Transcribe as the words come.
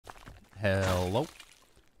Hello.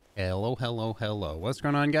 Hello, hello, hello. What's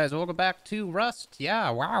going on, guys? Welcome back to Rust.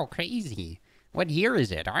 Yeah, wow, crazy. What year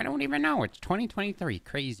is it? I don't even know. It's 2023.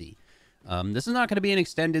 Crazy. This is not going to be an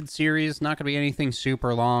extended series. Not going to be anything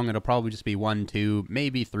super long. It'll probably just be 1, 2,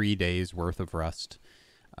 maybe 3 days worth of Rust.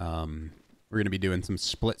 We're going to be doing some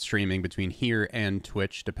split streaming between here and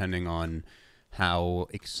Twitch, depending on how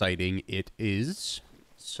exciting it is.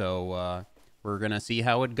 So, we're going to see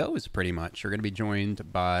how it goes, pretty much. We're going to be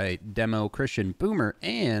joined by Demo, Christian, Boomer,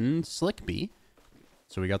 and Slickbee.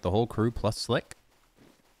 So we got the whole crew plus Slick.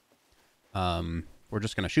 We're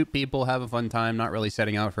just going to shoot people, have a fun time, not really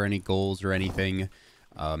setting out for any goals or anything.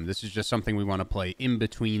 This is just something we want to play in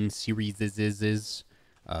between series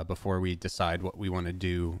before we decide what we want to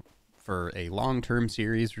do for a long-term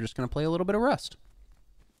series. We're just going to play a little bit of Rust.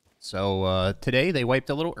 So today they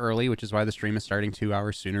wiped a little early, which is why the stream is starting 2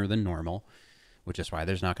 hours sooner than normal. Which is why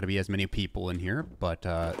there's not going to be as many people in here. But,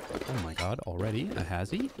 oh my god, already a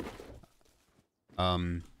Hazzy.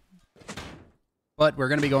 But we're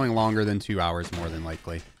going to be going longer than 2 hours, more than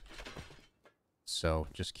likely. So,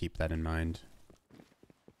 just keep that in mind.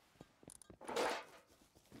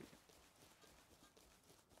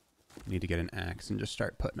 Need to get an axe and just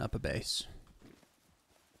start putting up a base.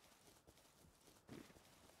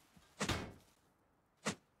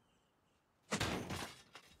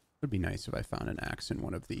 Would be nice if I found an axe in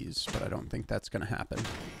one of these, but I don't think that's going to happen.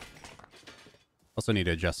 Also need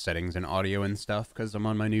to adjust settings and audio and stuff, because I'm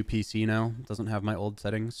on my new PC now. It doesn't have my old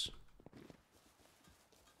settings.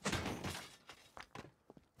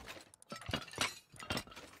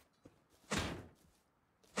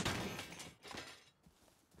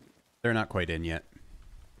 They're not quite in yet.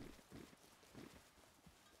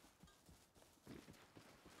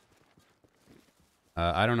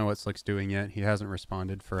 I don't know what Slick's doing yet. He hasn't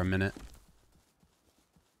responded for a minute.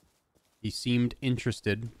 He seemed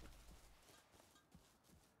interested.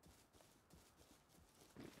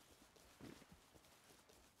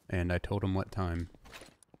 And I told him what time.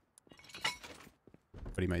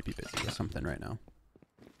 But he might be busy with something right now.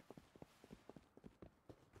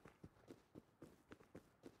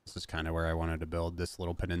 This is kind of where I wanted to build this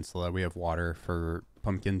little peninsula. We have water for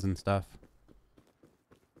pumpkins and stuff.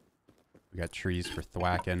 We got trees for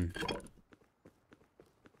thwacking.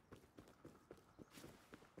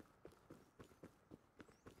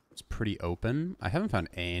 It's pretty open. I haven't found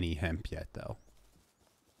any hemp yet, though.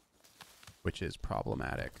 Which is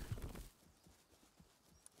problematic.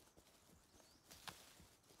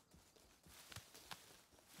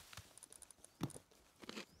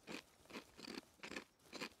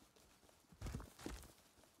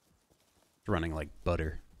 It's running like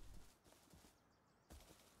butter.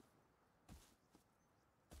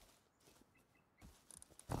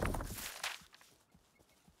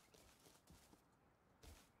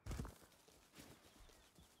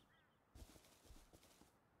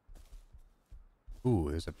 Ooh,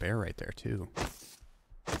 there's a bear right there, too.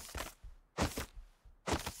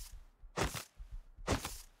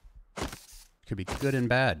 Could be good and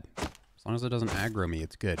bad. As long as it doesn't aggro me,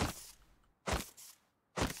 it's good.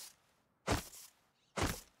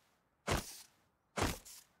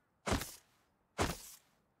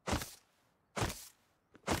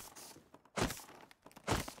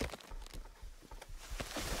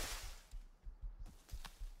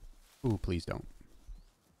 Ooh, please don't.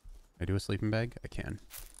 Can I do a sleeping bag? I can.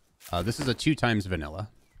 This is a 2 times vanilla,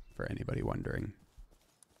 for anybody wondering.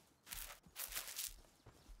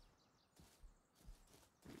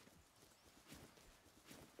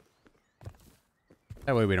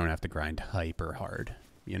 That way we don't have to grind hyper hard,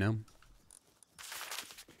 you know?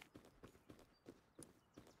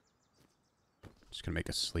 Just gonna make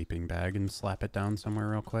a sleeping bag and slap it down somewhere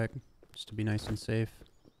real quick, just to be nice and safe.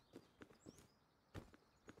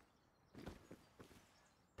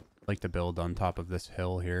 Like to build on top of this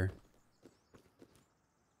hill here.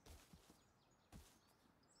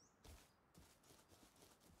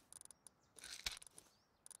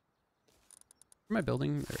 Where am I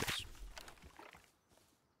building? There it is.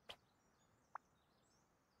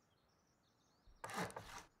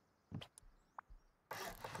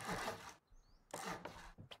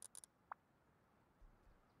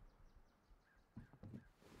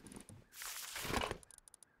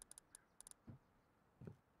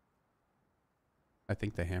 I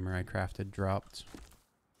think the hammer I crafted dropped.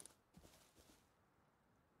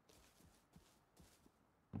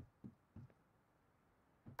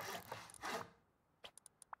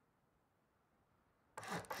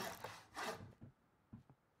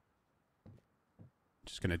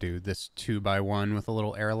 Just gonna do this 2x1 with a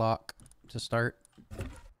little airlock to start.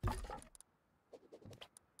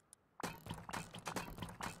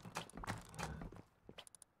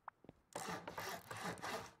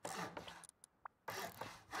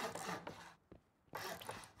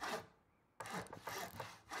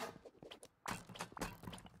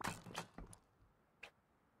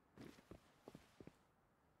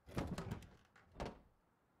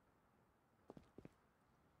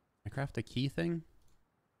 craft a key thing?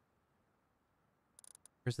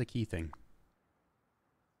 Where's the key thing?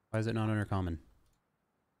 Why is it not under common?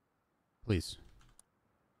 Please.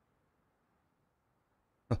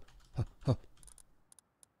 Huh.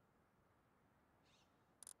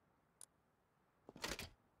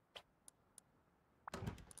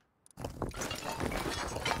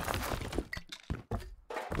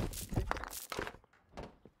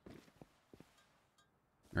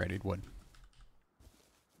 Alright, I need wood.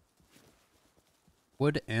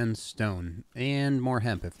 Wood and stone. And more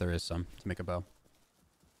hemp if there is some to make a bow.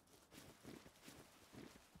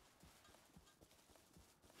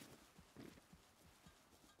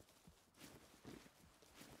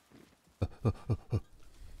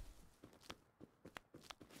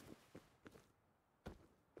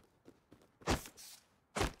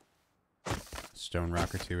 Stone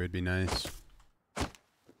rock or two would be nice.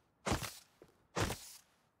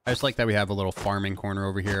 I just like that we have a little farming corner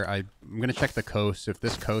over here. I'm going to check the coast. If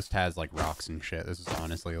this coast has like rocks and shit, this is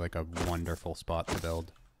honestly like a wonderful spot to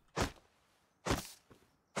build.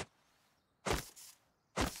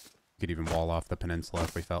 Could even wall off the peninsula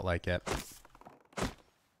if we felt like it.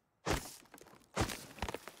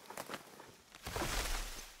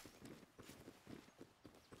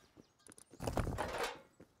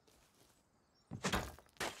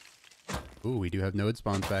 Ooh, we do have node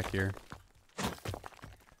spawns back here.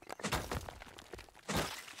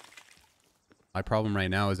 My problem right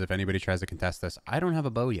now is if anybody tries to contest this, I don't have a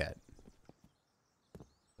bow yet.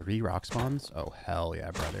 3 rock spawns? Oh, hell yeah,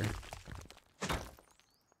 brother.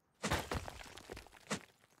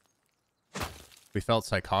 If we felt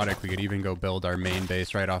psychotic, we could even go build our main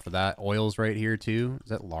base right off of that. Oil's right here, too. Is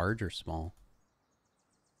that large or small?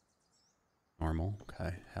 Normal.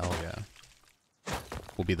 Okay, hell yeah.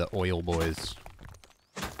 We'll be the oil boys.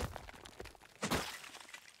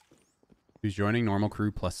 Who's joining? Normal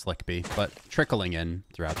crew plus Slickbee, but trickling in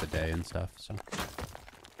throughout the day and stuff, so.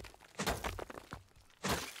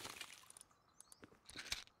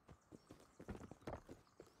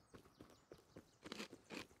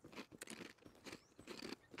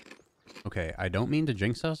 Okay, I don't mean to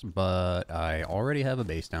jinx us, but I already have a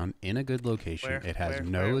base down in a good location. It has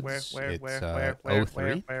nodes. It's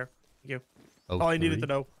 03. Where? You. 03. All I needed to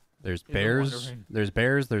know. There's bears. There's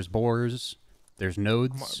bears. There's boars. There's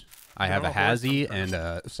nodes. I have a hazy and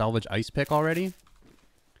a salvage ice pick already.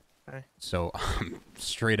 Okay. So I'm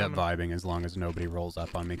straight up vibing as long as nobody rolls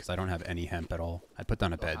up on me because I don't have any hemp at all. I put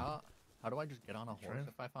down a bed. How do I just get on a horse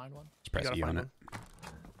if I find one? Just press E on it.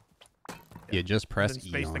 Yeah, you just press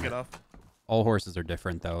E on to get it. off. All horses are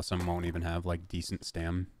different though. Some won't even have like decent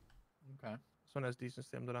stam. Okay. This one has decent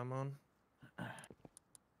stem that I'm on.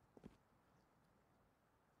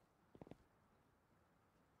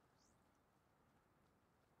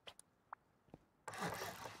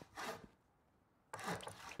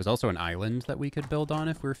 There's also an island that we could build on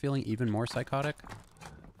if we were feeling even more psychotic.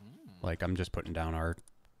 Like I'm just putting down our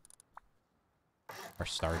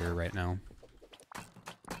starter right now.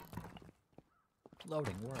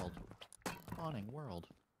 Loading world. Spawning world.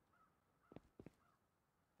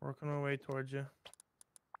 Working my way towards you.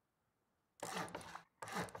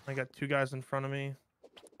 I got 2 guys in front of me.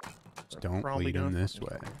 Just don't probably lead them gonna this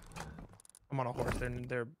way. I'm on a horse.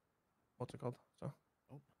 They're what's it called? So.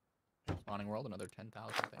 Spawning world, another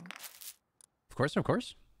 10,000 things. Of course, of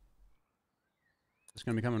course. It's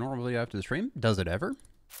gonna become a normal video after the stream. Does it ever?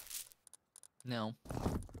 No.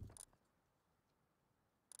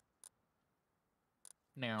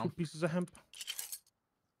 2 pieces of hemp.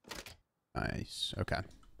 Nice. Okay.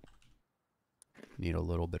 Need a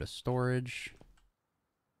little bit of storage.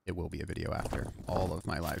 It will be a video after. All of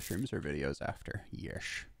my live streams are videos after.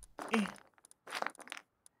 Yes.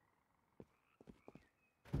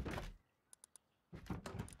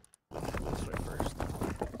 This way first.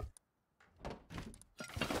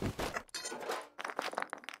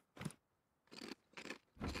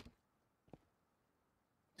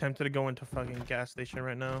 Tempted to go into fucking gas station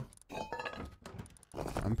right now.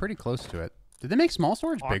 I'm pretty close to it. Did they make small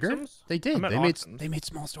storage bigger? Oxums? They did. Oxums. They made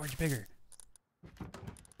small storage bigger.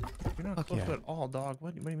 You're not Fuck close yeah. to it all, dog.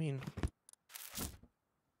 What do you mean?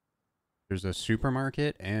 There's a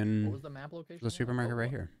supermarket What and was the map location? there's a supermarket right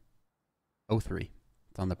here. 03.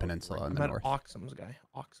 It's on the peninsula in the north. Oxums, guy.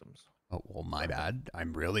 Oxums. Oh, well, my bad.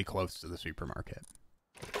 I'm really close to the supermarket.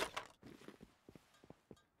 I'm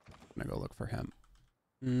gonna go look for hemp.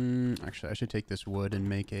 Actually, I should take this wood and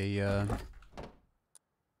make a, at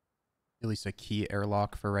least a key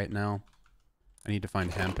airlock for right now. I need to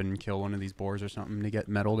find hemp and kill one of these boars or something to get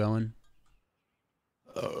metal going.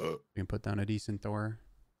 We can put down a decent door.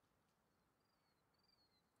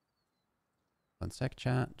 One sec,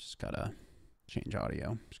 chat. Just gotta change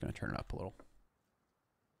audio. Just gonna turn it up a little.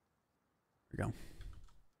 There we go.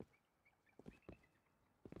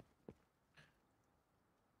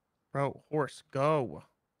 Bro, horse, go.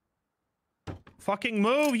 Fucking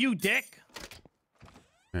move, you dick.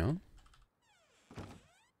 Yeah.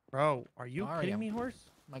 Bro, are you Sorry, kidding me, horse?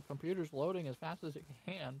 My computer's loading as fast as it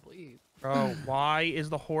can, please. Bro, why is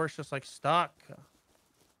the horse just like stuck?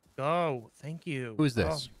 Go. Thank you. Who's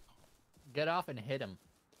this? Oh, Get off and hit him.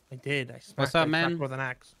 I did. I smacked What's up, my truck man? with an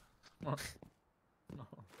axe.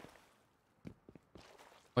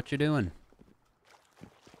 What you doing?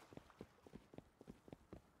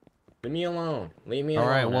 Leave me alone. Leave me All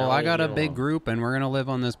alone. right. Well, I'll I leave got you a big alone. group, and we're gonna live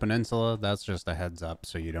on this peninsula. That's just a heads up,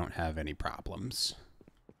 so you don't have any problems.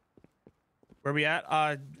 Where we at?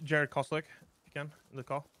 Jared, call Slick again. The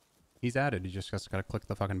call. He's added. You just gotta click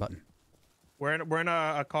the fucking button. We're in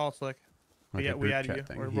a call, Slick. Like a we group added chat you.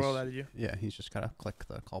 thing. Or He's- Royal added you. Yeah, he's just gotta click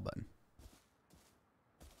the call button.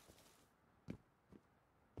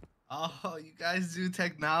 Oh, you guys do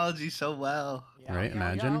technology so well. Right?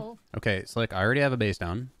 Imagine. Okay, so like I already have a base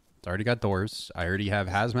down. It's already got doors. I already have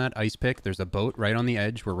hazmat, ice pick. There's a boat right on the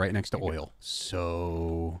edge. We're right next to oil.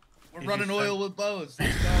 So We're Did you running send- oil with bows.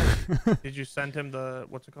 Let's go. Did you send him the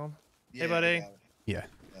what's it called? Yeah, buddy. I got it. yeah.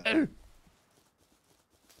 Yeah.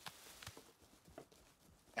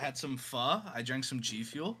 I had some pho. I drank some G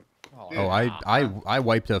Fuel. Oh, I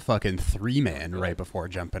wiped a fucking 3-man right before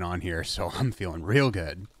jumping on here, so I'm feeling real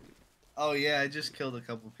good. Oh yeah, I just killed a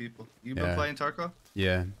couple people. You been Yeah. playing Tarkov?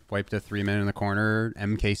 Yeah, wiped a 3-man in the corner,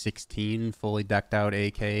 MK16, fully decked out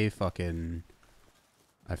AK, fucking...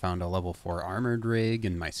 I found a level 4 armored rig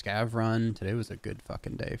in my scav run. Today was a good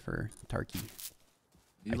fucking day for Tarky.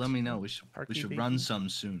 You let me know. We Tarky should baby. run some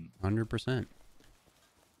soon. 100%.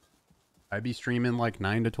 I'd be streaming like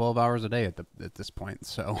 9 to 12 hours a day at this point,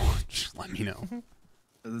 so just let me know.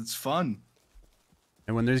 It's fun.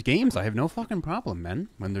 And when there's games, I have no fucking problem, man.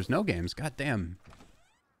 When there's no games, goddamn.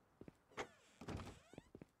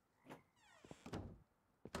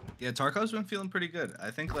 Yeah, Tarkov's been feeling pretty good.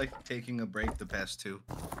 I think like taking a break the past 2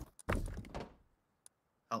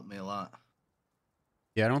 helped me a lot.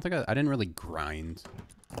 Yeah, I don't think I didn't really grind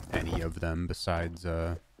any of them besides,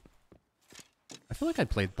 I feel like I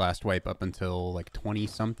played last wipe up until like 20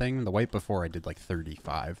 something. The wipe before I did like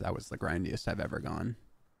 35. That was the grindiest I've ever gone.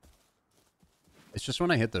 It's just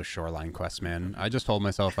when I hit those shoreline quests, man. I just told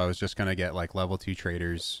myself I was just going to get like level 2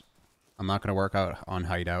 traders. I'm not going to work out on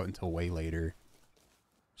hideout until way later.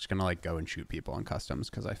 Just going to like go and shoot people on customs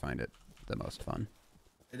because I find it the most fun.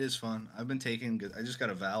 It is fun. I've been taking good. I just got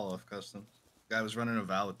a Val off customs. Guy was running a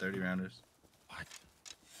Val with 30 rounders. What?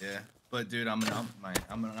 Yeah, but dude, I'm an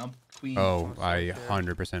ump queen. Oh, I'm so I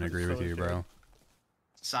scared. 100% I'm agree so with you, bro. scared.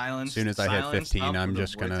 Silence. As soon as I hit silence 15, up I'm with a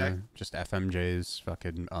just vortex. gonna just FMJ's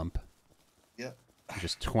fucking ump. Yep.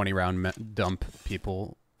 Just 20 round dump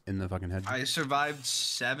people in the fucking head. I survived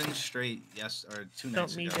 7 straight 2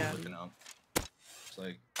 nights me, ago daddy. with an ump. It's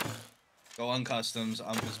like go on customs.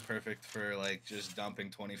 Ump is perfect for like just dumping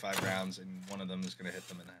 25 rounds, and one of them is gonna hit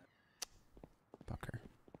them in the head. Fucker.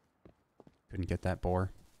 Couldn't get that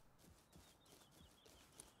boar.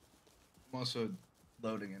 I'm also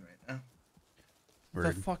loading in right now.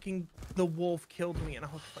 Word. The wolf killed me and I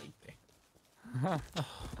was fighting.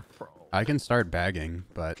 Bro. I can start bagging,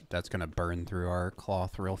 but that's gonna burn through our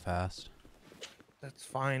cloth real fast. That's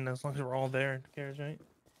fine as long as we're all there. Who cares, right?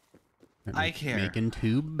 I care. Making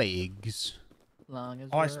 2 bags. Long as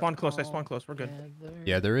Oh, I we're spawned close. I all spawned close. We're good. together.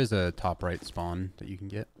 Yeah, there is a top right spawn that you can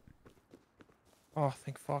get. Oh,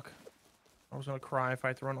 thank fuck. I was gonna cry if I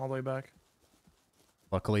had to run all the way back.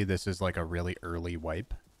 Luckily, this is like a really early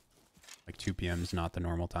wipe. Like 2 p.m. is not the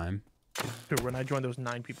normal time. Dude, when I joined, there was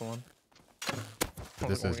 9 people on.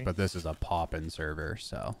 But this is a pop-in server,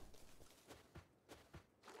 so.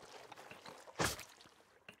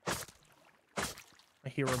 I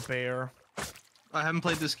hear a bear. I haven't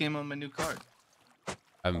played this game on my new card.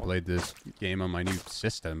 I haven't played this game on my new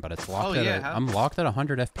system, but it's locked Oh, at yeah, I'm locked at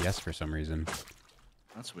 100 FPS for some reason.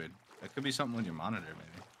 That's weird. That could be something with your monitor,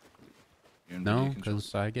 maybe. Your No, NVIDIA controller.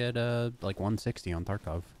 because I get like 160 on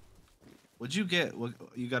Tarkov. What'd you get? What,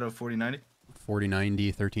 you got a 4090?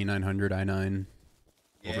 4090, 13900 i9.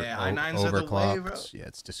 Yeah, i9s are the way, bro. overclocked. Yeah,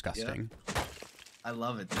 it's disgusting. I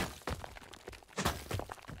love it, dude.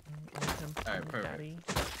 Alright, perfect. Daddy.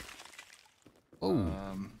 Oh,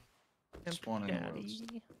 Spawning worlds.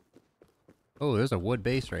 oh, there's a wood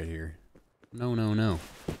base right here. No, no, no.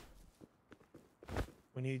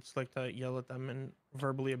 We need Slick to yell at them and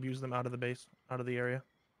verbally abuse them out of the base, out of the area.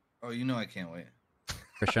 Oh, you know I can't wait.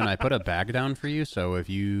 Christian, I put a bag down for you, so if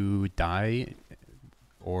you die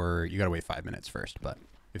or you gotta wait 5 minutes first. But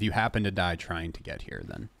if you happen to die trying to get here,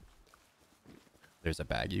 then there's a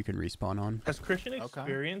bag you can respawn on. Has Christian Okay.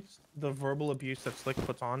 experienced the verbal abuse that Slick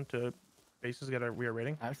puts on to bases get a weird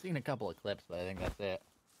rating? I've seen a couple of clips, but I think that's it.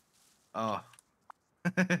 Oh.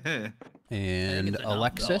 And it's enough, though,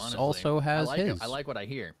 Alexis honestly. also has I like his. I like what I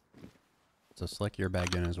hear. So Slick, you're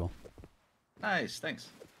bagged in as well. Nice, thanks.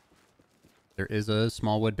 There is a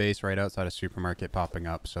small wood base right outside a supermarket popping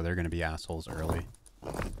up, so they're going to be assholes early.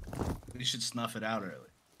 We should snuff it out early.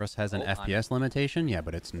 Russ has an Oh, I'm- FPS limitation, yeah,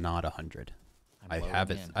 but it's not 100. I I'm have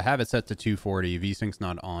it. loading in. I have it set to 240. VSync's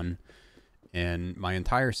not on, and my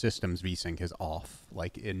entire system's VSync is off,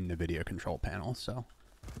 like in the video control panel. So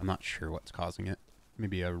I'm not sure what's causing it.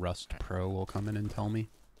 Maybe a Rust Pro will come in and tell me.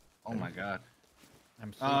 Oh my god.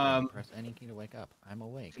 I'm sleeping. Press any key to wake up. I'm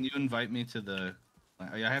awake. Can you invite me to the...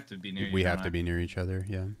 I have to be near you. We don't have I? to be near each other,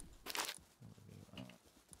 yeah.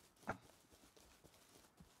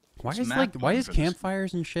 What's Why map is doing for this?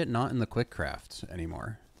 campfires and shit not in the quick crafts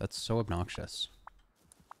anymore? That's so obnoxious.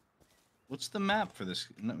 What's the map for this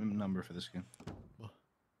number for this game? How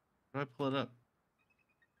do I pull it up?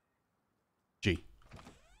 G.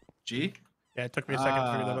 G? Yeah, it took me a second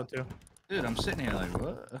to figure that out too. Dude, I'm sitting here like,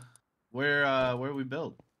 what? Where we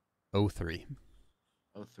built? 03.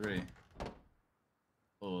 Oh, 03.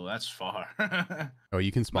 Oh, that's far. Oh,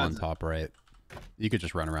 you can spawn Mine's- top right. You could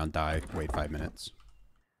just run around, die, wait 5 minutes.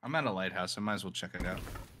 I'm at a lighthouse. I might as well check it out.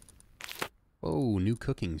 Whoa, new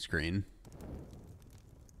cooking screen.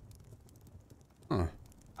 Huh.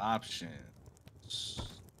 Options.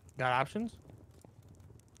 Got options?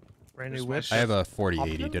 Brand new Where's my whip. shit? I have a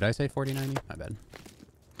 4080. Option? Did I say 4090? My bad.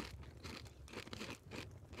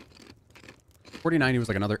 4090 was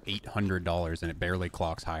like another $800 and it barely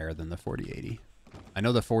clocks higher than the 4080. I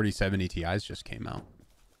know the 4070 Ti's just came out.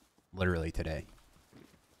 Literally today.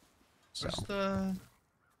 So, Where's the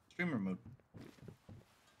streamer mode?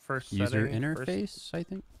 First user setting, interface, I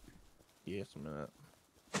think. Yes, a minute.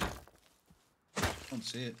 I don't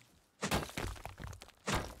see it.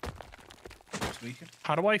 Tweak it.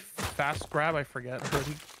 How do I fast grab? I forget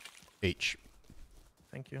already. H.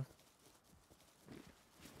 Thank you.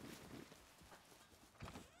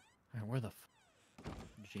 Alright, where the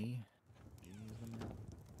G? G is the map.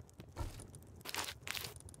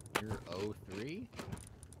 You're 03?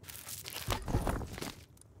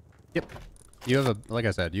 Yep. You have a, like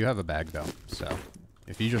I said, you have a bag though. So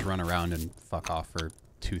if you just run around and fuck off for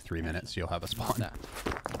 2-3 minutes, you'll have a Not spawn. that.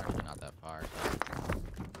 Actually, not that far.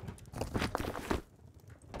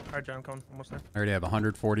 Alright, John, come on. Almost there. I already have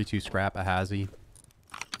 142 scrap, a hazy.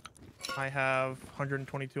 I have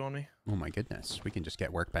 122 on me. Oh my goodness. We can just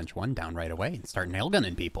get workbench 1 down right away and start nail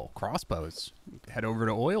gunning people. Crossbows. Head over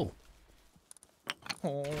to oil.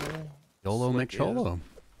 Oh, YOLO Slick McCholo.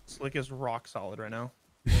 Slick is rock solid right now.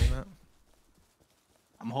 Doing that.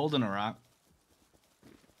 I'm holding a rock.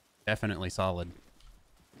 Definitely solid.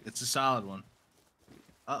 It's a solid one.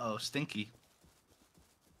 Uh-oh, stinky.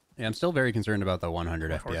 Yeah, I'm still very concerned about the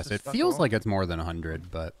 100 My horse FPS. is It stuck feels on. like it's more than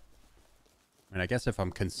 100, but... I mean, I guess if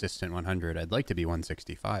I'm consistent 100, I'd like to be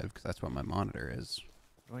 165, because that's what my monitor is.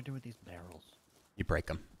 What do I do with these barrels? You break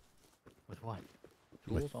them. With what?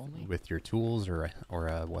 Tools only? With your tools or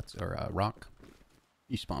a rock.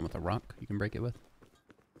 You spawn with a rock you can break it with.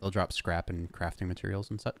 They'll drop scrap and crafting materials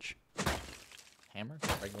and such. Hammer?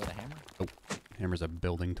 Break it with a hammer? Oh, hammer's a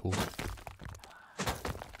building tool.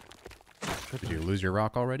 Did you lose your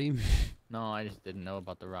rock already? No, I just didn't know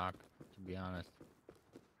about the rock, to be honest.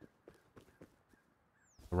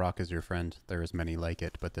 The rock is your friend. There is many like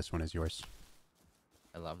it, but this one is yours.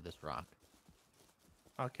 I love this rock.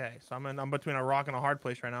 Okay, so I'm between a rock and a hard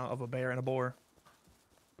place right now of a bear and a boar.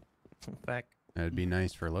 In fact, That'd be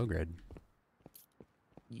nice for low grade.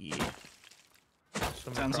 yeah.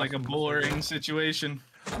 Sounds like a boring situation.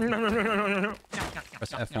 Press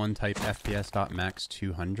F1, type FPS.max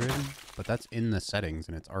 200, but that's in the settings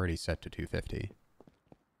and it's already set to 250.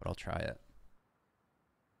 But I'll try it.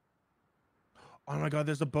 Oh my god,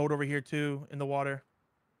 there's a boat over here too in the water.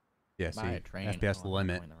 Yeah, Buy see, a train. FPS Oh, I'm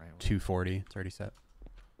limit going the right way. 240. It's already set.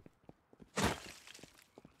 Going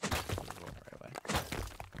the right way.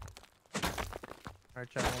 Alright,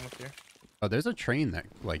 chat, I'm almost here. Oh, there's a train that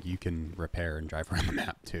like you can repair and drive around the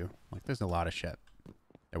map too. Like, there's a lot of shit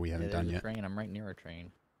that we haven't Yeah, done there's a yet. train. I'm right near a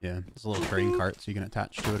train. Yeah, there's a little train cart so you can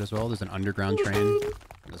attach to it as well. There's an underground train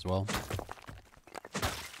as well.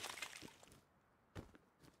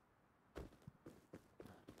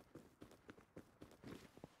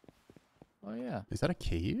 Oh yeah. Is that a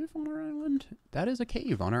cave on our island? That is a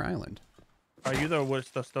cave on our island. Are you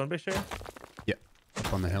the stone base area?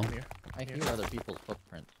 Up on the hill. Here. I hear other people's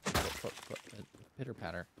footprints. Pitter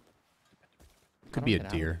patter. Could I be a don't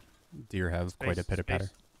get out. deer. Deer have quite a Space, pitter patter.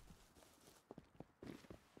 space.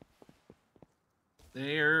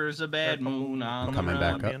 There's a bad moon on the Coming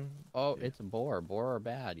back run. up. Oh, it's a boar. Boar are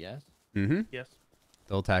bad, yes? Mm-hmm. Yes.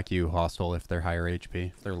 They'll attack you hostile if they're higher HP.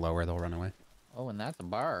 If they're lower, they'll run away. Oh, and that's a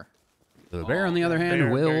bar. The bear, Oh, on the other yeah, hand, bear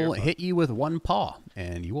will you're hit you with one paw,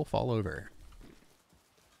 and you will fall over.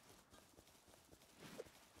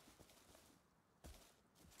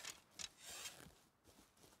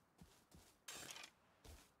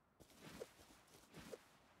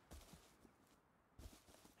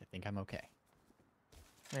 I think I'm okay.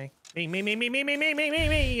 Hey. Me.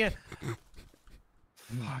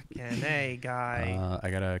 Fucking A, guy. I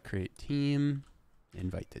gotta create team,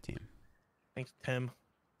 invite the team. Thanks, Tim.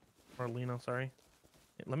 Or Lino, sorry.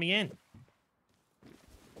 Let me in.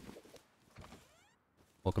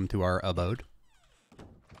 Welcome to our abode.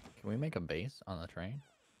 Can we make a base on the train?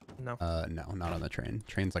 No. No, not on the train.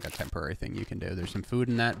 Train's like a temporary thing you can do. There's some food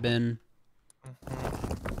in that bin.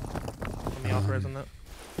 Let me authorize on that.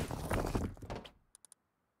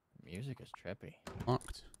 Music is trippy.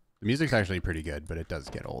 Locked. The music's actually pretty good, but it does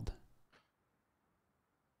get old.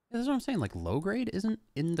 Yeah, that's what I'm saying. Like, low grade isn't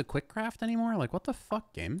in the quick craft anymore. Like, what the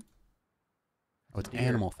fuck, game? Oh, it's Deer.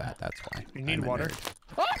 animal fat. That's why. You need I'm a water. nerd.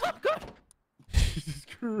 Oh, God! Jesus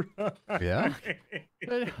Christ. Yeah?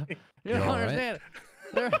 You You don't all right? understand.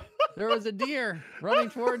 There was a deer running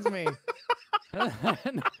towards me.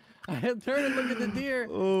 And I had turned and looked at the deer,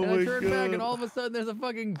 Oh and I my turned back, and God. all of a sudden there's a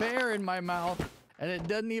fucking bear in my mouth, and it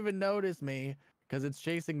doesn't even notice me because it's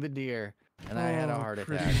chasing the deer, and I had a heart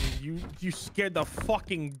attack. Christian, you scared the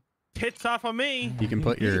fucking tits off of me. You can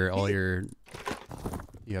put all your...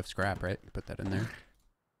 You have scrap, right? Put that in there.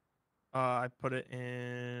 I put it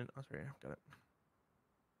in. Oh, sorry, got it.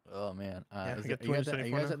 Oh man, Yeah, is I it- got are you guys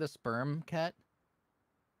 274 now. at the sperm cat?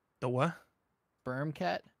 The what? Sperm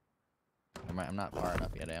cat? I'm not far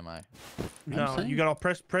enough yet, am I? No, saying- you gotta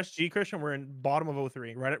press G, Christian. We're in bottom of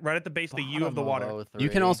O3, right at the base of the U of the water. You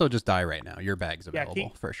can also just die right now. Your bag's Yeah,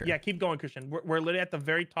 available, for sure. Yeah, keep going, Christian. We're literally at the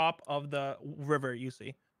very top of the river. You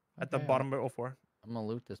see, at the Okay, bottom of O4. I'm gonna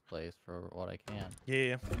loot this place for what I can.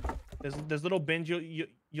 Yeah. There's little bins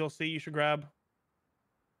you'll see. You should grab.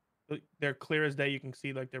 They're clear as day. You can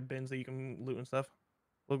see like they're bins that you can loot and stuff.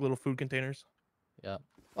 Look, little food containers. Yep.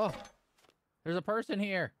 Oh, there's a person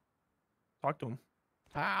here. Talk to them.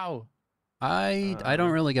 How? I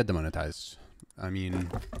don't really get demonetized. I mean,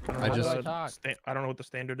 I How do just... I talk? I don't know what the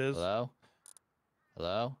standard is. Hello?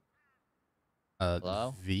 Hello?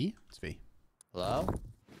 Hello? V? It's V. Hello?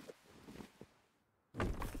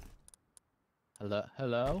 Hello?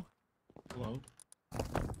 Hello? Hello?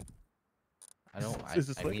 Is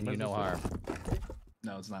this I like- mean you is no this harm.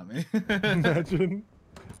 No, it's not me. Imagine.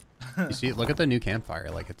 You see, look at the new campfire.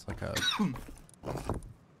 Like, it's like a...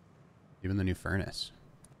 Even the new furnace.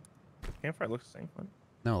 Campfire looks the same. What?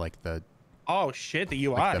 No, like the Oh shit, the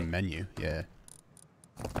UI. like the menu. Yeah.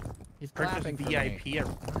 He's Purchase clapping for me. VIP.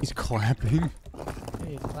 He's clapping.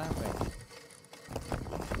 Hey, he's clapping.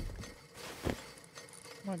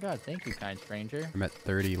 Oh my god, thank you, kind stranger. I'm at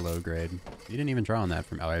 30 low grade. You didn't even draw on that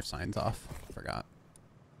from... Oh, I have signs off. Forgot.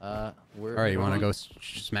 We're... All right, you want to on. go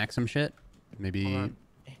smack some shit? Maybe... Hold on.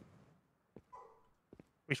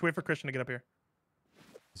 We should wait for Christian to get up here.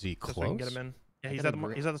 Is he Just so we close? can get him in. Yeah, I he's got at a the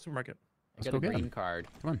gre- he's at the supermarket. I Let's got go a get green him. card.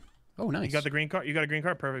 Come on. Oh, nice. You got the green card. You got a green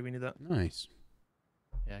card. Perfect. We need that. Nice.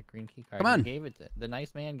 Yeah, green key card. Come on. He gave it to, the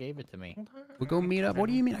nice man gave it to me. We'll go meet up. What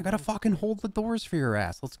do you mean? I gotta fucking hold the doors for your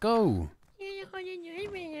ass. Let's go.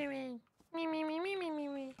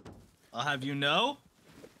 I'll have you know,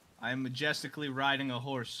 I am majestically riding a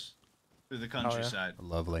horse through the countryside.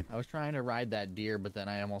 Lovely. I was trying to ride that deer, but then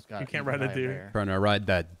I almost got You can't eaten ride a by deer. bear. Trying to ride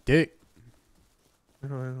that dick.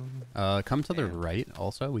 There's Come to the right.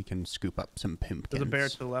 Also, we can scoop up some pimpkins. a bear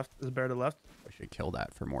to the left. There's a bear to the left. We should kill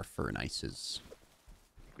that for more furnaces.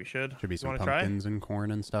 We should. Should be You some wanna try? pumpkins and corn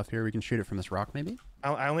and stuff here. We can shoot it from this rock, maybe.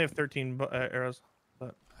 I only have 13 arrows.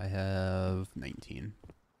 But I have 19.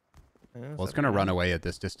 yeah, Well, it's gonna run away at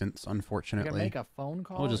this distance, You can unfortunately. make a phone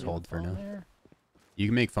call. We'll just You have hold a for phone now. there? You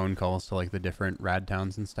can make phone calls to like the different rad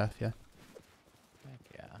towns and stuff. Yeah. Heck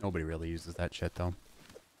yeah. Nobody really uses that shit though.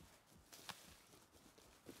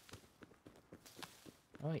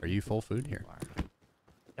 Oh, wait, Are you full food here? are.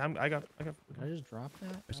 Yeah, I got. Did I just drop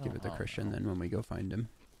that? Just give it to Oh, Christian no. then when we go find him.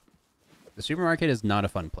 The supermarket is not a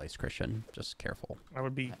fun place, Christian. Just careful. I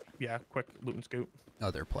would be. Yeah, quick loot and scoop.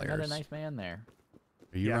 Other I got players. a nice man there.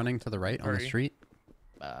 Are you Yeah. running to the right on the Hurry. street?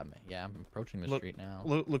 Yeah, I'm approaching the Look- street now.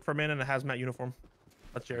 Look for a man in a hazmat uniform.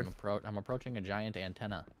 That's Jared. I'm approaching a giant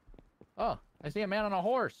antenna. Oh, I see a man on a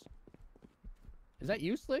horse. Is that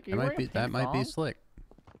you, Slick? Are That you might wearing be a pink that might be thong? slick.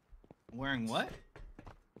 Wearing what?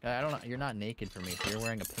 I don't know. You're not naked for me, so you're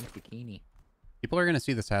wearing a pink bikini. People are gonna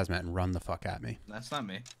see this hazmat and run the fuck at me. That's not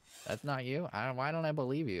me. That's not you? Why don't I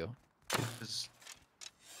believe you? It's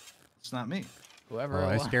not me. Whoever Oh,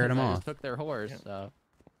 it I was, scared him I off. just took their horse, Yeah. so...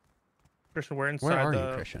 Christian, we're inside Where are the.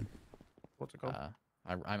 you, Christian? What's it called?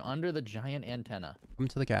 I'm under the giant antenna. Come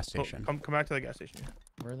to the gas Oh, station. come back to the gas station.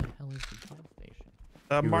 Where the hell is the gas station?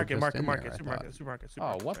 were Market, just in there, I supermarket.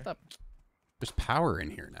 Oh, what sorry. the... There's power in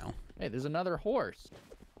here now. Hey, there's another horse.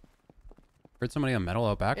 Heard somebody on metal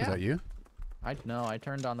out back. Is Yeah. that you? No, I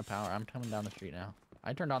turned on the power. I'm coming down the street now.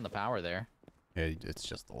 I turned on the power there. Yeah, it's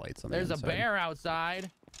just the lights on There's the a inside. bear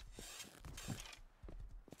outside.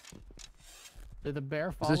 Did the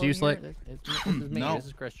bear follow this you, here? Slick? This is me. No. This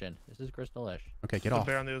is Christian. This is Crystalish. Okay, get There's a off.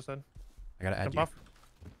 bear on the other side. I gotta add Jump you. off.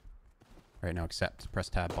 Right now, accept. Press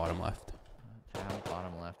tab, bottom left. Tab,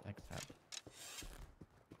 bottom left, accept.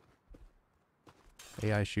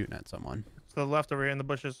 AI shooting at someone. To the left over here in the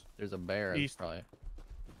bushes. There's a bear. It's East. probably.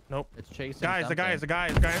 Nope. It's chasing. Guys, the guy, something. the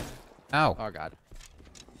guy, the guy. Ow! Oh god.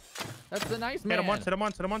 That's the nice Hit man. him once, hit him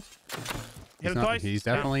once, hit him once. Hit him twice. He's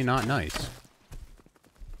Yeah. definitely not nice.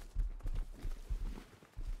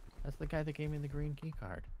 That's the guy that gave me the green key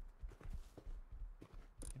card.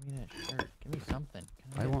 Give me that shirt. Give me something.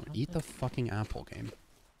 Can I get won't eat the something? fucking apple game.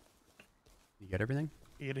 You get everything?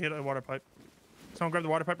 He hit a water pipe. Someone grab the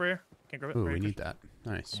water pipe right here. Can't grab it. Ooh, Right we here, need that.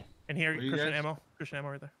 Nice. And here, Where you Christian guys? ammo. Christian ammo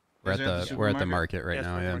right there. We're Is at it at the the we're at the supermarket? market right Yeah,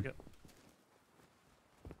 now. supermarket.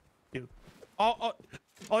 Yeah. Dude.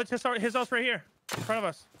 Oh, it's his house right here. In front of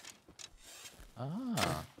us.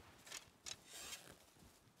 Ah.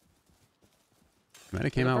 Might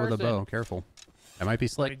have came out with a person. bow. Careful. That might be No,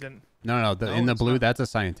 he slick. didn't. No. No, In the it's blue, not. that's a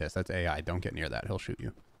scientist. That's AI. Don't get near that. He'll shoot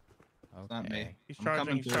you. Okay. Not me. He's I'm charging.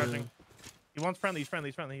 coming He's through. charging. He wants friendly. He's friendly.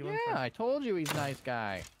 He's friendly. He wants Yeah, I told you he's a nice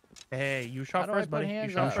guy. Hey, you How shot do I first, put buddy. You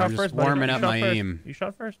hands shot, up? shot I'm just first, buddy. warming You up shot my first. aim. You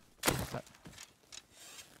shot first.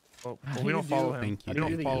 Well, How do we you don't follow do- him. Thank you, We Do don't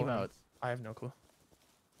dude. the follow him. emotes. I have no clue.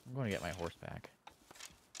 I'm going to get my horse back.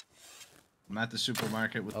 I'm at the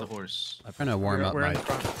supermarket with Oh. the horse. I'm gonna warm up We're in my the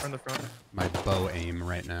front. We're in the front. my bow aim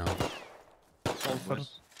right now.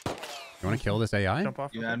 Horse. You want to kill this AI? Jump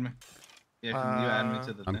off. You real add quick. me? Yeah, can you add me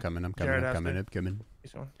to the I'm thing? coming. I'm Jared coming. I'm asked coming. it. I'm coming.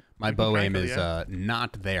 He's on. My You can bow crank aim it, is yeah.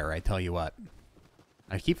 not there. I tell you what.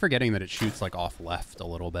 I keep forgetting that it shoots like off left a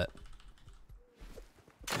little bit.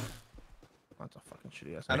 That's a fucking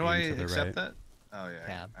shitty ass. How do I aim to the accept right. that? Oh, yeah.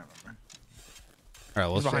 Tab. I remember. All right,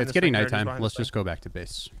 He's let's, behind it's this getting thing, Jared. He's nighttime. behind Let's this just go back to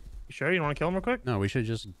base. You sure? You want to kill him real quick? No, we should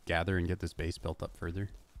just gather and get this base built up further.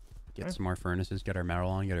 Get Okay. some more furnaces, get our metal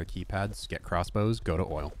on, get our keypads, get crossbows, go to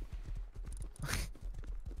oil.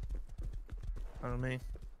 I don't know.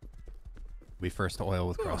 We first to oil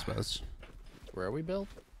with crossbows. Where are we, Bill?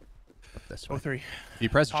 Up this way. 03. If you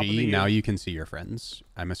press Top of G, the now U. you can see your friends.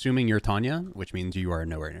 I'm assuming you're Tanya, which means you are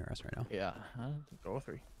nowhere near us right now. Yeah. Huh?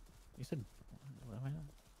 03. You said... What am I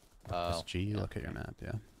on? Press Oh. G, yeah. look at your map,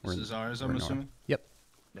 yeah. This is ours, we're I'm north. assuming? Yep.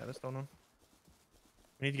 Yeah, that's still known.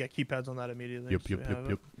 We need to get keypads on that immediately. Yep, so yep, we yep, have it.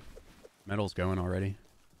 yep. Metal's going already.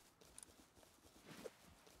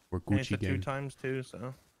 We're And it's Gucci a 2 gang. times 2,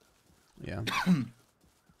 so. Yeah.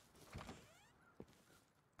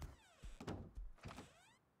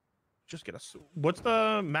 Just get a. What's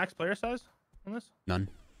the max player size on this? None.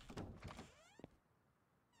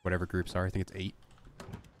 Whatever groups are, I think it's 8.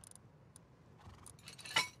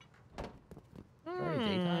 Already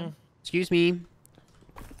daytime? Excuse me.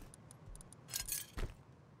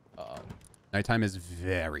 Uh-oh. Nighttime is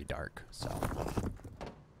very dark, so.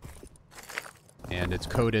 And it's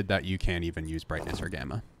coded that you can't even use brightness or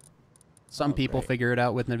gamma. Some Oh, people great. figure it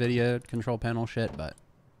out with NVIDIA control panel shit, but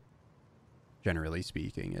generally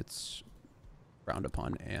speaking, it's frowned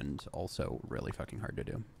upon and also really fucking hard to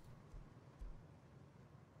do.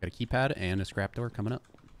 Got a keypad and a scrap door coming up.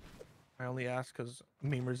 I only ask because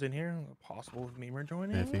Memer's in here. Possible Memer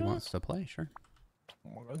joining. If he us? wants to play, sure.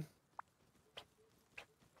 Oh my god.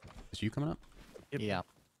 Is you coming up? Yep. Yeah.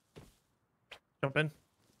 Jump in.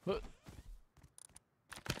 Huh.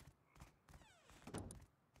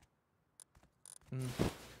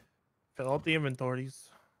 Fill out the inventories.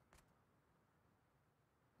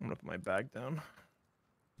 I'm gonna put my bag down.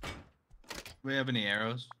 Do we have any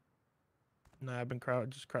arrows? Nah, I've been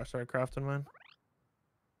started crafting mine.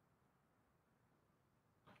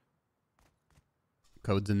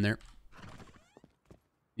 Codes in there.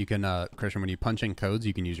 You can, Christian, when you punch in codes,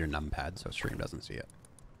 you can use your numpad so stream doesn't see it.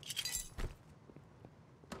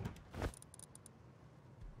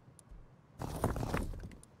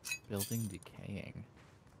 Building decaying.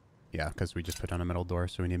 Yeah, because we just put down a metal door,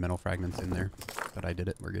 so we need metal fragments in there. But I did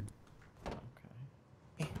it. We're good. Okay.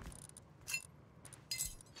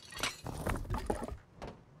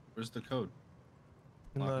 Where's the code?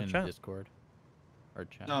 In the in chat. Discord or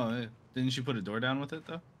chat. No, didn't you put a door down with it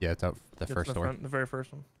though? Yeah, it's out the It's first the door. front, the very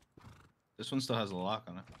first one. This one still has a lock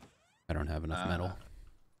on it. I don't have enough metal.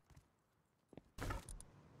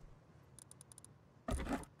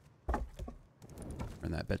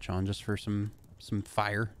 Turn that bitch on just for some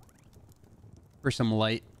fire. For some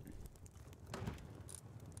light.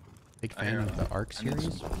 Big fan of the Ark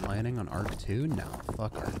series. Planning on Ark 2? No,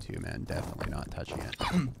 fuck Ark 2, man. Definitely not touching it.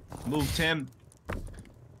 Move, Tim.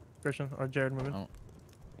 Christian or Jared moving. Oh.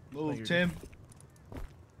 Move, you're Tim.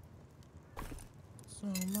 So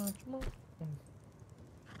much more.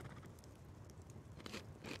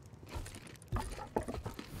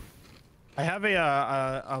 I have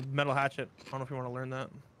a metal hatchet. I don't know if you want to learn that.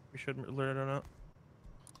 You should learn it or not.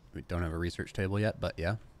 We don't have a research table yet, but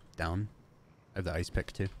yeah, down. I have the ice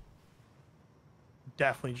pick too.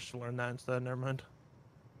 Definitely just learn that instead. Never mind.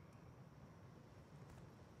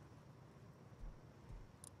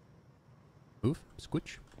 Move,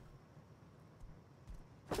 squitch.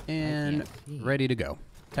 And can't see. ready to go.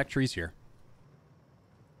 Tech tree's here.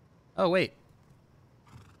 Oh, wait.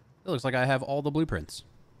 It looks like I have all the blueprints.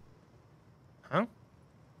 Huh?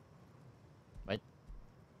 What?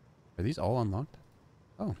 Are these all unlocked?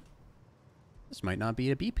 Oh. This might not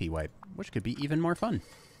be a BP wipe, which could be even more fun.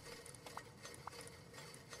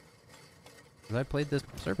 Because I've played this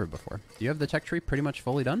server before. Do you have the tech tree pretty much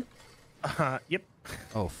fully done? Yep.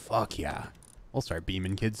 Oh, fuck yeah. We'll start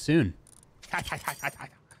beaming kids soon.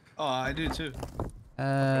 Oh, I do too.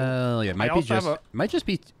 Yeah, it might be also have just might just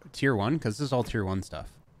be tier 1 because this is all tier 1 stuff.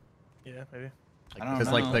 Yeah, maybe. I don't Because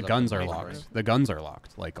know. like the guns are Right. locked. The guns are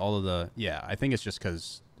locked. Like all of the I think it's just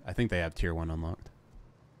because I think they have tier 1 unlocked.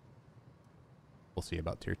 We'll see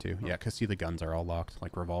about tier 2. Yeah, because see the guns are all locked.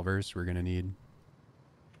 Like revolvers, we're gonna need.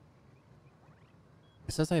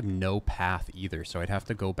 It says I have no path either, so I'd have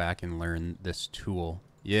to go back and learn this tool.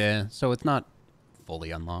 Yeah, so it's not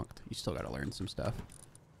fully unlocked. You still gotta learn some stuff.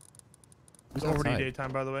 It's Who's already outside?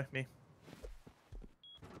 daytime, by the way. Me.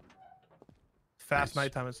 Fast Nice.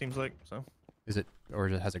 nighttime, it seems like. So Is it or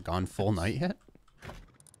has it gone full night yet?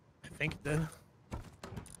 I think it did.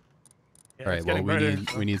 Yeah, All right. it's Well, getting we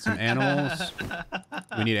better. need some animals.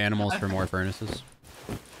 We need animals for more furnaces.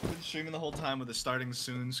 Been streaming the whole time with the starting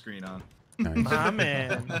soon screen on. Nice. My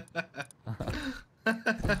man.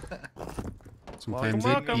 Sometimes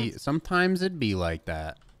welcome. sometimes it'd be like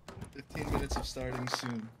that. 15 minutes of starting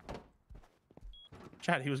soon.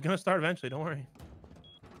 Chat, he was gonna start eventually. Don't worry.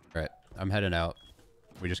 Right. I'm heading out.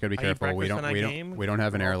 We just gotta be I eat careful. We breakfast don't in we that don't game. we don't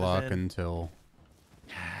have an Geralt is airlock in. until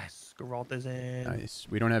Yes, Geralt is in. nice.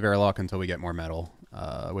 We don't have airlock until we get more metal,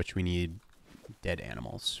 which we need dead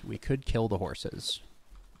animals. We could kill the horses.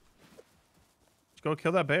 Let's go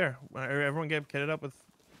kill that bear. Everyone get kitted up with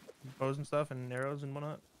bows and stuff and arrows and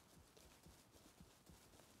whatnot.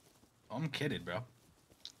 I'm kidded, bro.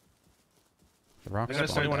 The rocks I are got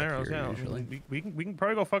spawned 21 back arrows. here Yeah, usually. we can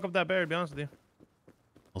probably go fuck up that bear. To be honest with you.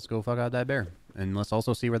 Let's go fuck out that bear, and let's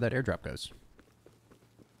also see where that airdrop goes.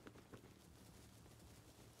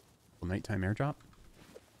 Nighttime airdrop.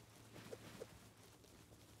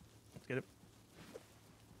 Let's get it.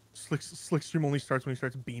 Slick stream only starts when he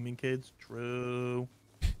starts beaming kids. True.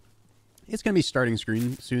 It's gonna be starting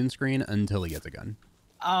soon screen until he gets a gun.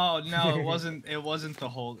 Oh no, it wasn't. It wasn't the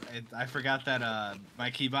whole. I forgot that my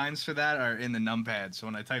keybinds for that are in the numpad. So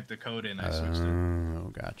when I typed the code in, I switched it.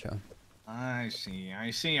 Oh, gotcha. I see.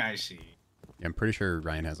 I see. I see. Yeah, I'm pretty sure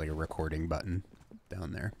Ryan has like a recording button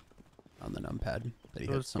down there on the numpad that he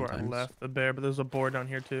hits Those where I sometimes. left the bear, but there's a board down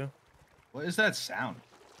here too. What is that sound?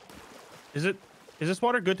 Is this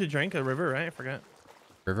water good to drink? A river, right? I forgot.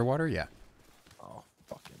 River water, yeah. Oh,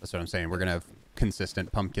 fucking. That's what I'm saying. We're gonna have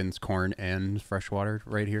consistent pumpkins, corn, and fresh water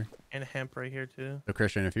right here. And hemp right here too. So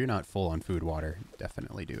Christian, if you're not full on food water,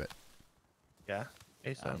 definitely do it. Yeah.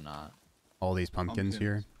 ASAP. I'm not. All these pumpkins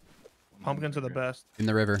here Pumpkins are the best. in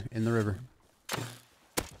the river. In the river.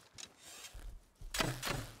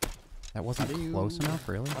 That wasn't How do close you- enough,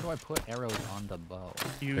 really. How do I put arrows on the bow?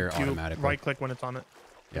 They're automatically. right click when it's on it.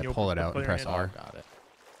 Yeah, you'll pull it put out and your press hand R, up. Got it.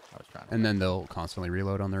 I was trying to. and then they'll constantly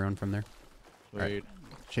reload on their own from there. Wait.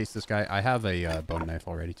 Chase this guy. I have a bone knife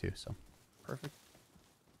already too, so Perfect.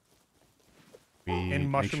 we And make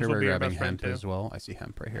mushrooms sure will we're be our grabbing best friend, hemp too. as well. I see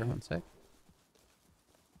hemp right here. One sec.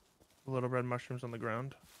 Little red mushrooms on the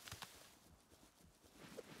ground.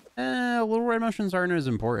 Little red mushrooms aren't as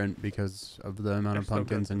important because of the amount They're of still good.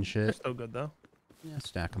 pumpkins and They're shit. still good though. Yeah,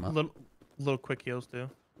 stack them up. Little quick heals too.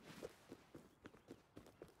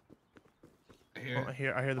 Here. Oh, I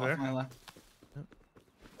hear the Off bear. my left.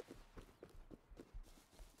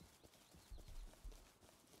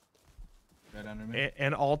 Right under me.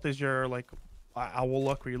 And alt is your like owl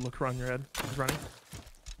look where you look around your head. He's running.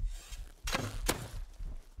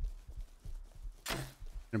 Hit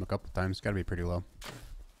him a couple times. Got to be pretty low.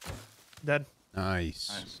 Dead. Nice.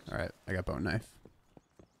 Nice. All right, I got bone knife.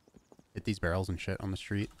 Hit these barrels and shit on the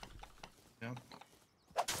street. Yep.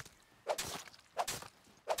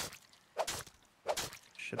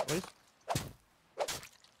 Shit, please.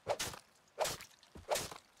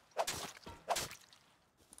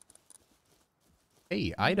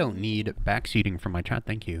 Hey, I don't need backseating from my chat.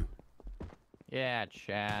 Thank you. Yeah,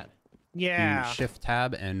 chat. Yeah. You shift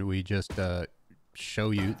tab and we just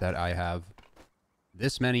show you that I have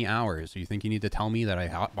this many hours. So you think you need to tell me that I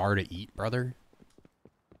hot bar to eat, brother?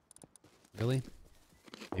 Really?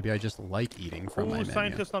 Maybe I just like eating from my Ooh, menu.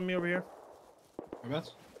 scientist on me over here.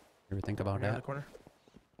 Whereabouts? You ever think about Over here in the that?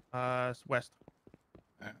 corner. West.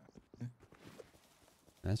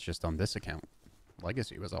 That's just on this account.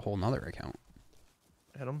 Legacy was a whole nother account.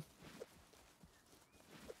 Hit him.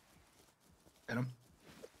 Hit him.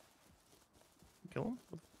 Kill him.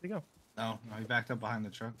 Where'd he go? No, he backed up behind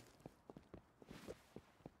the truck.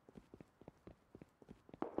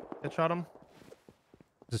 Headshot him.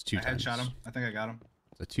 This is 2 I times. headshot him. I think I got him.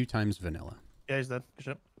 It's a 2 times vanilla. Yeah, he's dead. Good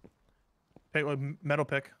shit. Pick, metal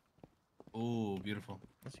pick. Ooh, beautiful.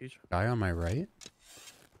 That's huge. Guy on my right?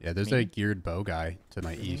 Yeah, there's a Me? geared bow guy to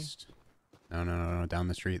my Me? east. No. Down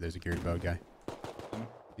the street, there's a geared bow guy.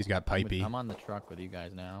 He's got pipey. I'm on the truck with you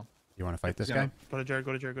guys now. You want to fight this Yeah. guy? Go to Jared.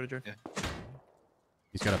 Go to Jared. Go to Jared. Yeah.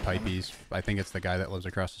 He's got a pipey. I think it's the guy that lives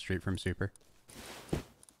across the street from Super.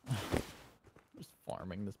 Just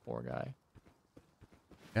farming this poor guy.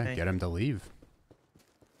 Yeah, Hey. get him to leave.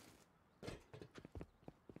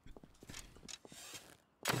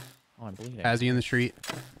 Oh, I'm bleeding. Hazzy in the street.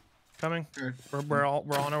 Coming. Good. We're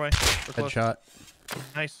on our way. We're close. Headshot.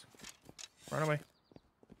 Nice. We're on our way.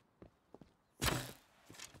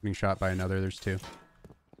 Being shot by another. There's 2.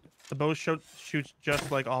 The bow shoots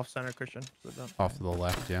just like off center, Christian. So don't- Off to the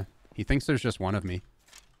left, yeah. He thinks there's just one of me.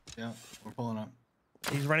 Yeah, we're pulling up.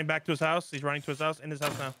 He's running back to his house. He's running to his house. In his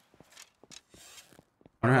house now.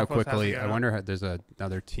 I wonder how know if it was quickly. Hazzy or I not. wonder how there's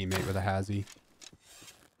another teammate with a Hazzy.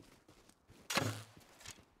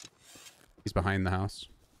 He's behind the house.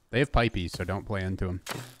 They have pipeys, so don't play into him.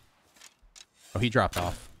 Oh, he dropped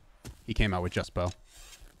off. He came out with just bow.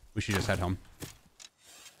 We should just head home.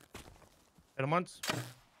 Hit him once.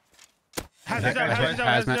 Hazard's out. Hazard's out.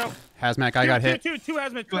 Hazard's out. Hazmat guy got hit. Two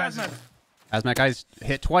hazmat. Two hazmat. Hazmat guy's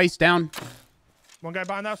hit twice, down. One guy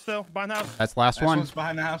behind the house still. Behind the house. That's the last Next one. one's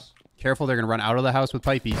behind the house. Careful, they're gonna run out of the house with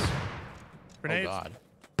pipeys. Grenades. Oh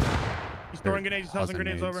god. He's throwing grenades. He's tossing Buzzing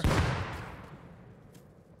grenades over. nades.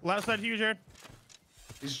 Last side to you, Jared.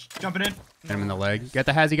 He's jumping in. Hit him in the leg. Get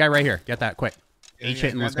the Hazzy guy right here. Get that quick. Yeah, H yeah,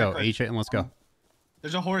 it and let's grab go. that quick. H it and let's go.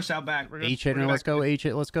 There's a horse out back. We're good. H it We're and good. let's go. H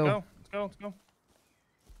it. Let's go. Let's go. Let's go. Oh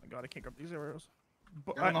my god, I can't grab these arrows.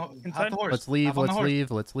 Get on the, hop Inside. the horse. Let's leave. Hop on the Let's horse.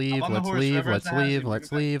 leave. Let's leave. Hop on the Let's horse, leave. whoever has Let's the Hazzy, leave. bring Let's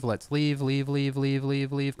it back. leave. Let's leave.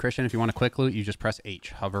 Leave. Christian, if you want a quick loot, you just press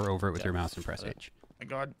H. Hover over it with Yeah, your mouse and press got it. H. My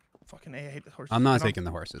god. Fucking A, I hate the horse. I'm not Get on. taking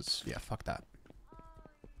the horses. Yeah, fuck that.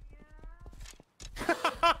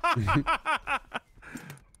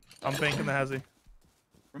 I'm banking the Hazzy.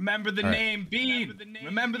 Remember the All right. name, Bean.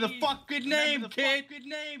 Remember the fucking name, kid.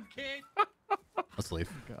 Let's leave.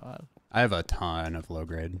 God. I have a ton of low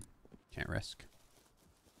grade. Can't risk.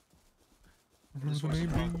 This horse is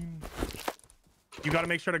wrong. You gotta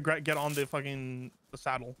make sure to get on the fucking the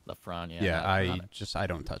saddle. The front, yeah. Yeah, not- I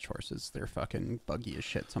don't touch horses. They're fucking buggy as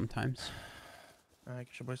shit sometimes. Alright,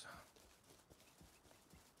 get your boys.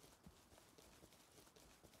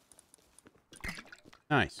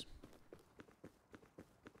 Nice.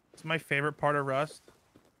 It's my favorite part of Rust.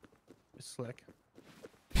 It's slick.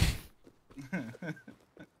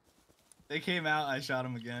 They came out. I shot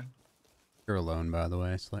him again. You're alone, by the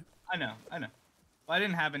way, Slick. I know. Well, I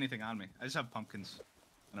didn't have anything on me. I just have pumpkins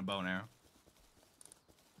and a bow and arrow.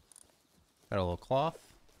 Got a little cloth.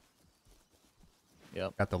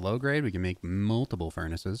 Yep. Got the low grade. We can make multiple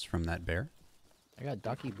furnaces from that bear. I got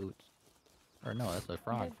ducky boots. Or no, that's a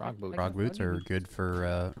frog. Frog boots. Frog boots are good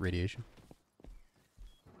for radiation.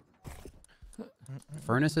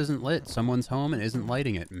 Furnace isn't lit. Someone's home and isn't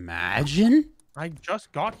lighting it. Imagine. I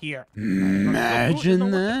just got here.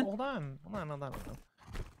 Imagine that. Hold on. Hold on.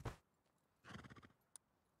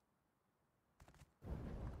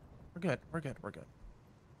 We're good.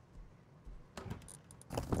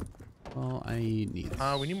 Well, I need.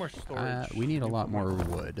 We need more storage. We need a lot more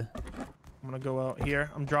wood. I'm gonna go out here.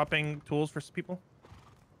 I'm dropping tools for people.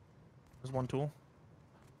 There's one tool.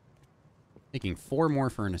 Making 4 more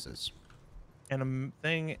furnaces. And a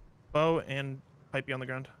thing, bow, and pipey on the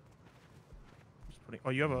ground. Oh,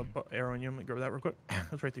 you have a arrow in you. Let me grab that real quick.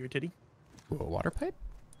 That's right through your titty. Ooh, a water pipe?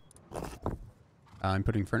 I'm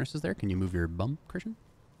putting furnaces there. Can you move your bum, Christian?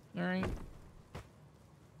 All right.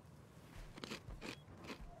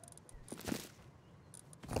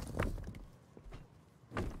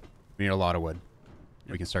 We need a lot of wood.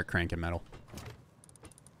 We can start cranking metal.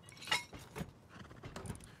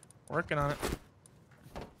 Working on it.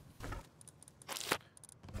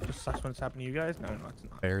 Just sucks when it's happening to you guys. No, it's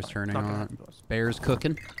not. Bear's It's turning not gonna on. happen to us. Bear's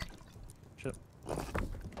cooking. Shit.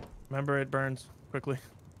 Remember, it burns quickly.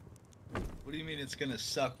 What do you mean it's gonna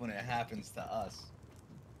suck when it happens to us?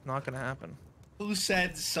 Not gonna happen. Who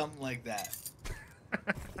said something like that?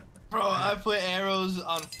 Bro, I put arrows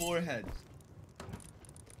on foreheads.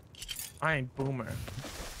 I ain't boomer.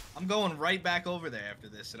 I'm going right back over there after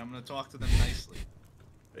this, and I'm gonna talk to them nicely.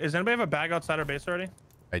 Does anybody have a bag outside our base already?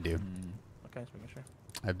 I do. Okay, just making sure.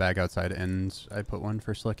 I have bag outside, and I put one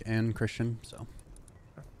for Slick and Christian, so.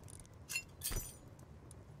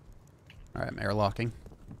 Alright, I'm airlocking.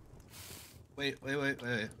 Wait.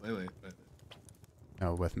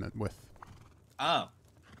 Oh, with Oh,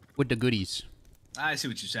 the goodies. I see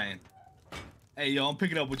what you're saying. Hey, yo, I'm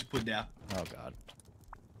picking up what you put down. Oh God.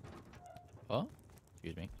 Oh,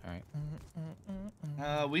 excuse me. All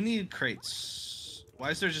right. We need crates. Why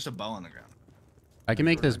is there just a bow on the ground? I can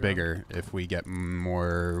make this bigger if we get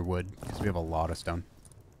more wood, because we have a lot of stone.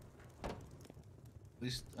 At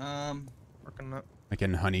least, Working on that. I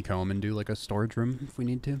can honeycomb and do like a storage room if we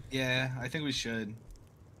need to. yeah, I think we should.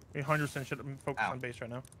 We 100% should focus Ow. on base right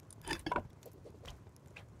now.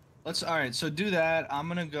 All right, so do that. I'm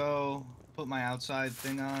gonna go put my outside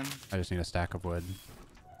thing on. I just need a stack of wood.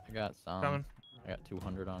 I got some. Coming. I got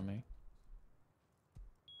 200 on me.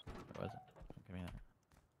 Where was it? Give me that.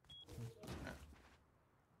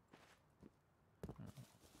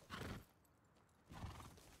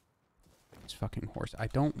 This fucking horse. I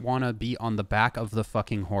don't want to be on the back of the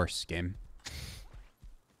fucking horse game.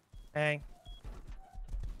 Hey.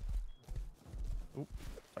 Oop.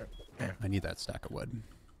 Sorry. I need that stack of wood.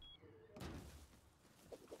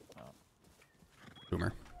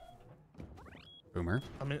 Boomer. Boomer.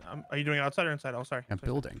 Are you doing it outside or inside? Oh, sorry. I'm Sorry.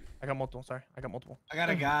 building. I got multiple. Sorry. I got multiple. I got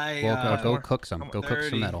a guy. Well, go more. cook some. Go cook 30.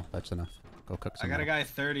 some metal. That's enough. Go cook I some got a metal. guy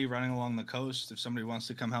 30 running along the coast. If somebody wants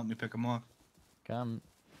to come help me pick him off. Come.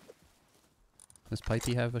 Does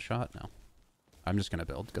Pipey have a shot? No. I'm just going to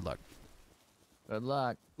build. Good luck. Good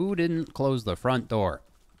luck. Who didn't close the front door?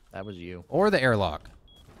 That was you. Or the airlock?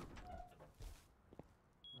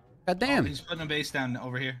 God Oh, damn. he's putting a base down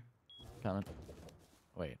over here. Coming.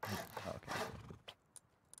 Wait. Oh, okay.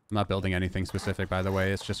 I'm not building anything specific, by the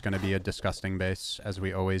way. It's just going to be a disgusting base, as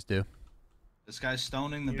we always do. This guy's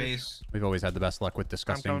stoning the base. We've always had the best luck with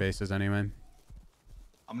disgusting coming. bases anyway. I'm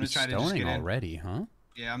gonna He's try to just stoning get in. already, huh?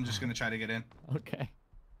 Yeah, I'm just gonna try to get in. Okay.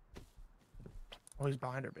 Oh, he's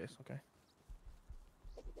behind our base. Okay.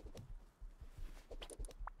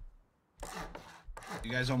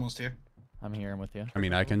 You guys almost here? I'm here. I'm with you. I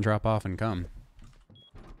mean, I can drop off and come.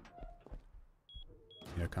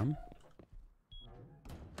 You come?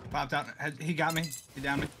 Popped out. He got me. He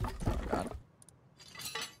downed me. Oh God.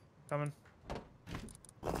 Coming.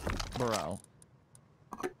 Bro.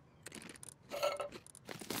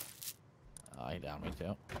 Oh, he downed me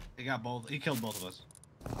too. He got both. He killed both of us.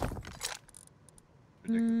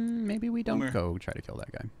 Maybe we don't Boomer. go try to kill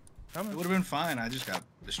that guy. It Coming. would have been fine. I just got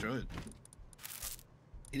destroyed.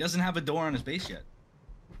 He doesn't have a door on his base yet.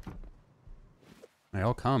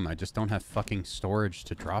 I'll come. I just don't have fucking storage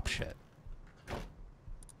to drop shit.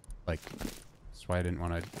 Like, that's why I didn't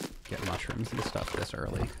want to get mushrooms and stuff this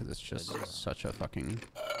early, because it's just such a fucking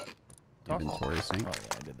inventory sink. Oh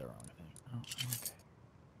yeah, I did the wrong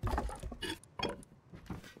thing. Oh, okay.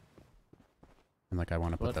 And like, I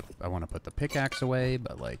want to put What? the pickaxe away,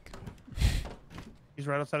 but like, He's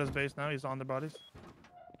right outside his base now. He's on their bodies.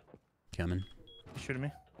 coming. He's shooting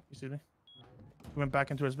me. You see me? He went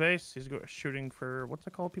back into his base. He's shooting for what's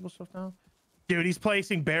it called? People stuff now. Dude, he's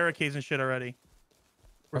placing barricades and shit already.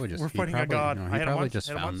 We're He fighting a probably- god. no, I he hit him probably once, just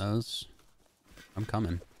hit him found once. those. I'm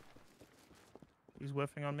coming. He's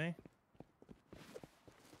whiffing on me.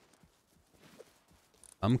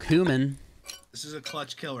 I'm coming. This is a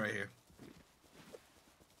clutch kill right here.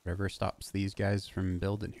 Whatever stops these guys from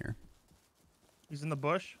building here. He's in the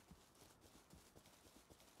bush.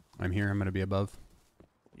 I'm here. I'm gonna be above.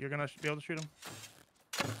 You're gonna be able to shoot him.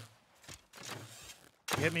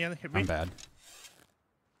 He hit me. Hit me. I'm bad.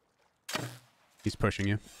 He's pushing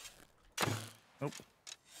you. Nope.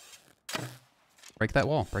 Break that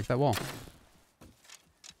wall. Break that wall.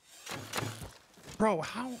 Bro,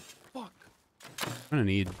 how? Fuck. I'm gonna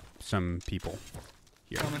need some people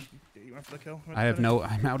Here. Coming. Yeah, you went for the kill. I have no.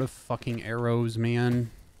 I'm out of fucking arrows,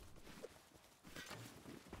 man.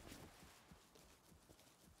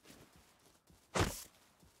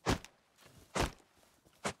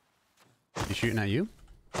 He's shooting at you?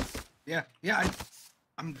 Yeah, yeah.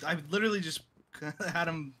 I literally just had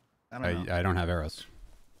him. I don't know. I don't have arrows.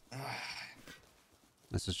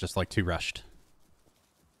 This is just like too rushed.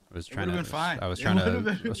 I was trying to. would've been fine. I was It trying to. would've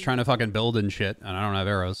been- I was trying to fucking build and shit, and I don't have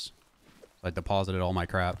arrows. So I deposited all my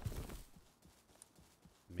crap.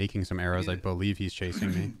 Making some arrows. I believe he's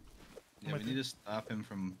chasing me. Yeah, we need to stop him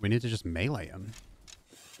from. We need to just melee him.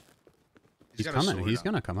 He's got a coming. sword He's out.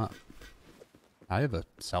 gonna come up. I have a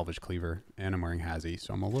salvage cleaver, and I'm wearing hazy,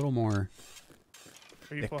 so I'm a little more.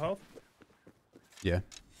 Are you thick. full health? Yeah.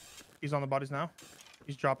 He's on the bodies now.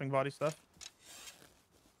 He's dropping body stuff.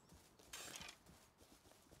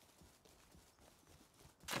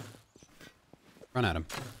 Run at him.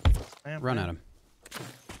 Bam, Run bam. at him.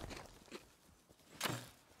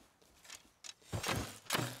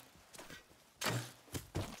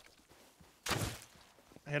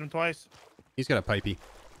 I hit him twice. He's got a pipey.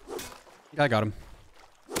 I got him.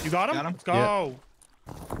 You got him? Got him? Let's go.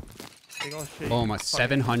 Big ol' shit. Oh my! Fuck.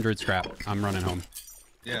 700 scrap. I'm running home.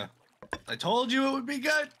 Yeah. I told you it would be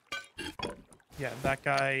good. Yeah, that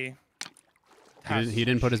guy. He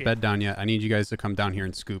didn't put his bed down yet. I need you guys to come down here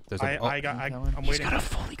and scoop. There's a. I'm He's waiting. got a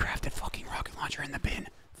fully crafted fucking rocket launcher in the bin.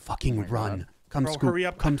 Fucking my run. God. Come Bro, scoop. hurry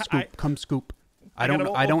up. Come I- scoop. Come scoop. I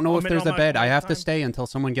got don't know a if minute there's on a my bed. I have to time. stay until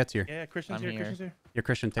someone gets here. Yeah, Christian's I'm here. here. Christian's here. Here,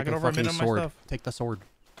 Christian, take got the over a fucking minute on my sword. stuff. Take the sword.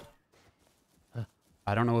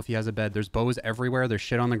 I don't know if he has a bed. There's bows everywhere. There's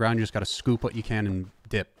shit on the ground. You just gotta scoop what you can and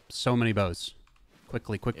dip. So many bows.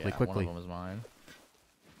 Quickly, quickly, Yeah, quickly. one of them is mine.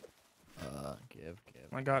 Give.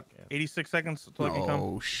 I got Yeah. 86 seconds until I can come.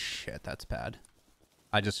 Oh shit, that's bad.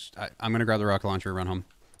 I'm gonna grab the rocket launcher and run home.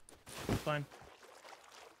 It's fine.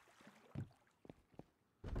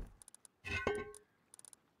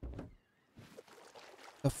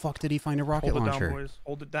 The fuck did he find a rocket Hold it launcher? down, boys.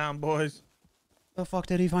 Hold it down, boys. The fuck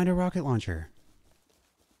did he find a rocket launcher?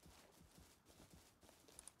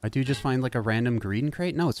 I do just find like a random green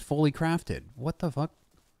crate? No, it's fully crafted. What the fuck?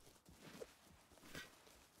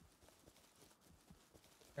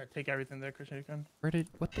 Yeah, take everything there, Christian. You can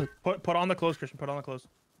What the? put on the clothes, Christian. Put on the clothes.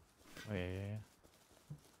 Oh yeah.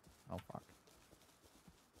 Oh fuck.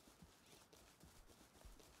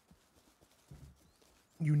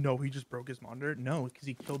 You know he just broke his monitor? No, because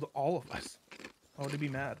he killed all of us. Why would he be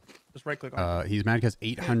mad? Just right click on it. He's mad because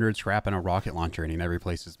 800 scrap and a rocket launcher and he never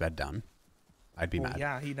placed his bed down. I'd be Well, mad.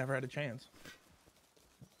 yeah, he never had a chance.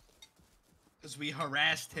 Because we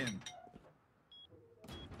harassed him.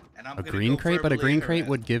 And I'm A gonna green go crate, but a verbally green crate harass-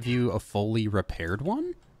 would give you a fully repaired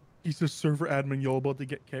one? He's the server admin. You're about to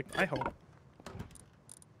get kicked. I hope.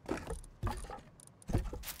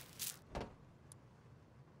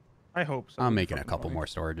 I hope so. I'm making a Fucking couple funny. more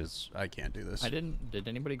storages. I can't do this. Did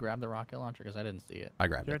anybody grab the rocket launcher? Because I didn't see it. I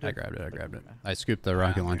grabbed Yeah, it. I I did. grabbed it. I grabbed it. Okay. I scooped the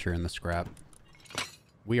rocket launcher in the scrap.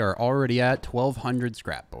 We are already at 1,200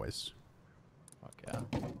 scrap, boys. Fuck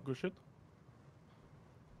yeah. Good shit.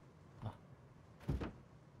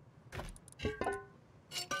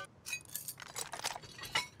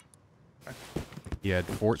 He had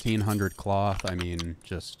 1,400 cloth. I mean,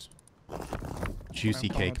 just juicy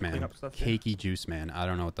I'm calling cake, to clean man. up stuff, yeah. Cakey juice, man. I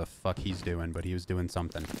don't know what the fuck he's doing, but he was doing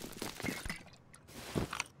something.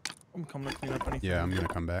 I'm coming to clean up anything. Yeah, I'm gonna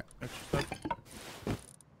come back. Extra stuff.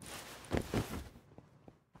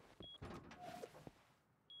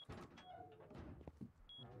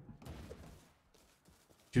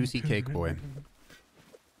 Juicy cake boy.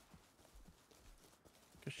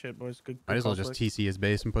 Good shit, boys. Good. Might good as well call, just Slick. TC his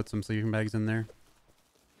base and put some sleeping bags in there.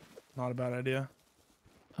 Not a bad idea.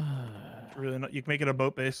 Really not. You can make it a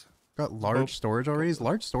boat base. Got large storage already. Is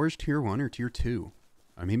large storage tier 1 or tier 2?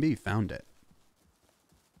 I mean, maybe he found it.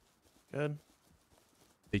 Good.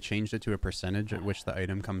 They changed it to a percentage at which the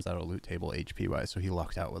item comes out of loot table HP wise, so he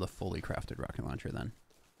lucked out with a fully crafted rocket launcher then.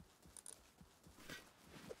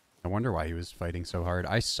 I wonder why he was fighting so hard.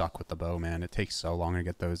 I suck with the bow, man. It takes so long to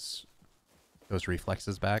get those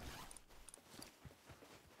reflexes back.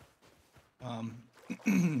 All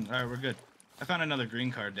right, we're good. I found another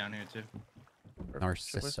green card down here too. Perfect.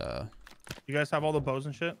 Shit, boys. Narcissa. You guys have all the bows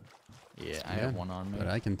and shit? Yeah, I have one on me. But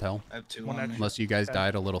I can tell. I have two One on me. extra. Unless you guys Okay.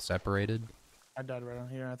 died a little separated. I died right on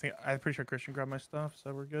here. I'm pretty sure Christian grabbed my stuff,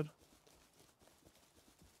 so we're good.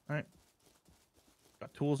 All right.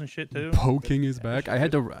 Got tools and shit too. Poking his Yeah, back. shit, I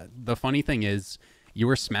had good. to. The funny thing is, you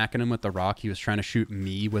were smacking him with the rock. He was trying to shoot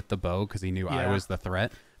me with the bow because he knew I Yeah. was the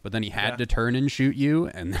threat. But then he had Yeah. to turn and shoot you,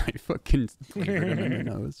 and I fucking cleavered him in the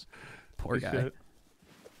nose. Poor Good guy. shit.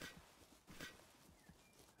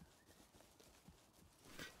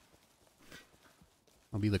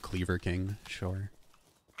 I'll be the Cleaver King, sure.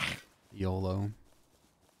 YOLO.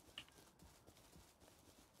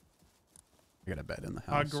 I got a bed in the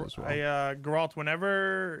house as well. Geralt,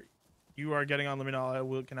 whenever you are getting on, let me know.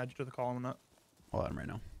 I can add you to the call on that. I'll add him right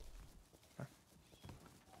now. Okay.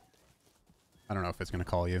 I don't know if it's gonna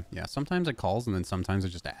call you. Yeah, sometimes it calls and then sometimes it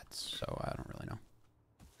just adds. So I don't really know.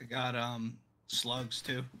 I got slugs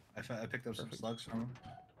too. I picked up some slugs from him.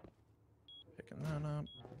 Picking that up.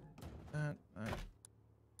 That.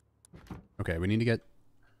 Okay, we need to get.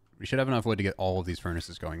 We should have enough wood to get all of these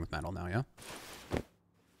furnaces going with metal now. Yeah.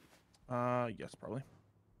 Yes, probably.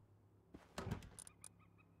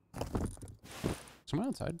 Someone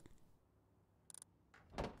outside.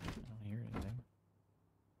 I don't hear anything.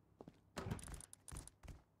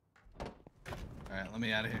 All right, let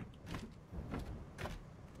me out of here.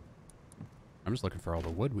 I'm just looking for all the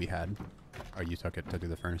wood we had. Oh, you took it to do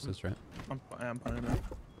the furnaces, right? I'm putting it in.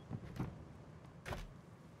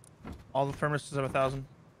 All the furnaces have 1,000.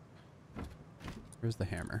 Where's the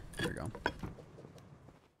hammer? There we go.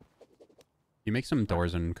 You make some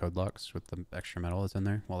doors and code locks with the extra metal that's in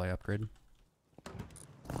there while I upgrade.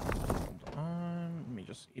 Hold on. Let me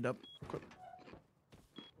just eat up quick.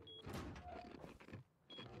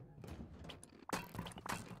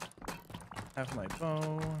 Have my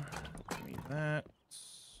bow. Give me that.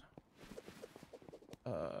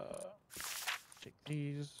 Take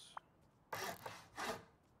these.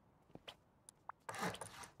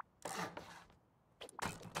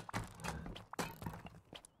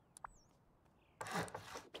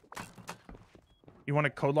 You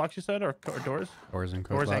wanted code locks, you said, or doors? Doors and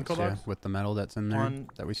code Doors locks, and code yeah, locks? with the metal that's in there One,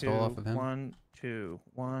 that we stole off of him. 1, 2,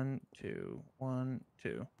 1, 2, 1,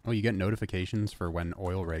 2. Oh, you get notifications for when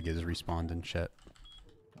oil rig is respawned and shit.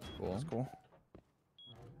 Cool. That's cool.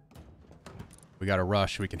 We got to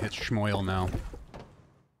rush. We can hit Schmoil now.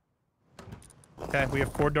 Okay, we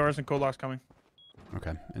have 4 doors and code locks coming.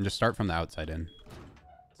 Okay, and just start from the outside in.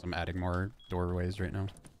 So I'm adding more doorways right now.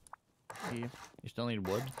 The You still need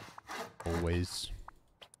wood? Always.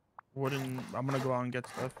 wooden. I'm gonna go out and get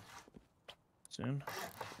stuff soon.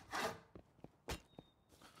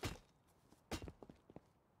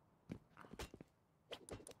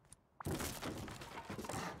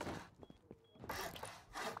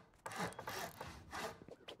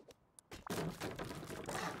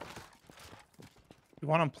 You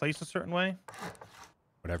want them placed a certain way?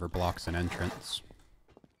 Whatever blocks an entrance.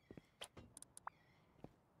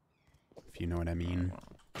 If you know what I mean.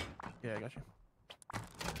 Yeah, I got you.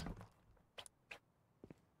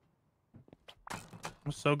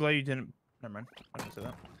 I'm so glad you didn't. Never mind. I didn't say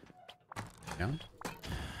that. Yeah?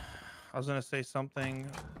 I was gonna say something,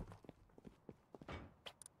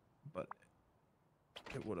 but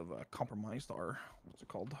it would have compromised our what's it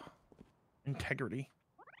called? Integrity.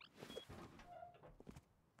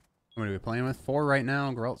 What are we playing with? 4 right now.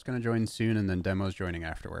 Geralt's going to join soon, and then Demo's joining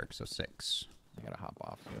after work, so 6. I gotta hop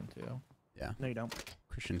off soon too. Yeah. No, you don't.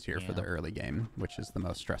 Christian's here for the Yeah. early game, which is the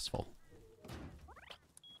most stressful.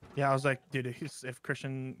 Yeah, I was like, dude, if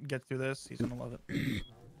Christian gets through this, he's gonna love it.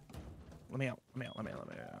 Let me out. Let me out. Let me out.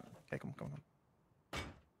 Let me out. Okay, come on.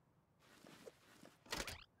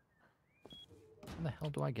 How the hell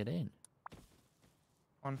do I get in?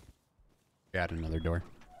 On. We add another door.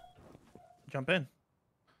 Jump in.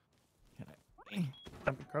 Can I?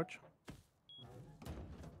 Jump and crouch.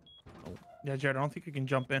 Oh. Yeah, Jared, I don't think you can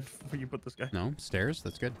jump in before you put this guy. No? Stairs?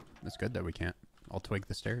 That's good. That's good that we can't. I'll twig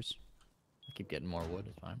the stairs. I keep getting more wood.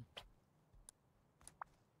 It's fine.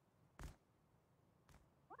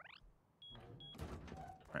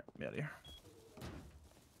 Alright, get out of here.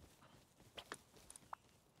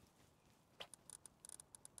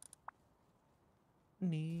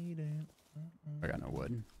 Need it. I got no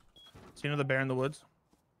wood. So you know the bear in the woods?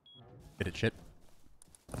 Hit it, shit.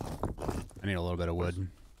 I need a little bit of wood.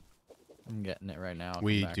 I'm getting it right now. I'll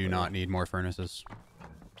We come back do with not it. need more furnaces.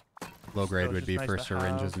 Low grade it's would just be nice for to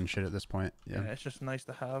syringes have. and shit at this point. Yeah, Yeah. it's just nice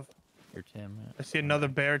to have. Your Tim. I see another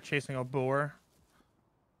bear chasing a boar.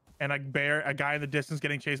 And a guy in the distance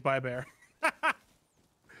getting chased by a bear.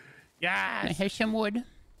 Yes! Here's some wood.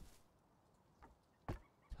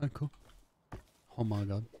 Oh, cool. Oh my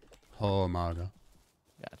god. Oh my god.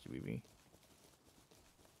 Gotcha, BB.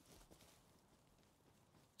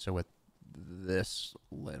 So with this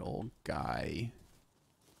little guy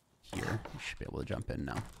here, we should be able to jump in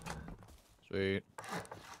now. Sweet.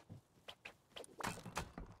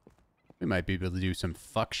 We might be able to do some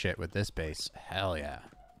fuck shit with this base. Hell yeah.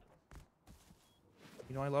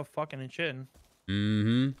 You know I love fucking and shitting.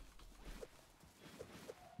 Mm-hmm.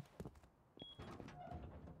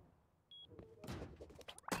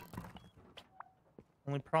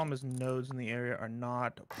 Only problem is nodes in the area are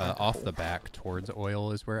not Off the plentiful. back towards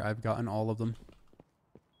oil is where I've gotten all of them.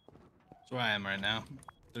 That's where I am right now.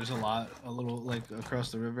 There's a little like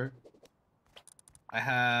across the river. I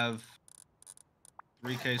have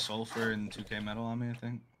 3k sulfur and 2k metal on me, I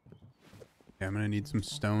think. Yeah, I'm gonna need some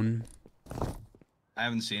stone. I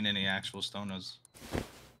haven't seen any actual stonas.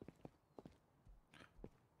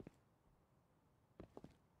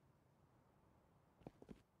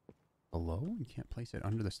 Below? You can't place it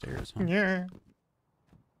under the stairs, huh? Yeah.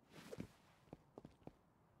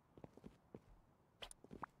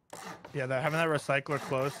 Yeah, having that recycler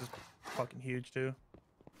close is fucking huge too.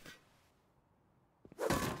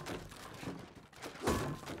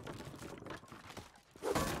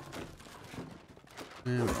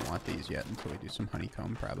 We don't want these yet until we do some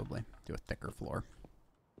honeycomb, probably. Do a thicker floor.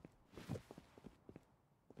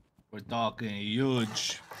 We're talking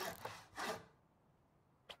huge.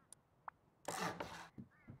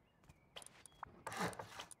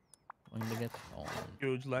 Going to get stone.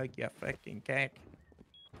 Huge like ya fucking cack.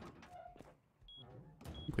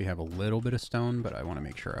 I think we have a little bit of stone, but I want to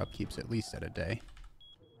make sure upkeep's at least at a day.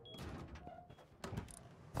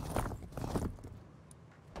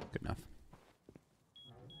 Good enough.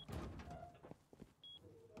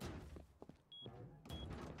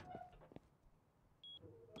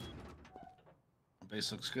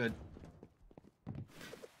 Base looks good.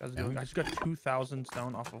 I just got 2,000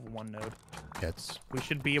 stone off of one node. It's We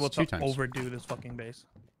should be able It's 2 to times. overdo this fucking base.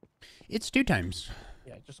 2 times,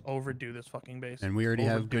 Yeah, just overdo this fucking base. and we already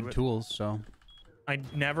have Overdo good it. tools, so I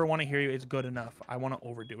never want to hear you. It's good enough. I want to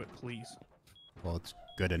overdo it, please. well, it's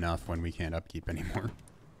good enough when we can't upkeep anymore.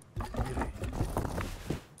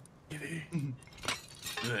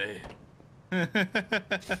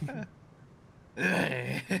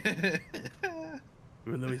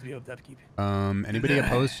 We will always be able to upkeep. Anybody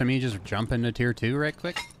opposed to me just jump into tier 2 right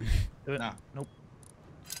quick? Do it. No. Nope.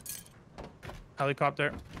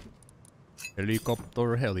 Helicopter.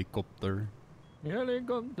 Helicopter, helicopter.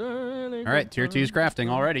 Helicopter, All right, tier 2's crafting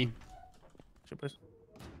already. Should please.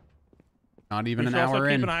 Not even We an should also hour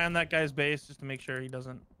keep in, an eye on that guy's base just to make sure he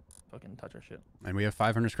doesn't fucking touch our shit. and we have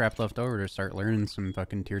 500 scrap left over to start learning some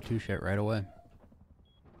fucking tier 2 shit right away.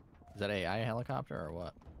 Is that AI helicopter or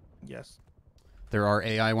what? Yes. There are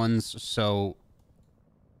AI ones, so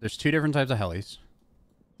there's 2 different types of helis.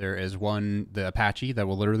 There is one, the Apache, that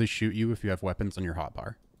will literally shoot you if you have weapons on your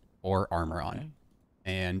hotbar or armor on. Okay.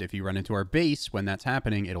 And if you run into our base when that's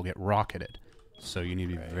happening, it'll get rocketed. So you need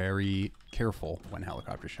to be Right. very careful when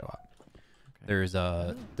helicopters show up. Okay. There's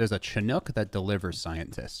a Chinook that delivers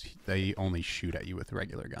scientists. They only shoot at you with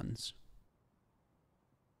regular guns.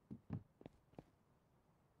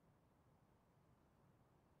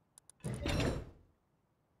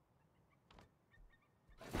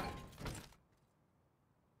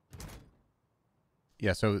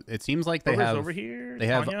 Yeah, so it seems like they Whoever's have over here. they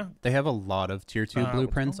have Tanya? they have a lot of tier 2 what's it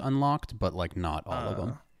blueprints called? unlocked, but like not all of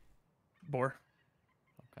them. Boar.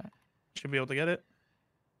 Okay. Should be able to get it.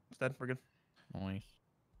 Instead, we're good. Nice.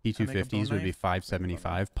 P250s would be knife.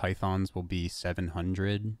 575. Pythons will be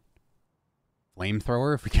 700.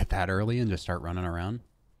 Flamethrower, if we get that early and just start running around,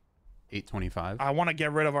 825. I want to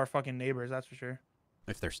get rid of our fucking neighbors. That's for sure.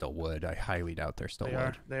 If they're still wood, I highly doubt they're still They wood.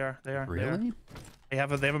 are. They are. They are. They are. Really? They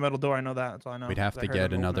have a metal door. I know that. That's all I know. We'd have 'cause to I heard get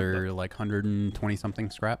them open it, another like 120 something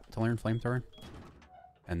scrap to learn flamethrower,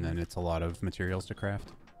 and then it's a lot of materials to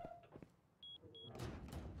craft.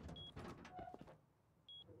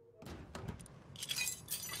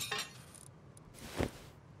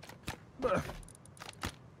 but-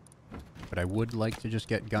 But I would like to just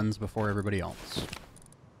get guns before everybody else.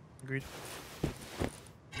 Agreed.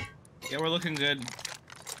 Yeah, we're looking good.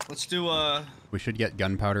 Let's do We should get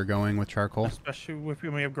gunpowder going with charcoal. Especially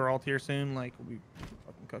when we have Geralt here soon. Like we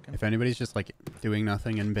fucking cooking. If anybody's just like doing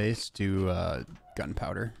nothing in base, do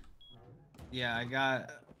gunpowder. yeah, I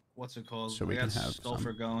got what's it called? So we I got can have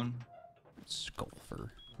sulfur some. going.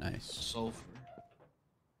 Sulfur. Nice. Sulfur.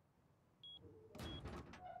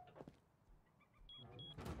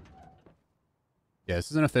 Yeah,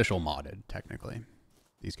 this is an official modded, technically.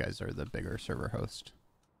 These guys are the bigger server host.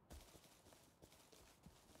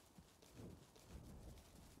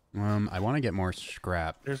 I want to get more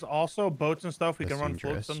scrap. There's also boats and stuff. We That's can run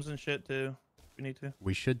dangerous. floatstoms and shit too. If we need to.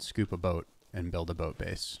 We should scoop a boat and build a boat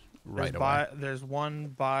base right There's one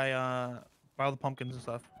by all the pumpkins and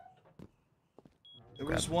stuff. There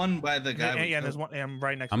was one by the guy. Yeah, we and there's killed. one. Yeah, I'm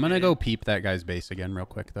right next. I'm to gonna it. go peep that guy's base again real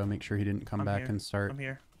quick, though. Make sure he didn't come I'm back here. and start. I'm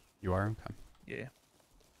here. You are? Okay. Yeah.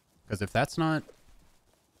 Because if that's not...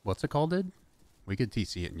 What's it called, dude? We could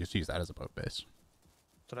TC it and just use that as a boat base.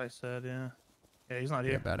 That's what I said. Yeah. Yeah, he's not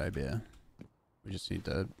Yeah, here. bad idea. We just need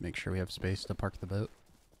to make sure we have space to park the boat.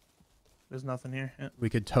 There's nothing here. Yeah. We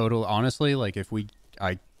could honestly, like if we, Do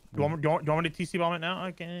you want me to TC bomb it now?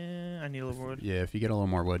 I can. I need a little wood. yeah, if you get a little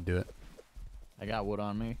more wood, do it. I got wood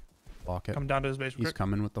on me. Block it. Come down to his base. He's Quick.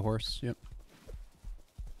 coming with the horse. Yep.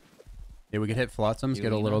 Yeah, we could hit flotsams, You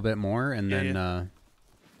get a lean little up. bit more, and Yeah, then yeah.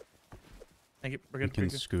 Thank you. We're we good. can We're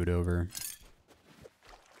good. scoot over.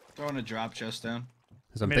 Throwing a drop chest down.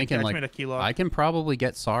 Because I'm Made a- thinking I just like made a key lock. I can probably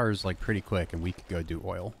get SARS like pretty quick, and we could go do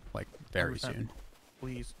oil like very 100%. soon.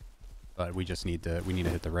 Please. But we just need to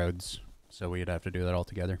hit the roads, so we'd have to do that all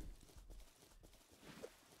together.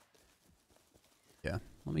 Yeah,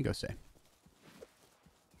 let me go say.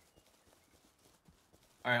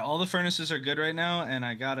 All right, all the furnaces are good right now, and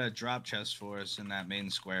I got a drop chest for us in that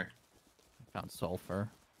main square. Found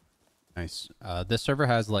sulfur. Nice. This server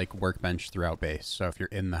has like workbench throughout base, so if you're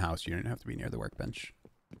in the house, you don't have to be near the workbench.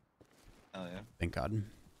 Oh yeah. Thank God.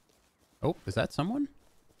 Oh, is that someone?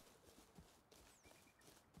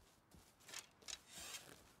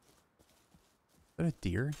 Is that a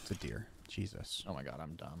deer? It's a deer. Jesus. Oh my god,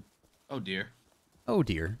 I'm dumb. Oh dear. Oh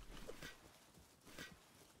dear.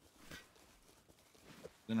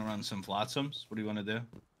 Gonna run some flotsams. What do you want to do?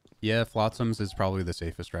 Yeah, flotsams is probably the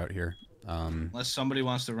safest route here. Unless somebody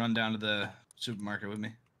wants to run down to the supermarket with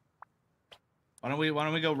me. Why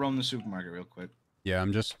don't we go roam the supermarket real quick? Yeah,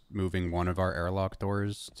 I'm just moving one of our airlock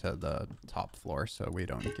doors to the top floor so we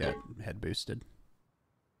don't get head boosted.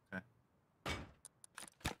 Okay.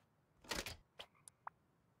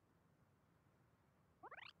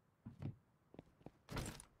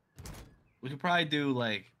 We could probably do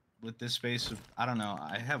like with this space. I don't know.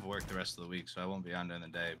 I have work the rest of the week, so I won't be on during the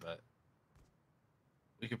day. But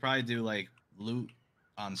we could probably do like loot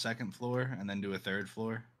on second floor and then do a third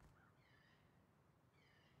floor.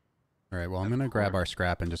 All right, well, I'm going to grab our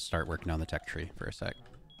scrap and just start working on the tech tree for a sec.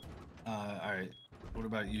 All right. What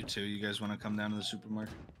about you two? You guys want to come down to the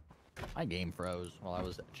supermarket? My game froze while I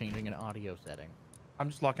was changing an audio setting. I'm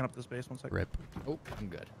just locking up the space. 1 second. Rip. Oh, I'm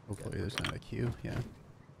good. Hopefully there's not a queue. Yeah.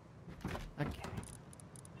 Okay.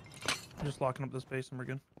 I'm just locking up the space and we're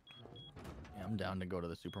good. Yeah, I'm down to go to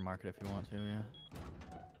the supermarket if you want to,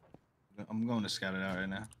 yeah. I'm going to scout it out right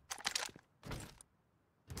now.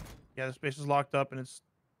 Yeah, the space is locked up and it's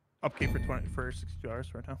upkeep for 62 hours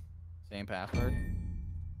right now. Same password?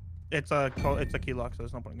 It's a key lock, so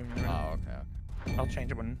there's no point in giving it. Oh, okay. I'll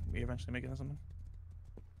change it when we eventually make it into something.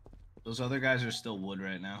 Those other guys are still wood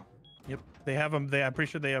right now. Yep, they have them. I'm pretty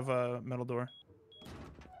sure they have a metal door.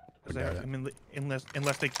 'Cause Got it. I mean,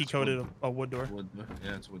 unless they key coded a wood door. Wood door.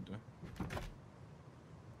 Yeah, it's wood door.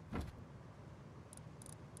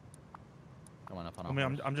 Coming up on a I mean,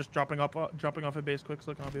 horse. I'm just dropping off at base quick,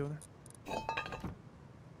 so I'll be over there.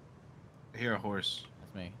 I hear a horse.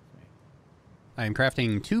 That's me. That's me. I am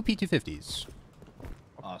crafting 2 P250s.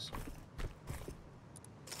 Awesome.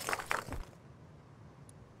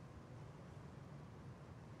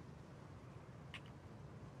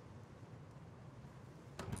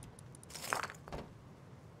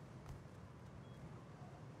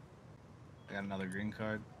 I got another green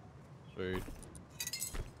card. Sweet.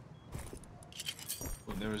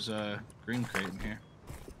 Oh, there was a green crate in here.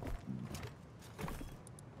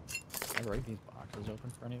 Can I break these boxes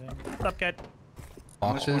open for anything? What's up, cat?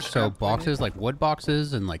 How much more Boxes, so scrap do I need? boxes like wood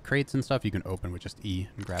boxes and like crates and stuff you can open with just E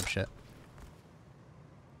and grab shit.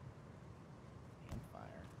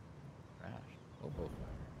 Campfire. Trash. Oboe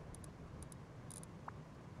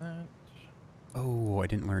fire. Oh, I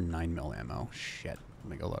didn't learn 9mm ammo. Shit. Let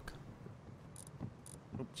me go look.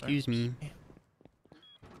 Oops, sorry. Excuse me.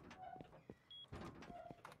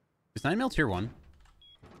 Is 9mm tier 1?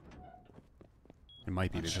 It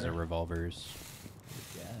might be Not because sure. of revolvers.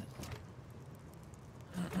 Yes.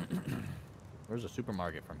 Where's the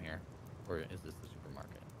supermarket from here? Or is this the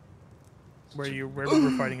supermarket? Where we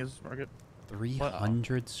were fighting is market.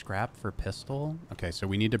 300 scrap for pistol? Okay, so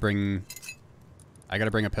we need to bring... I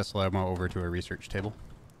gotta bring a pistol ammo over to a research table.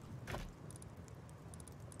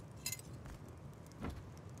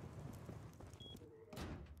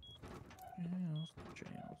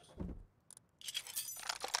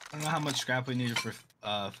 I don't know how much scrap we needed for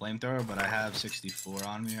flamethrower, but I have 64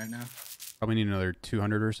 on me right now. Probably need another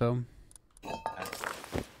 200 or so.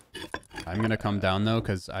 I'm gonna come down though,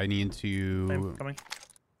 because I need to... Coming.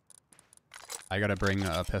 I gotta bring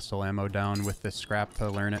a pistol ammo down with this scrap to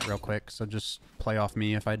learn it real quick, so just play off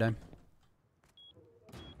me if I die.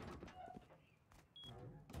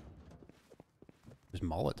 There's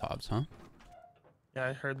Molotovs, huh? Yeah,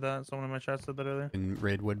 I heard that. Someone in my chat said that earlier. In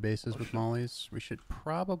raid wood bases with mollies. We should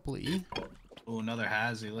probably Oh, another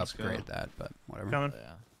Hazy. Let's upgrade go. that, but whatever. Coming.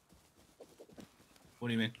 Yeah. What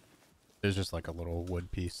do you mean? There's just like a little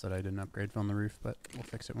wood piece that I didn't upgrade from the roof, but we'll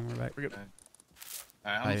fix it when we're back. We're good.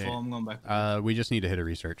 Alright, I'm full. I'm going back. We just need to hit a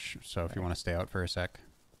research. So if you want to stay out for a sec.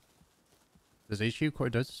 Does HQ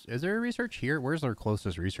is there a research here? Where's our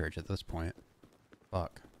closest research at this point?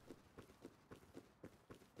 Fuck.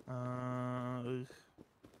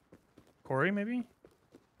 Corey, maybe?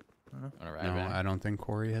 All right, No, back. I don't think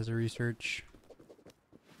Corey has a research.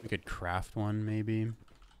 We could craft one, maybe.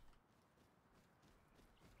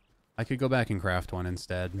 I could go back and craft one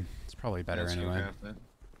instead. It's probably better Let's go anyway. craft it.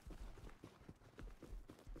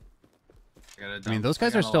 I mean, those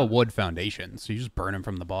guys are still wood foundations, so you just burn them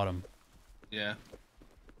from the bottom. Yeah.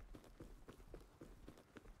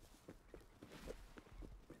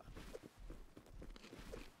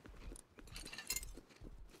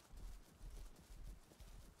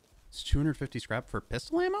 It's 250 scrap for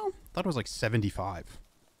pistol ammo? Thought it was like 75.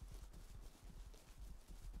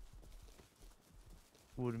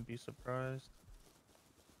 Wouldn't be surprised.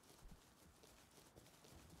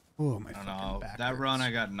 Oh my I don't fucking know. back That run hurts.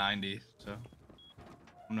 I got 90, so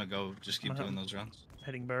I'm gonna go just keep Uh-huh. doing those runs.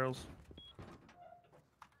 Hitting barrels.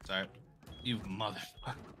 Sorry. You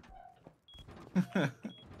motherfucker.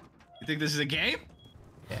 You think this is a game?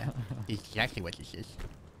 Yeah, exactly what this is.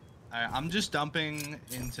 Alright, I'm just dumping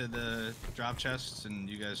into the drop chests and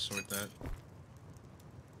you guys sort that.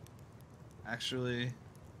 Actually,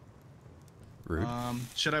 Rude.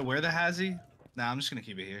 should I wear the hazy? Nah, I'm just gonna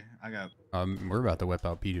keep it here. I got. We're about to whip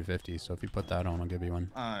out P250, so if you put that on, I'll give you one.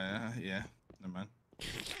 Oh yeah. Never mind.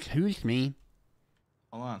 Excuse me.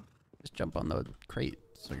 Hold on. Just jump on the crate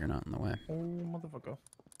so you're not in the way. Oh, motherfucker.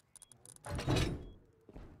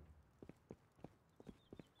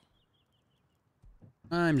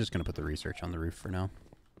 I'm just gonna put the research on the roof for now.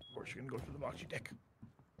 Of course, you're gonna go through the box, you dick.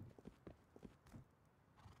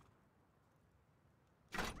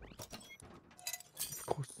 Of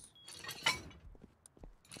course.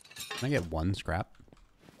 Can I get one scrap?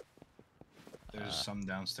 There's some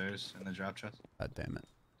downstairs in the drop chest. God damn it.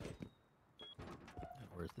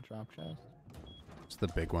 Where's the drop chest? It's the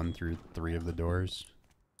big one through 3 of the doors.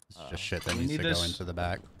 It's just shit that We needs need to go this- into the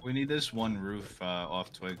back. We need this one roof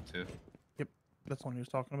off twig too. That's the one he was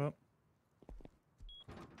talking about.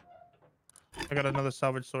 I got another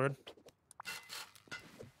salvage sword.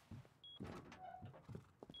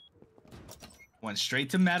 Went straight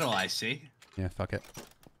to metal, I see. Yeah, fuck it.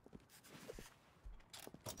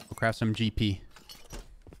 We'll craft some GP.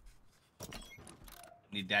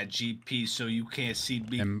 Need that GP so you can't see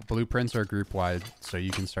me. And blueprints are group wide, so you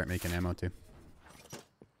can start making ammo too.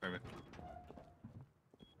 Perfect.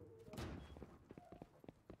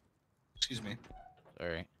 Excuse me.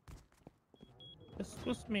 Sorry. This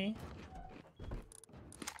was me.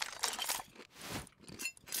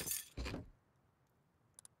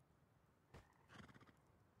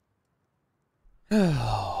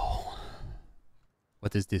 Oh.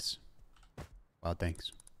 What is this? Wow,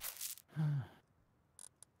 thanks.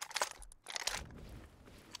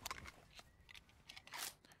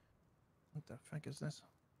 What the fuck is this?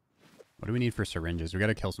 What do we need for syringes? We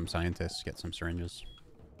gotta kill some scientists, get some syringes.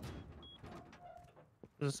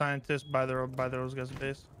 There's a scientist by those guys'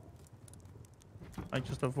 base. I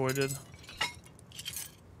just avoided.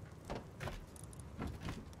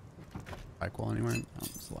 Pyquil anywhere? Oh,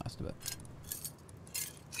 it's the last of it.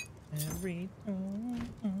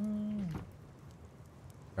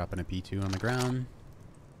 Dropping a P2 on the ground.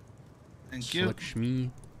 Thank you. Slick shmee.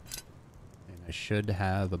 And I should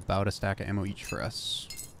have about a stack of ammo each for us.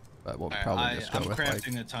 But we'll probably just go I'm with like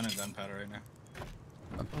crafting a ton of gunpowder right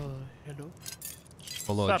now. Hello.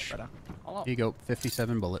 bullets. Sup, brother? Hello. Here you go,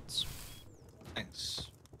 57 bullets. Thanks.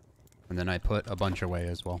 And then I put a bunch away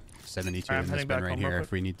as well. 72 I'm in this heading bin back right home real here quick.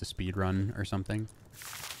 if we need to speed run or something.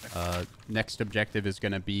 Next objective is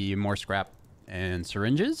going to be more scrap and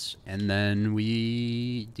syringes. And then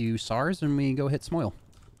we do SARS and we go hit Smoil.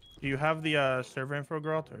 Do you have the server info,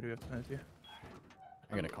 girl, or do you have to send it to you?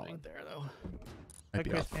 I'm gonna call it there though. Might be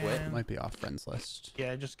Okay, off, Stan. might be off friends list.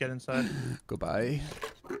 Yeah, just get inside. Goodbye.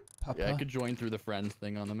 Papa. Yeah, I could join through the friends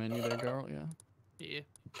thing on the menu there, girl. Yeah. Yeah.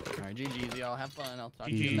 All right, GG's, y'all. Have fun. I'll talk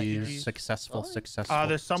to GG. you later. GG. Successful, Fine. successful.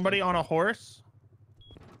 There's somebody on a horse.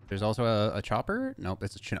 There's also a chopper. Nope,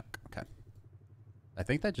 it's a Chinook. Okay. I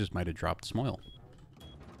think that just might have dropped Smoil.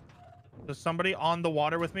 There's somebody on the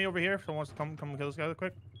water with me over here. If someone wants to come kill this guy real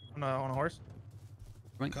quick on a horse.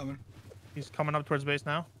 Coming. He's coming up towards base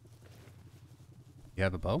now. You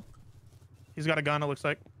have a bow? He's got a gun, it looks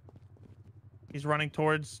like. He's running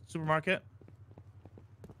towards supermarket.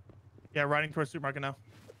 Yeah, riding towards supermarket now.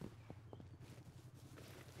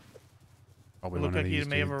 Probably It looked one of like he these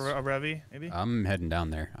may have dudes. a Revy, maybe. I'm heading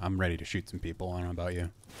down there. I'm ready to shoot some people. I don't know about you.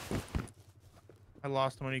 I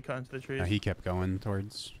lost him when he cut into the trees. No, he kept going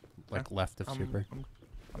towards like left of super.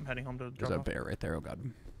 I'm heading home to There's drop a off. bear right there. Oh god.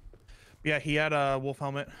 Yeah, he had a wolf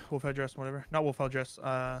helmet, wolf headdress, whatever. Not wolf headdress,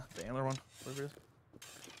 the antler one, whatever it is.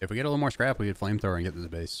 If we get a little more scrap, we could flamethrower and get to the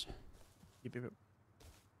base Yep, yep, yep.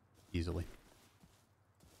 easily.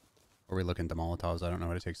 Or we look into Molotovs. I don't know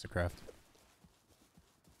what it takes to craft.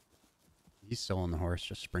 He's still on the horse,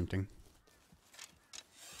 just sprinting.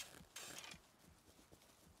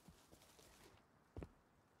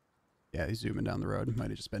 Yeah, he's zooming down the road. Might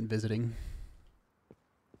have just been visiting.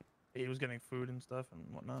 He was getting food and stuff and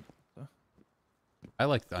whatnot. So. I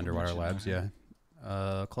like the underwater Mention labs, that.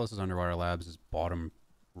 yeah. Closest underwater labs is bottom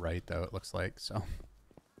right, though, it looks like. So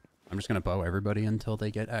I'm just going to bow everybody until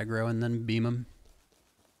they get aggro and then beam them.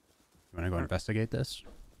 You want to go investigate this?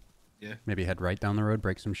 Yeah. Maybe head right down the road,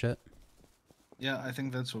 break some shit. Yeah, I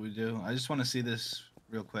think that's what we do. I just want to see this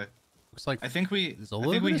real quick. Looks like I think we there's a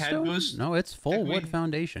little bit we of head stone? boost. No, it's full think wood we-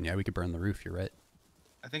 foundation. Yeah, we could burn the roof. You're right.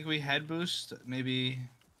 I think we head boost. Maybe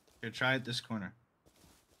here, try it this corner.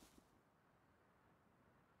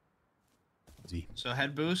 Easy. So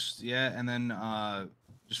head boost, yeah, and then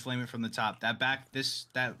just flame it from the top. That back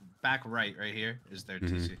right here is their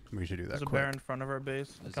TC. We should do that There's a quick. bear in front of our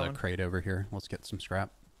base. There's a Coming. crate over here. Let's get some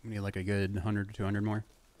scrap. We need like a good 100 to 200 more.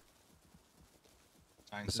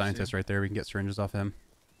 The scientist right there. We can get syringes off him.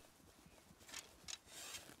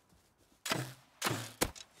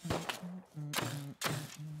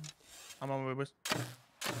 I'm on my way, boys.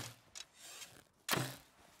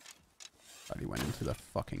 Thought he went into the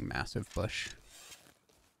fucking massive bush.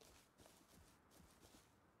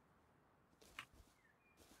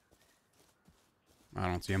 I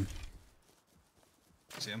don't see him.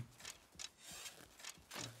 See him?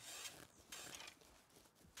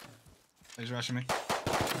 He's rushing me.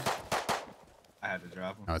 I had to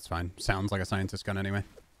drop him. Oh, it's fine. Sounds like a scientist gun anyway.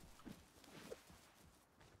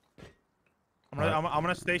 I'm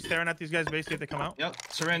gonna stay staring at these guys' base, see if they come out. Yep,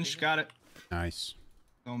 syringe, got it. Nice.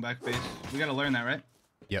 Going back base. We gotta learn that, right?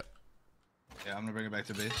 Yep. Yeah, I'm gonna bring it back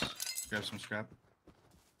to base. Grab some scrap.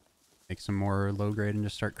 Make some more low grade and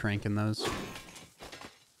just start cranking those.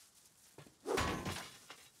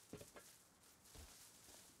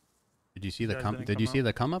 Did you see the Guys come? didn't Did come you see out.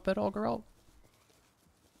 the come up at all, girl?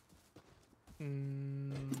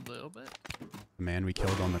 Little bit. The man we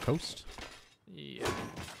killed on the coast. Yeah.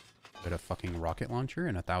 With a fucking rocket launcher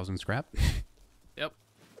and 1,000 scrap. Yep.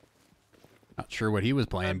 Not sure what he was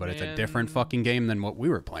playing, but it's a different man. fucking game than what we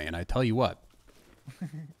were playing. I tell you what.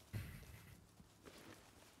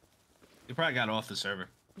 You probably got off the server.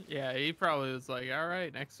 Yeah, he probably was like, all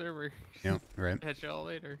right, next server. Yeah, right. Catch y'all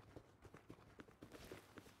later.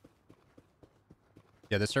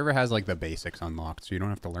 Yeah, the server has like the basics unlocked, so you don't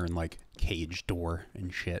have to learn like cage door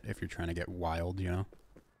and shit if you're trying to get wild, you know?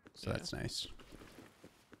 So Yeah. that's nice.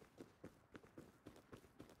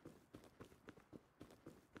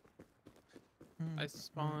 I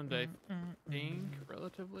spawned, I think,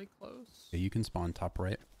 relatively close. Yeah, you can spawn top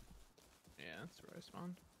right. Yeah, that's where I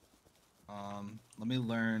spawned. Let me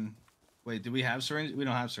learn. Wait, do we have syringes? We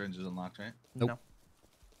don't have syringes unlocked, right? Nope. No.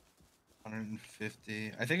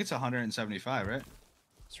 150. I think it's 175, right?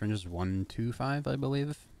 Syringe is 125, I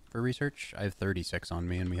believe, for research. I have 36 on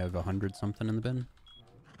me, and we have 100 something in the bin.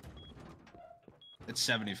 It's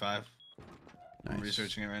 75. I'm Nice.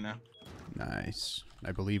 researching it right now. Nice.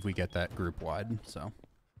 I believe we get that group wide, so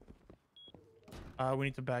We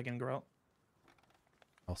need to bag and grow out.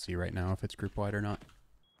 I'll see right now if it's group wide or not.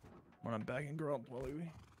 When I'm bagging grow up, while we.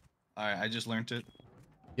 All right, I just learned it.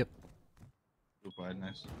 Yep. Group wide,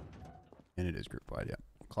 nice. And it is group wide, yep.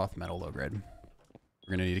 Cloth metal low grade.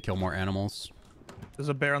 We're gonna need to kill more animals. There's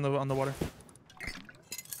a bear on the water.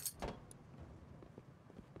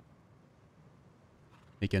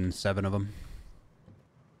 Making 7 of them.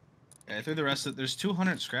 Yeah, I threw the rest of. There's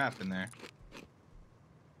 200 scrap in there.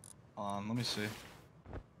 Let me see.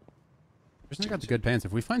 There's got the good pants.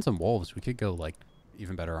 If we find some wolves, we could go like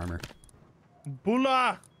even better armor.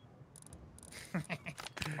 Bula!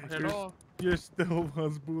 At all. You're still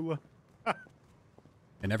was Bula.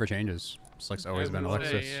 It never changes. It's like it's always I been was gonna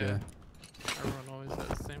Alexis. say, Yeah. Everyone always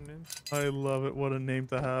has the same name. I love it. What a name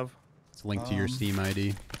to have. It's linked to your Steam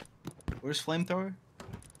ID. Where's flamethrower?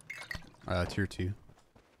 Tier 2.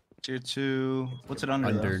 Tier 2. What's it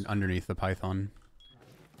under? Underneath the Python.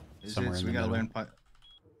 Is somewhere it? So in we the gotta middle. learn.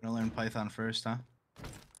 Gonna learn Python first, huh?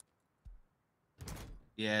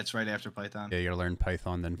 Yeah, it's right after Python. Yeah, you gotta learn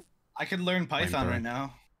Python, then I could learn Python Flamethrower. right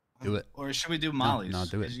now. Do it. Or should we do mollies? no,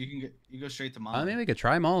 do it. 'Cause you go straight to molly. Maybe we could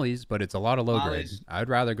try mollies, but it's a lot of low grade. Mollies. I'd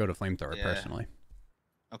rather go to flamethrower Yeah. personally.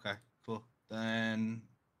 Okay, cool. Then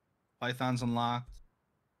Python's unlocked.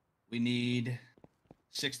 We need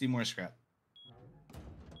 60 more scrap.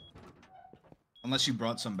 Unless you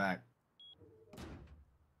brought some back.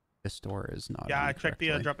 This door is not. Yeah, on I checked the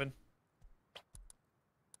correctly. drop in.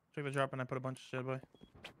 Check the drop in. I put a bunch of shit away.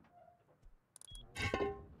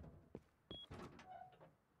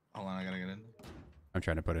 Hold on, I gotta get in. I'm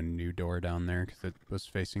trying to put a new door down there because it was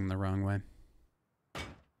facing the wrong way.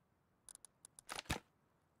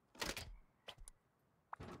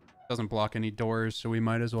 Doesn't block any doors, so we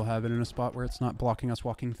might as well have it in a spot where it's not blocking us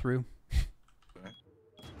walking through.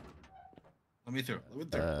 Let me through. Oh,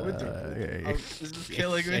 this is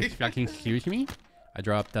killing me. Fucking excuse me? I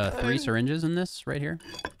dropped 3 syringes in this right here.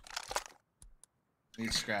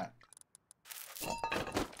 Need scrap.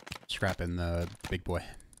 Scrap in the big boy.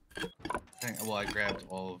 Well, I grabbed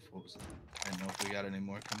all of what was it? I didn't know if we got any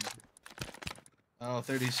more coming. Oh,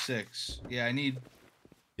 36. Yeah, I need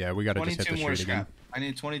Yeah, we gotta just hit 22 the more street scrap. again. I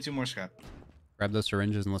need 22 more scrap. Grab those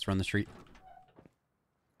syringes and let's run the street.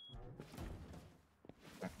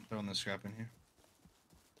 I'm throwing the scrap in here.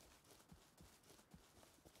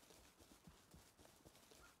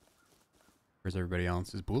 Where's everybody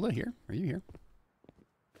else? Is Bula here? Are you here?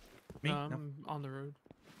 Me? No. On the road.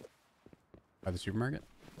 By the supermarket?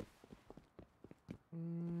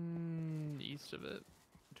 East of it,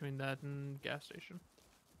 between that and gas station.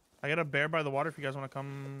 I got a bear by the water if you guys want to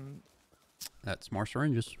come That's more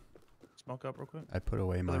syringes. smoke up real quick. I put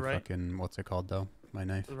away my the right? fucking, what's it called though? My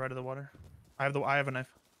knife. To the right of the water. I have a knife.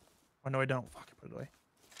 Oh no, I don't. Fuck, I put it away.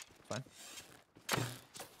 It's fine.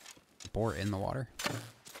 Boar in the water.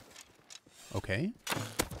 Okay.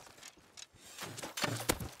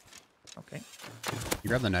 Okay. You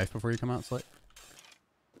grab the knife before you come out, Slit?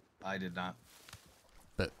 I did not.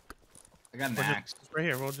 But I got an We're axe. just right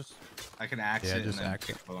here. We'll just. I can axe Yeah, it just and then axe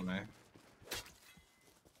it. pick bone knife.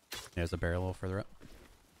 there's a bear a little further up.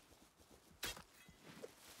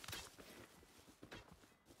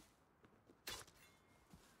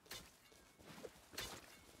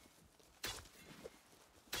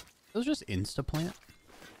 Those just insta-plant?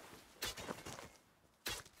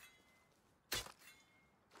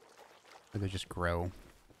 Or they just grow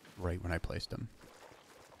right when I placed them?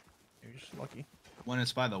 You're just lucky. When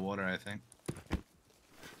it's by the water, I think.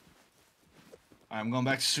 Alright, I'm going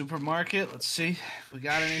back to supermarket. Let's see if we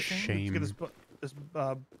got anything. Let's Shame. get this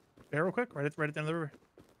bear real quick. Right at the end of the river.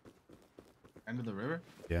 End of the river?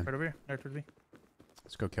 Yeah. Right over here. Right towards me.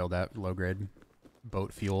 Let's go kill that low-grade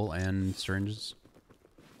boat fuel and syringes.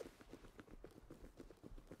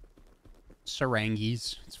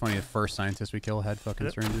 Sarangis. It's funny, the first scientist we kill had fucking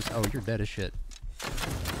Yep. syringes. Oh, you're dead as shit.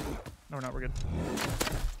 No, we're not. We're good.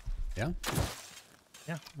 Yeah?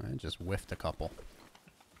 Yeah. I just whiffed a couple.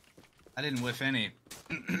 I didn't whiff any.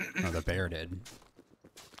 No, the bear did.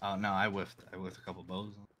 Oh no, I whiffed. I whiffed a couple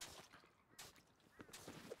bows.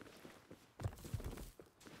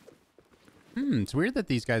 It's weird that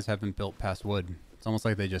these guys haven't built past wood. It's almost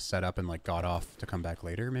like they just set up and like got off to come back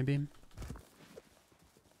later, maybe.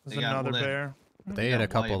 There's They got another lit. bear. But they had a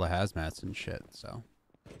got couple of hazmats and shit, so.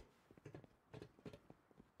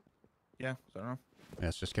 Yeah. So I don't know. Yeah,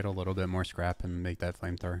 let's just get a little bit more scrap and make that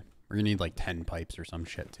flamethrower. We're gonna need like 10 pipes or some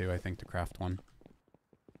shit too, I think, to craft one.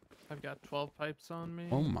 I've got 12 pipes on me.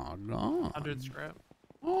 Oh my god. 100 scrap.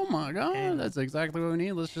 Oh my god, And- that's exactly what we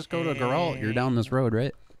need. Let's just go to Geralt. You're down this road,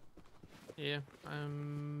 right? Yeah,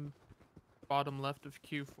 I'm bottom left of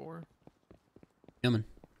Q4. Coming.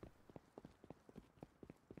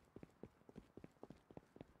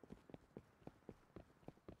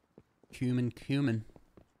 Cumin.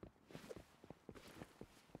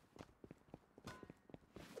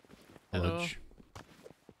 Hello.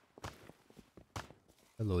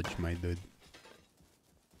 Hello, my dude.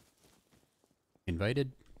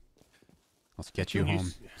 Invited? Let's get you Can you home.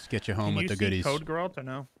 s- Let's get you home Can with you the see goodies. Code Geralt or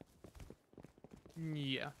no?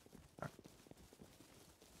 Yeah.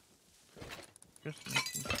 Just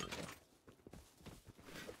making sure.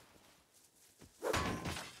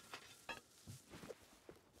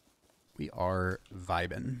 We are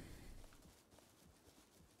vibing.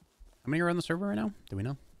 How many are on the server right now? Do we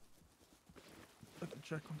know? Let me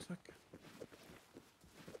check 1 sec.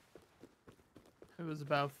 It was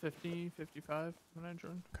about 50, 55 when I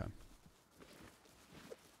joined.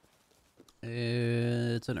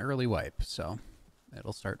 It's an early wipe, so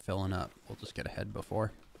it'll start filling up. We'll just get ahead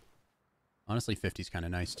before. Honestly, 50's kind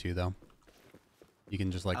of nice too, though. You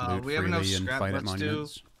can just like loot we have enough freely and scrap. fight at Let's do-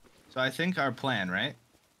 monuments. So I think our plan, right?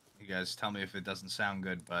 You guys tell me if it doesn't sound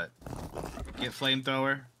good, but get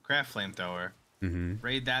flamethrower, craft flamethrower, Mm-hmm.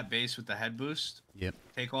 raid that base with the head boost, Yep.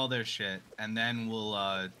 take all their shit, and then we'll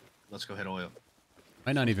let's go hit oil.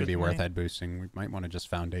 Might not even good be to worth me. head boosting. We might want to just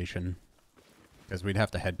foundation. Because we'd have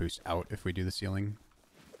to head boost out if we do the ceiling.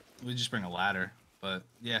 We just bring a ladder, but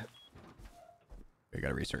yeah. We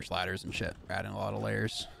gotta research ladders and shit. We're adding a lot of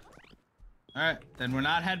layers. All right, then we're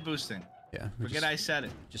not head boosting. Yeah. we Forget just, I said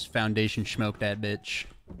it. just foundation smoke that bitch.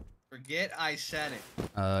 Forget I said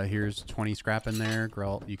it. Here's 20 scrap in there.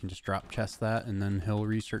 Grell, you can just drop chest that, and then he'll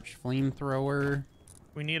research flamethrower.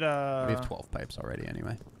 We need We have 12 pipes already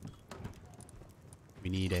anyway. We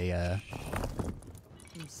need a,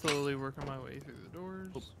 I'm slowly working my way through the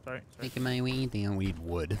doors. Oops, sorry. making my way down. We need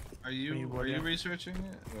wood. Are you wood, you yeah. researching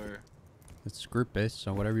it or? It's group based,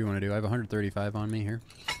 so whatever you want to do. I have 135 on me here.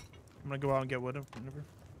 I'm gonna go out and get wood. Whenever.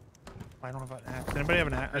 I don't have an axe. Anybody have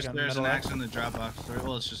an axe? There's, Like a there's an metal axe in the drop box.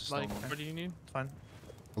 Well, it's just a Like, stone one. what do you need? It's fine.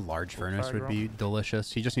 A large furnace fire would girl. be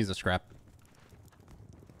delicious. He just needs a scrap.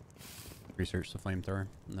 Research the flamethrower,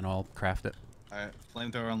 and then I'll craft it. All right,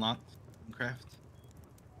 flamethrower unlocked. And craft.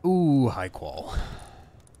 Ooh, high qual.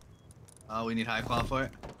 Oh, we need high qual for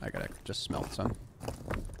it. I gotta just smelt some.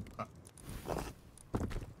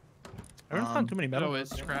 I haven't found too many metal. Always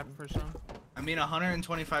scrap for some. I mean,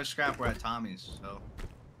 125 scrap. We're at Tommy's, so.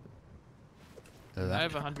 So I that-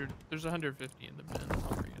 have 100. There's 150 in the bin.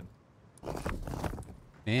 I'll bring it.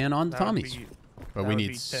 and on to That would Tommy's. be- But that we would need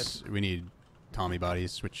be tip. we need Tommy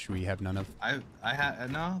bodies, which we have none of. I have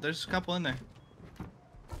no. There's a couple in there.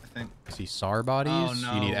 I think. See SAR bodies. Oh, You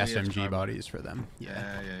no, need we have SMG SAR bodies for them. Yeah,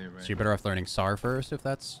 yeah, you're right. So you're better off learning SAR first if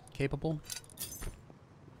that's capable.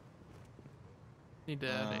 Need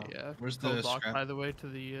to add a where's code the block, scrap? by the way, to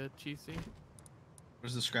the GC.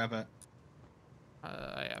 Where's the scrap at?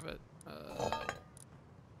 I have it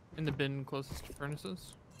in the bin closest to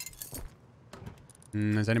furnaces.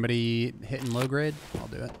 Is anybody hitting low grade? I'll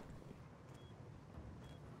do it.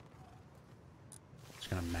 Just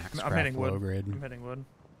gonna max I'm craft hitting low wood. grade. I'm hitting wood.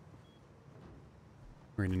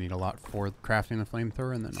 We're gonna need a lot for crafting the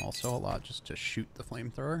flamethrower, and then also a lot just to shoot the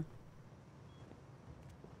flamethrower.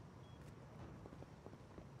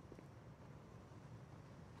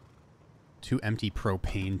 Two empty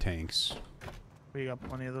propane tanks. We got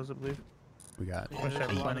plenty of those, I believe. We got Yeah, Wish I had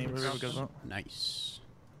there's a lot plenty. of But we have a good scrap. one. nice.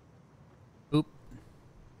 Oop.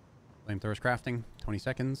 Flamethrower's crafting. 20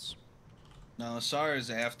 seconds. No, SAR is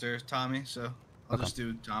after Tommy, so I'll Okay. just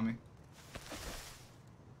do Tommy.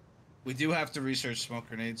 We do have to research smoke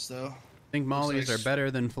grenades, though. I think mollies like are better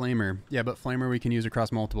than flamer. Yeah, but flamer we can use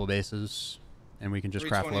across multiple bases, and we can just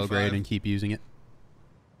craft low grade 325. and keep using it.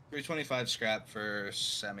 325 scrap for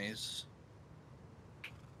semis.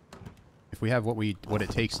 If we have what it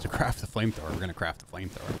takes to craft the flamethrower, we're gonna craft the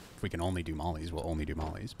flamethrower. If we can only do mollies, we'll only do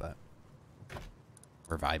mollies. But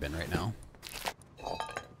we're vibing right now.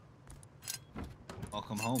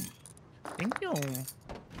 Welcome home. Thank you.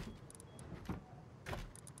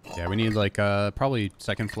 Yeah, we need like probably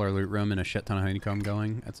second floor loot room and a shit ton of honeycomb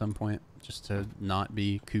going at some point, just to not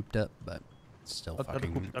be cooped up. But it's still But that'll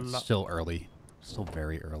fucking, coop a it's lot. still early, still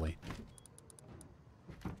very early.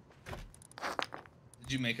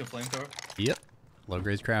 Did you make a flamethrower? Yep, low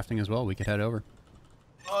grade's crafting as well. We could head over.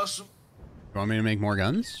 Awesome. You want me to make more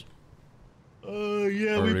guns? Yeah. Or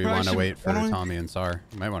do we want to wait for why don't we- Tommy and SAR?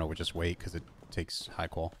 You might want to just wait because it takes high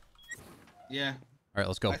qual. Yeah. All right,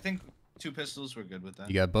 let's go. I think 2 pistols. We're good with that.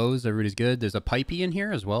 You got bows. Everybody's good. There's a pipey in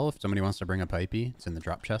here as well. If somebody wants to bring a pipey, it's in the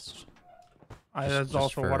drop chest. There's just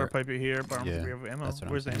also a water for- pipe here, but I don't yeah, think we have ammo. that's what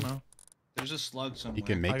I'm Where's the saying. ammo? There's a slug somewhere. You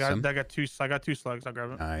can make I got some. I got two. I got 2 slugs. I'll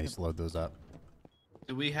grab it. Nice. Load those up.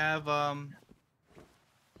 Do we have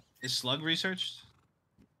Is slug researched?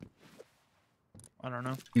 I don't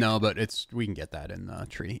know. No, but we can get that in the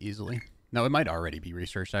tree easily. No, it might already be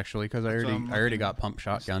researched actually because I That's what already I'm I already looking got pump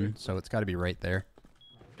shotgun, so it's got to be right there.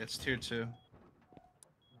 It's tier 2.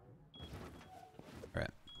 All right.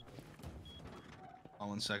 Oh,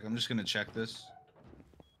 1 second. I'm just gonna check this.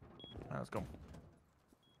 Let's go.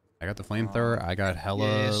 I got the flamethrower. I got hella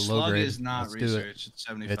yeah, low slug grade. is not Let's do it. researched. It's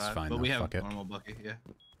 75. fine, but though. we have Fuck it. normal bucket. Yeah.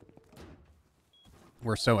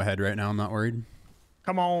 We're so ahead right now. I'm not worried.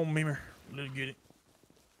 Come on, Memer. Let's get it.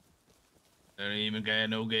 There ain't even got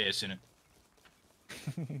no gas in it.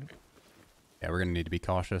 Yeah, we're gonna need to be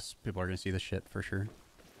cautious. People are gonna see the shit for sure.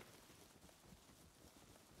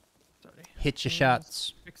 Sorry. Hit your Things,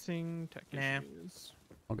 shots. Fixing tech Nah. issues.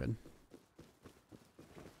 All good.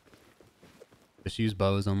 Just use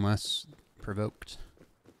bows unless provoked.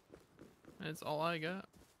 That's all I got.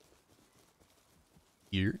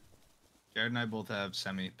 Here. Jared and I both have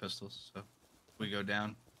semi pistols, so if we go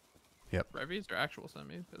down. Brevies or actual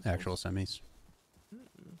semis? Pistols? Actual semis.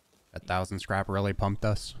 That 1,000 scrap really pumped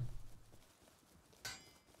us.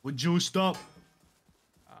 Would you stop?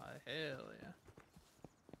 Hell yeah.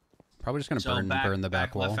 Probably just gonna So burn the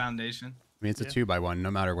back wall. left foundation. I mean, it's a Yeah. 2x1, no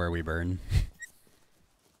matter where we burn.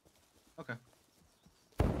 Okay.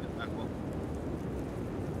 Yeah, back wall.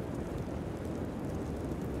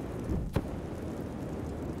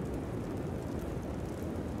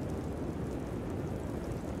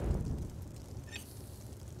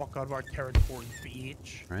 Fuck out of our territory,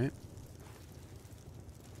 bitch. Right?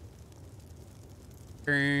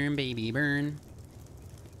 Burn, baby, burn.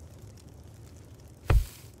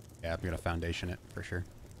 Yeah, I'm gonna foundation it for sure.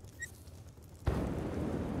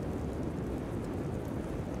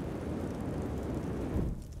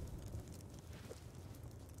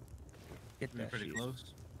 Get We're that pretty shit. close.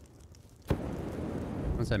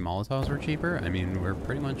 Once say Molotovs were cheaper, I mean, we're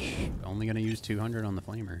pretty much only gonna use 200 on the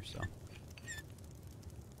flamer, so.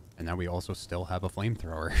 And now we also still have a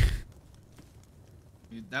flamethrower.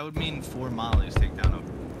 That would mean 4 mollies take down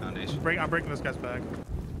a foundation. I'm breaking this guy's back.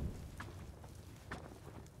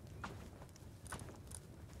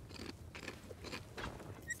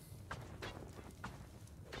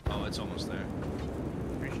 Oh, it's almost there.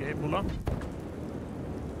 Appreciate it, Bula.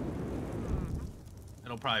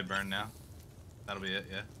 It'll probably burn now. That'll be it,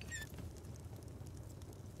 yeah.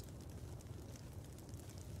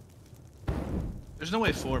 There's no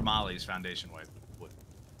way 4 mollies foundation wipe would.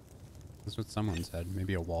 That's what someone said.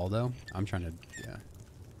 Maybe a wall, though? I'm trying to, yeah.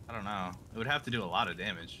 I don't know. It would have to do a lot of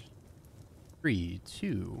damage. 3,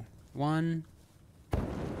 2, 1.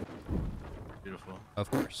 Beautiful.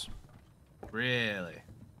 Of course. Really?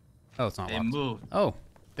 Oh, it's not They locked. moved. Oh,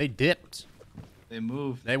 they dipped. They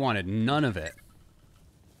moved. They wanted none of it.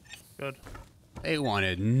 Good. They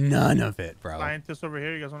wanted none of it, bro. Scientist over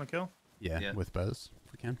here, you guys want to kill? Yeah, Yeah. with bows,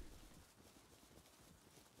 if we can.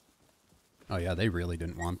 Oh yeah, they really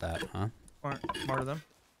didn't want that, huh? Smart of them.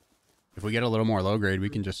 If we get a little more low grade, we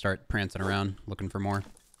can just start prancing around looking for more.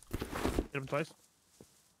 Hit him twice.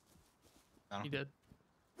 He did.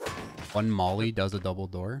 One molly does a double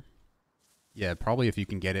door. Yeah, probably if you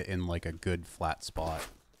can get it in like a good flat spot.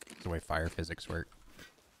 That's the way fire physics work.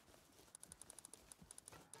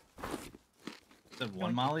 Said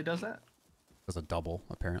 1 molly does that? Does a double,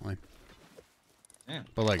 apparently. Yeah.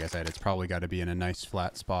 But like I said, it's probably got to be in a nice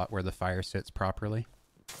flat spot where the fire sits properly.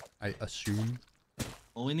 I assume.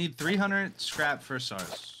 Well, we need 300 scrap for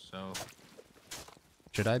SARS, so...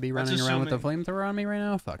 Should I be That's running around with the flamethrower on me right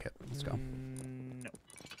now? Fuck it. Let's go. No.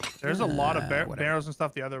 There's a lot of Whatever. barrels and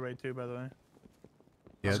stuff the other way too, by the way.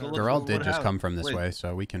 Yeah, Let's go look Gerald for did what just happened. come from this Wait. way,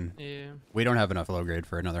 so we can... Yeah. We don't have enough low grade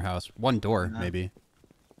for another house. One door, No. maybe.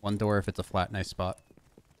 One door if it's a flat, nice spot.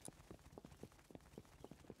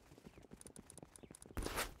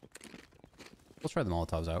 We'll try the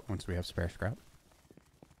Molotovs out once we have spare scrap.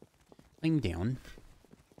 Laying down.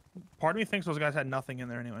 Part of me thinks those guys had nothing in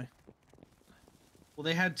there anyway. Well,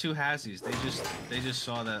 they had 2 Hazzies. They just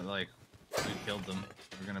saw that, like, we killed them.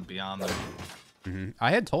 We're gonna be on them. I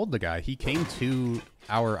had told the guy, he came to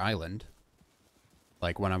our island.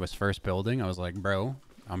 Like, when I was first building, I was like, bro,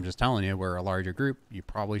 I'm just telling you, we're a larger group. You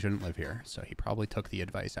probably shouldn't live here. So he probably took the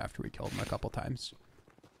advice after we killed him a couple times.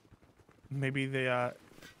 Maybe they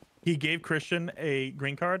he gave Christian a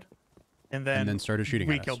green card, and then started shooting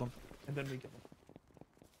we at us. killed him. And then we killed him.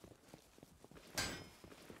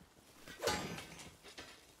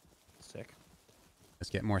 Sick. Let's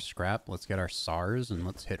get more scrap. Let's get our SARS and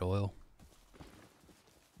let's hit oil.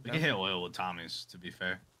 We can hit oil with Tommies, to be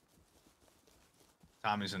fair.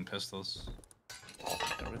 Tommies and pistols.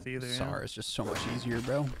 With either. Yeah. SAR is just so much easier,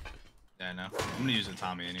 bro. Yeah, I know. I'm gonna use a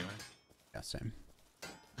Tommy anyway. Yeah, same.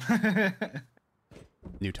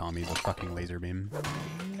 New Tommy, the fucking laser beam.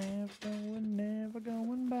 Never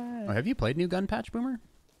going back. Oh, have you played New Gun Patch, Boomer?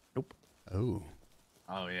 Nope. Oh,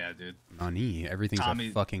 Oh yeah, dude. nani. Everything's Tommy-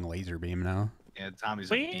 a fucking laser beam now. Yeah, Tommy's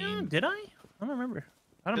a Wait, beam. did I? I don't remember.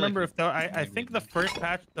 I don't feel like remember we- if the, I maybe think we the did.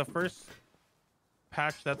 first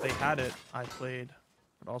patch that they had it, I played.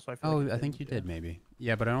 But also I feel Oh, like I think you did maybe.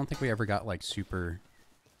 Yeah, but I don't think we ever got like super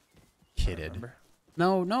kitted.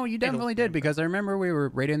 No, no, you definitely did because I remember we were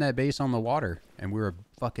raiding that base on the water and we were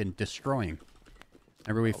fucking destroying.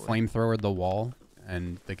 Remember we flamethrowered the wall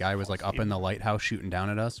and the guy was like up in the lighthouse shooting down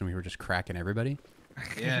at us and we were just cracking everybody.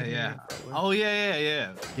 Yeah, yeah. Oh yeah, yeah,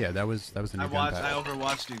 yeah. Yeah, that was the New Gun Patch. I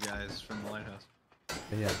overwatched you guys from the lighthouse.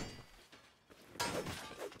 Yeah.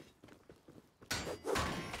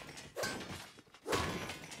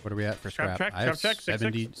 What are we at for Scrap scrap? check, I have scrap check,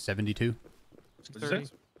 70, 72. 30.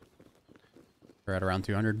 We're at around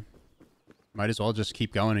 200. Might as well just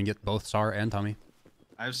keep going and get both SAR and Tommy.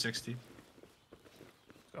 I have 60.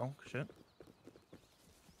 Oh shit.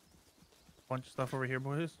 Bunch of stuff over here,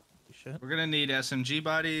 boys. Shit. We're gonna need SMG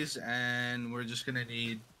bodies, and we're just gonna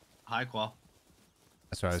need high qual.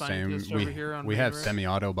 That's what I was Scientist saying. over here on We main, have right?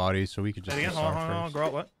 semi-auto bodies, so we could just Say it do again. Hold on, SAR hold on. first. Grow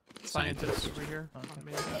up, what? Scientist Scientist. over here. Okay. On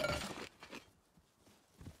main.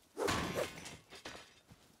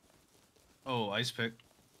 Oh, ice pick.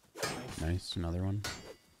 Nice, another one.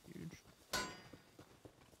 Huge.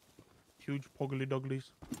 Huge poggly dugglies.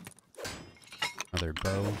 Another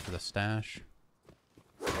bow for the stash.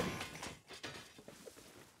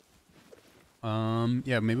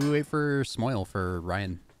 Yeah, maybe we wait for Smoil for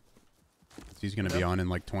Ryan. He's gonna be on in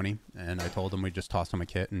like 20, and I told him we just tossed him a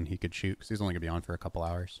kit and he could shoot because he's only gonna be on for a couple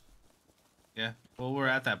hours. Yeah. Well, we're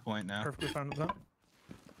at that point now. Perfectly fine with that.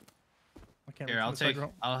 I can't Here, reach I'll this side, take.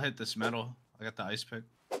 girl. I'll hit this metal. I got the ice pick.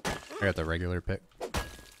 I got the regular pick.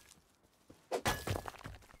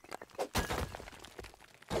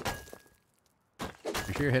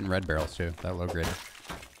 Make sure you're hitting red barrels too. That low grade.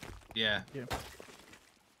 Yeah. Yeah.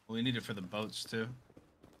 Well, we need it for the boats too.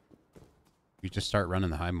 You just start running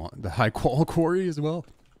the high qual quarry as well.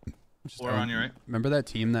 Just, Or on your right. Remember that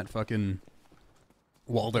team that fucking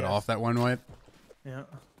walled it Yes. off that one wipe? Yeah.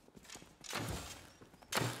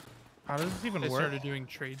 How does this even They work? started doing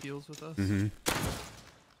trade deals with us. Mm-hmm.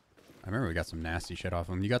 I remember we got some nasty shit off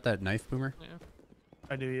him. You got that knife, Boomer? Yeah.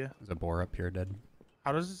 I do, yeah. There's a boar up here dead.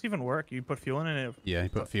 How does this even work? You put fuel in it? Yeah, you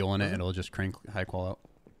put fuel in it, does it? it'll just crank high qual out.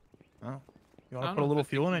 Oh. You I want to don't put a know if little it's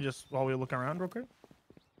fuel in it easy. just while we look around real quick?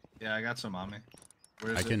 Yeah, I got some on me.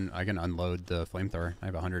 Where is I it? can unload the flamethrower. I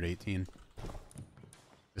have 118.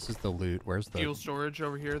 This is the loot. Where's the? Fuel storage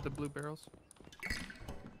over here, the blue barrels.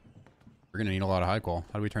 We're gonna need a lot of high qual.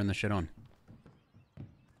 How do we turn this shit on? Is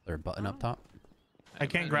there a button up top? I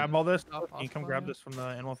can't imagine grab all this. it's not Can you come possible, grab yeah. this from the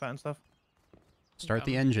animal fat and stuff? Start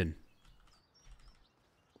the engine.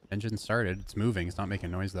 Engine started. It's moving. It's not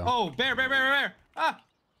making noise though. Oh, bear, bear, bear, bear, bear! Ah!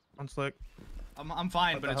 On slick. I'm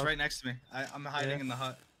fine, What but the it's hell? right next to me. I'm hiding Yeah. in the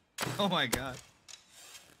hut. Oh my god.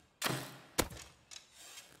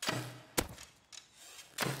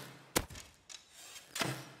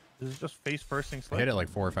 This is just face first thing I slick. hit it like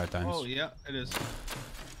 4 or 5 times. Oh yeah, it is.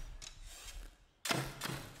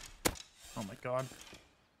 Oh my god.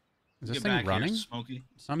 Is this Get thing back running? here, Smokey.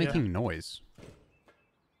 It's not Yeah. making noise.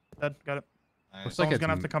 Dead. Got it. Nice. Looks like Someone's it's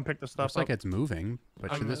gonna have to come pick the stuff Looks like up. it's moving,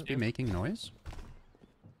 but should I'm this be moving. making noise?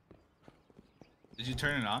 Did you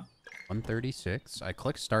turn it on? 136. I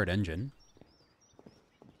click start engine.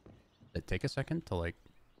 Did it take a second to like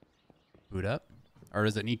boot up? Or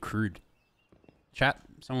does it need crude? Chat,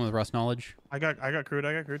 someone with Rust knowledge. I got crude.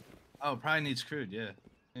 I got crude. Oh, it probably needs crude. Yeah, didn't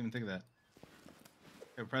even think of that.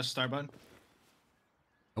 Here, press the start button.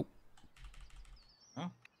 Nope.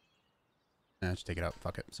 Oh, Nah, just take it out.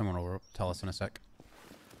 Fuck it. Someone will tell us in a sec.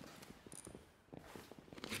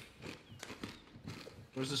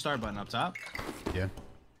 where's the start button up top? Yeah.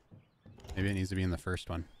 Maybe it needs to be in the first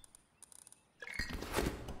one.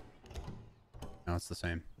 No, it's the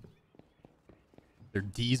same. They're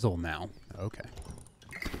diesel now. Okay.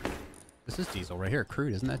 This is diesel right here.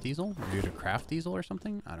 Crude, isn't that diesel? Are you to craft diesel or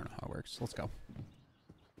something? I don't know how it works. Let's go.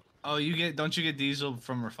 Oh, don't you get diesel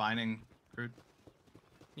from refining crude?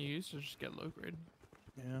 You used to just get low grade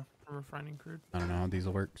Yeah. from refining crude. I don't know how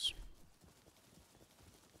diesel works.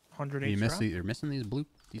 108. You miss scrap? you're missing these blue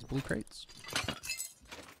crates.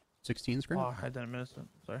 16 screen. Oh, I didn't miss it.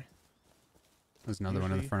 Sorry. There's another one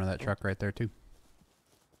in the usually- front of that truck right there too.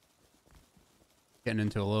 Getting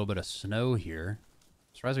into a little bit of snow here.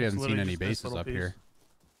 Surprised we It's haven't seen literally any just this bases little up piece. here.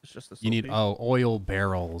 It's just this. You need little oil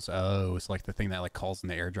barrels. Oh, it's like the thing that like calls in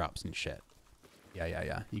the airdrops and shit.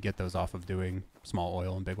 Yeah. You get those off of doing small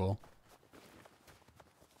oil and big oil. piece.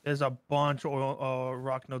 There's a bunch of oil,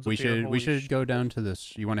 rock nodes. We up here. should Holy should go down to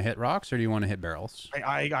this. You want to hit rocks or do you want to hit barrels?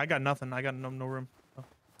 I got nothing. I got no room.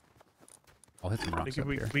 I'll hit some rocks up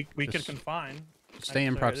we here. we could Just confine. stay in sorry,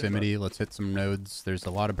 it is proximity. Let's hit some nodes. There's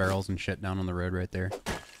a lot of barrels and shit down on the road right there.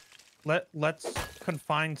 Let's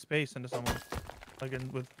confine space into someone, like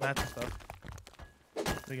with mats and stuff.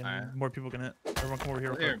 We can Alright. more people can hit. Everyone come over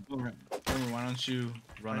here. real Here, quick. Boomer, Boomer, why don't you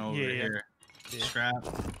run over Yeah. here? Yeah. Scrap,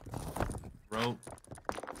 rope.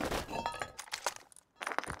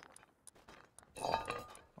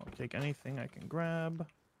 I'll take anything I can grab.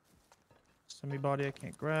 Semi body I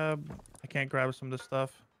can't grab. I can't grab some of this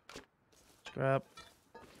stuff. Scrap.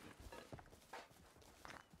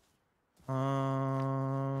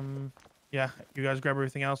 Yeah, you guys grab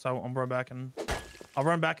everything else. I'll run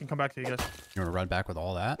back and come back to you guys. You want to run back with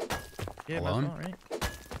all that? Yeah, Alone? that's all right.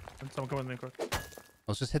 And someone come with me quick.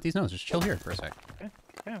 Let's just hit these nodes. Just chill here for a sec.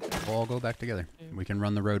 Yeah, okay. We'll all go back together. Yeah. We can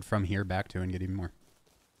run the road from here back to and get even more.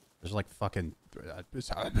 There's like fucking. Bunch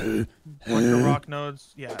of rock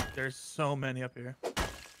nodes. Yeah, there's so many up here.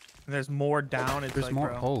 And there's more down. It's There's like, more.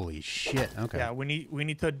 bro. Holy shit. Okay. Yeah, we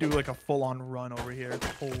need to do like a full-on run over here.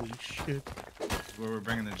 Holy shit, Where we're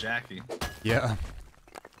bringing the Jackie. Yeah.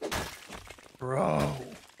 bro.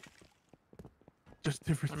 Just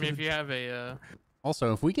different. I mean, if you have a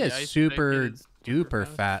Also, if we get The ice super pick is super duper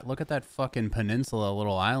fat, look at that fucking peninsula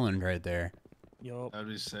little island right there. Yup. That'd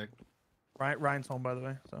be sick. Ryan's home, by the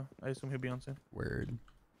way, so I assume he'll be on soon. Word.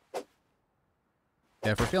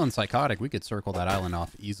 Yeah, if we're feeling psychotic, we could circle that island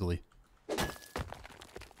off easily.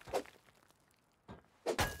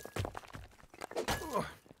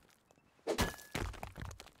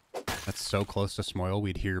 That's so close to Smoil,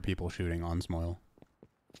 we'd hear people shooting on Smoil.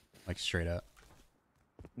 Like, straight up.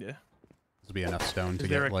 Yeah. This would be enough stone to Is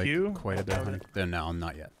there get, a like, queue? quite a bit. Doubt it. No,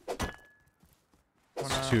 not yet.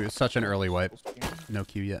 Wanna- It's such an early wipe. No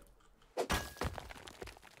queue yet.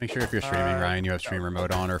 Make sure if you're streaming, Ryan, you have streamer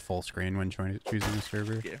mode on or full screen when choosing the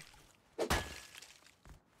server. Yeah.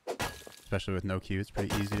 Especially with no queue, it's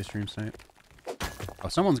pretty easy to stream snipe. Oh,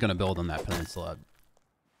 someone's gonna build on that peninsula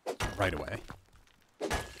right away.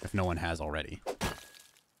 If no one has already.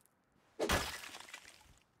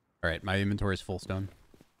 Alright, my inventory is full stone.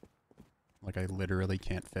 Like, I literally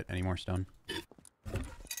can't fit any more stone. I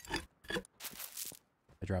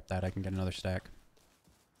drop that, I can get another stack.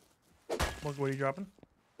 What are you dropping?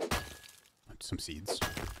 Some seeds.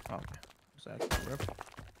 Oh, okay. Sad. Whatever.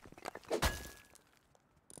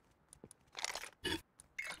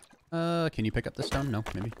 Can you pick up the stone? No,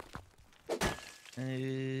 maybe.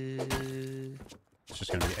 It's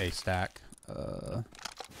just gonna be a stack. I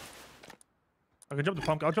can jump the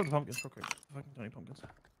pumpkin. I'll jump the pumpkins real quick. Fucking 20 pumpkins.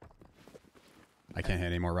 I can't hit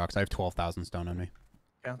any more rocks. I have 12,000 stone on me.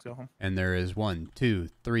 Yeah, let's go home. And there is 1, 2,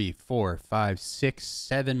 3, 4, 5, 6,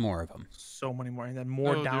 7 more of them. So many more, and then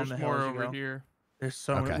more no, down there's the more hill as you over go. here. There's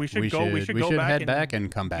so Okay, many. We should go. We should go back head and back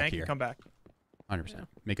and come back bank here. and come back. 100%. Yeah.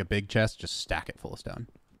 Make a big chest, just stack it full of stone.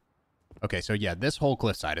 Okay, so yeah, this whole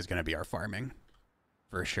cliffside is going to be our farming.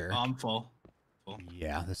 For sure. I'm full.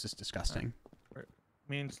 Yeah, this is disgusting.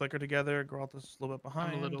 Me and Slicker together. Geralta's a little bit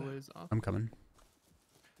behind. I'm a little ways off. I'm coming.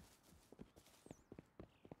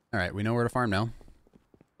 Alright, we know where to farm now.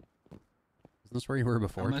 Isn't this where you were How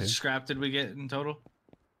before, much too? scrap did we get in total?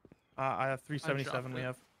 I have 377. dropped We it.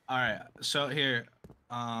 have. All right. So here,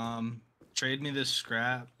 trade me this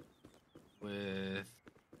scrap with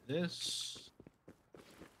this.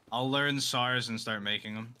 I'll learn SARS and start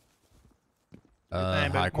making them. Hey, High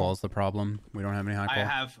but- qual's the problem. We don't have any high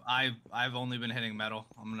qual. I've only been hitting metal.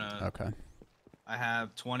 I'm gonna. Okay. I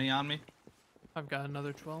have 20 on me. I've got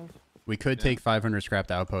another 12. We could Yeah. take 500 scrap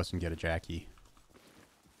to outpost and get a Jackie.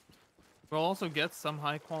 We'll also get some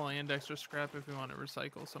high quality and extra scrap if we want to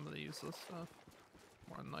recycle some of the useless stuff.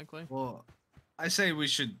 More than likely. Well, I say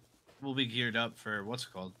we'll be geared up for what's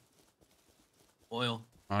it called? Oil.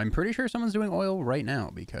 I'm pretty sure someone's doing oil right now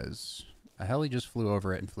because a heli just flew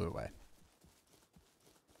over it and flew away.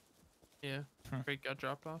 Yeah. Crate got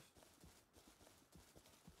dropped off.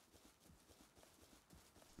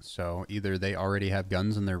 So either they already have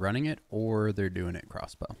guns and they're running it, or they're doing it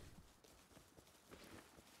crossbow.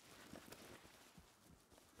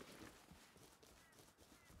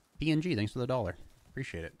 PNG, thanks for the $1.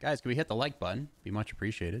 Appreciate it. Guys, can we hit the like button? Be much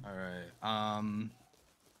appreciated. All right.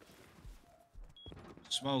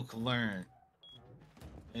 Smoke learn.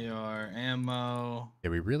 AR ammo. Yeah,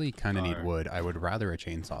 we really kind of need Alright. wood. I would rather a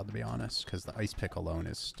chainsaw, to be honest, because the ice pick alone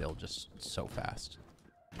is still just so fast.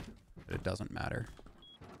 But it doesn't matter.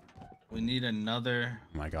 We need another.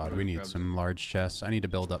 Oh my god, we need Grab some large chests. I need to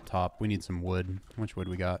build up top. We need some wood. How much wood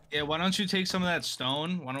we got? Yeah, why don't you take some of that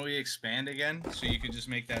stone? Why don't we expand again so you could just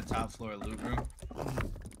make that top floor a loot room?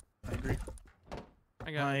 I agree.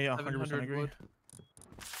 I got I 100% 700 agree. wood.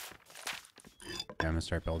 Yeah, I'm gonna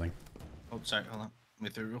start building. Oh, sorry. Hold on. Let me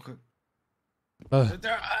through real quick. Ugh.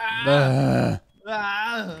 There- ah!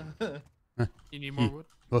 Ah. Ah! You need more wood?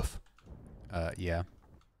 Woof. Yeah.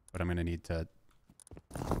 But I'm gonna need to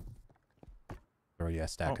throw you a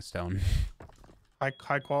stack Oh. of stone.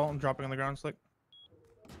 High qual. I'm dropping on the ground, Slick.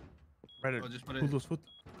 Ready. Oh, just put it. Food, food.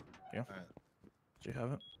 Yeah. Alright. Do you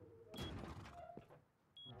have it?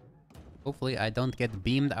 Hopefully I don't get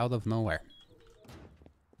beamed out of nowhere.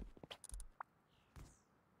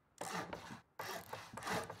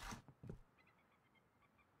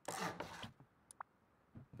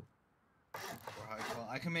 For high qual.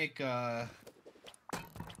 I can make probably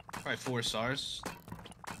 4 SARS.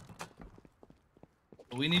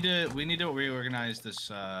 But we need to reorganize this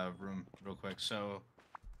room real quick. So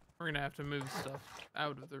We're gonna have to move stuff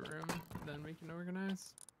out of the room, then we can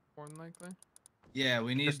organize. More than likely. Yeah,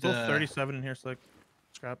 we need There's still 37 in here, Slick.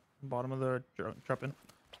 Scrap. Bottom of the drop in.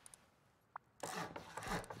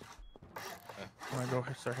 I'm gonna go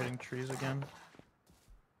start hitting trees again.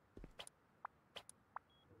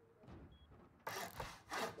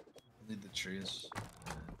 Need the trees.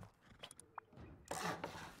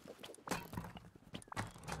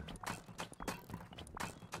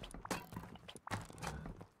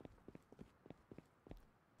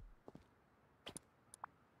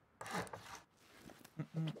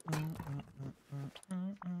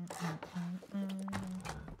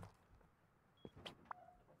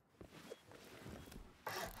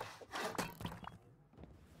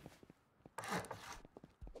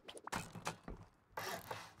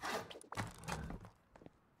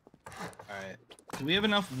 Alright. Do we have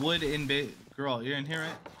enough wood in Girl, you're in here,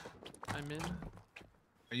 right? I'm in.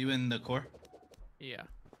 Are you in the core? Yeah.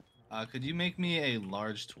 Could you make me a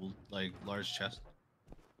large tool, like large chest?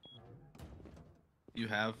 You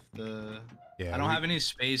have the... Yeah. I don't have any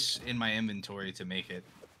space in my inventory to make it.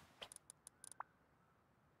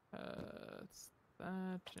 It's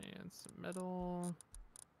that and some metal.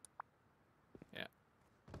 Yeah.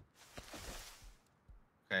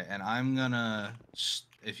 Okay, and I'm gonna...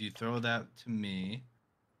 If you throw that to me,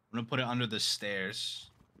 I'm gonna put it under the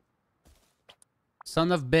stairs.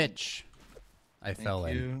 Son of bitch. I Thank fell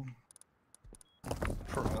in. you.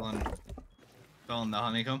 Fell in the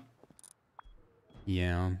honeycomb.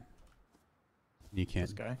 Yeah. You This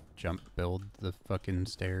can't guy. jump build the fucking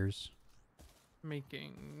stairs.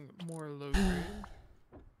 Making more low grade.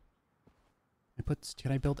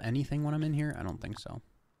 Can I build anything when I'm in here? I don't think so.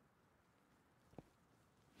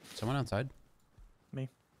 Someone outside? Me.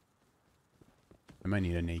 I might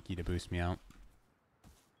need a Nakey to boost me out.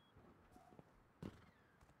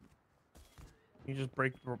 You just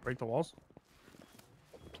break the walls.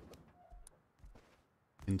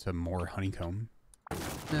 Into more honeycomb. I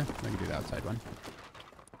can do the outside one.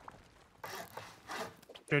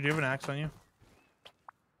 Jared, do you have an axe on you?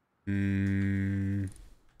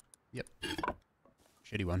 Yep.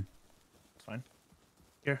 Shitty one. It's fine.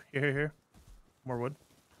 Here. More wood.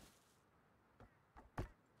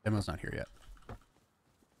 Demo's not here yet.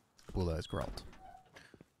 Bula is Geralt.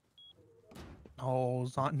 Oh,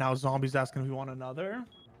 now zombies asking if we want another.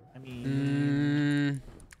 I mean,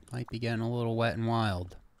 Might be getting a little wet and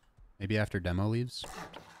wild. Maybe after Demo leaves.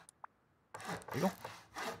 there you go.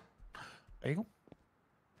 There you go.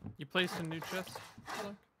 You placed a new chest?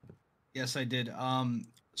 Look. Yes, I did.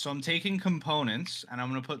 So I'm taking components, and I'm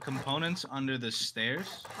gonna put components under the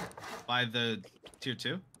stairs by the tier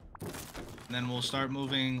 2. And then we'll start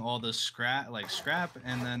moving all the scrap,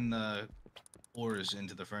 and then the ores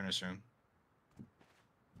into the furnace room.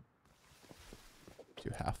 2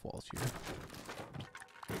 half walls here.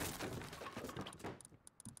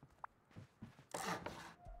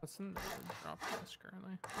 What's in the drop chest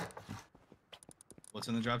currently? What's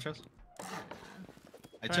in the drop chest? Yeah.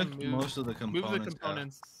 I Try and took move- most of the components. Move the out.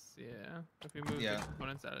 components. Yeah. If you move Yeah. the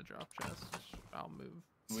components out of drop chest, I'll move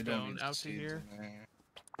We don't stone need out to seeds here. in there.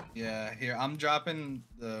 Yeah, here I'm dropping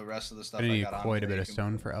the rest of the stuff Gonna I need got on. quite a here. bit You of can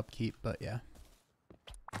stone put- for upkeep, but yeah.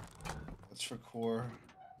 That's for core.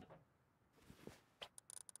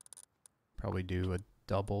 Probably do a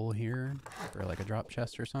double here for like a drop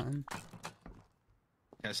chest or something.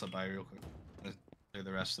 Can I slip by real quick? I'm gonna clear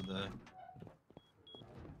the rest of the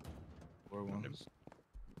core ones.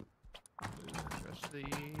 Move the rest of the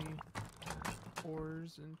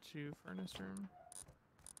ores into furnace room.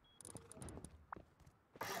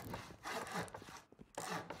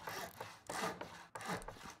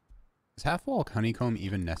 Is half wall honeycomb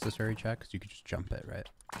even necessary, Check? Because you could just jump it, right?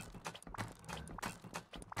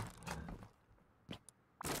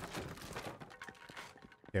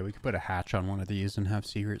 Yeah, we could put a hatch on one of these and have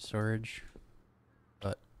secret storage.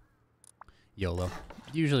 But YOLO.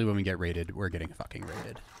 Usually when we get raided, we're getting fucking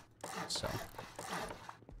raided. So.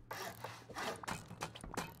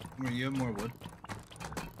 You have more wood.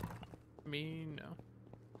 Me, no.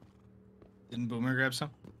 Didn't Boomer grab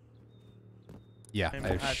some? Yeah, I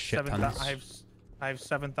have shit tons. I have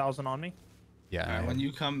 7,000 on me. Yeah, Alright, when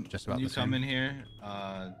you come, just when about you the come same. in here,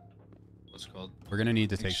 what's it called? We're gonna need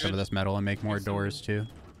to You take some of should- this metal and make more Make some- doors too.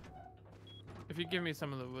 If you give me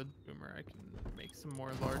some of the wood, Boomer, I can make some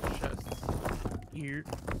more large chests. Here,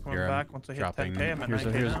 going Here, I'm back once I hit dropping. 10k. I'm at Here's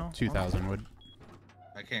 9k now. 2,000 wood.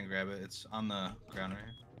 I can't grab it. It's on the ground right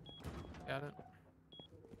here. Got it.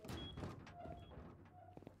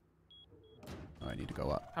 Oh, I need to go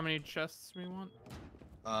up. How many chests we want?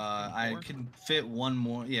 I 4? can fit one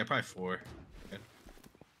more. Yeah, probably 4. Good.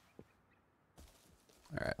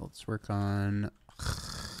 All right, let's work on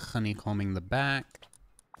honeycombing the back.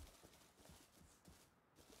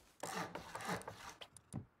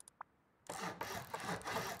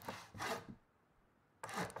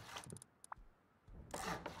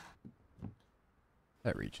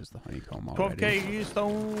 That reaches the honeycomb already. 12k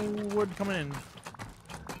stone wood coming in.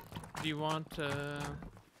 Do you want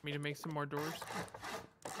me to make some more doors?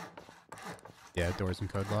 Yeah, doors and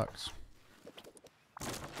code locks.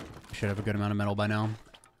 Should have a good amount of metal by now.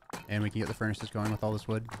 And we can get the furnaces going with all this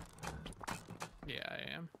wood. Yeah,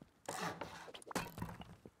 I am.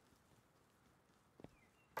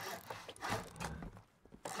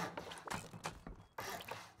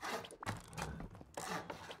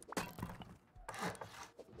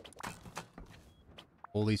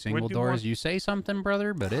 Holy single do you doors. want- You say something,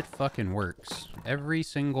 brother, but it fucking works. Every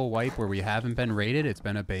single wipe where we haven't been raided, it's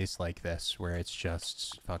been a base like this, where it's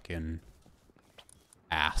just fucking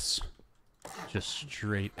ass. Just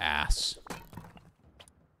straight ass.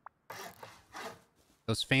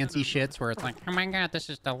 Those fancy shits where it's like, oh my god, this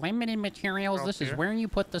is the limited materials. This is Here. where you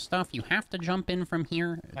put the stuff. You have to jump in from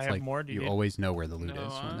here. It's I have like more. Do you you need- always know where the loot No,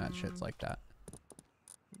 is when that shit's I'm- like that.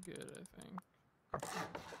 Good, I think.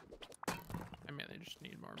 I mean, they just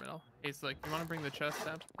need more metal. Hey, so, like, you want to bring the chest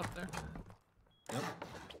up there? Yep.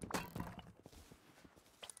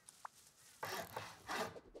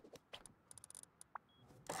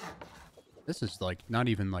 This is like not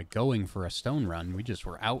even like going for a stone run. We just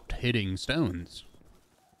were out hitting stones.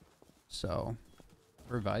 So,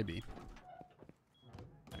 we're vibey.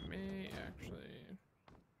 I may actually.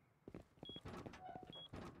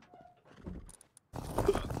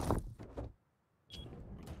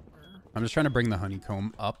 I'm just trying to bring the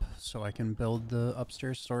honeycomb up so I can build the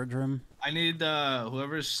upstairs storage room. I need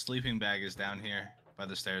whoever's sleeping bag is down here by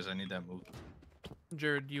the stairs. I need that moved.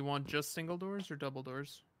 Jared, do you want just single doors or double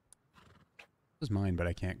doors? This is mine, but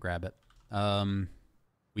I can't grab it.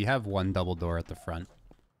 We have one double door at the front,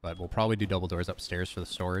 but we'll probably do double doors upstairs for the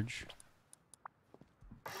storage.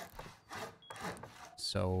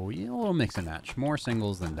 So, yeah, a little mix and match. More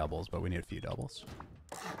singles than doubles, but we need a few doubles.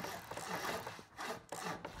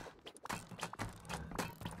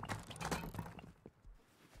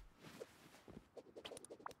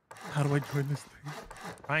 How do I join this thing?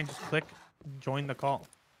 Ryan, just click join the call.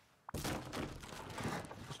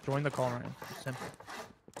 Just join the call, Ryan. It's simple.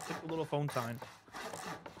 Click the little phone sign.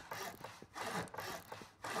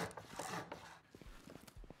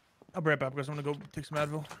 I'll be right back because I'm gonna go take some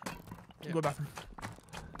Advil. Yeah. Go to the bathroom.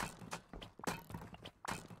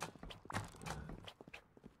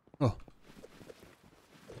 Oh.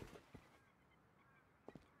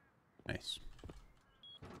 Nice.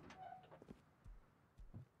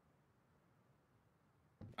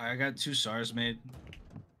 I got 2 SARs made.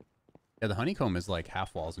 Yeah, the honeycomb is like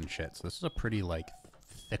half walls and shit, so this is a pretty like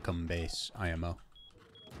thickum base IMO.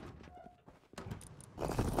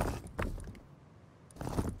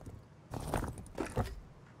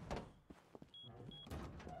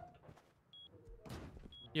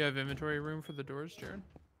 You have inventory room for the doors, Jared?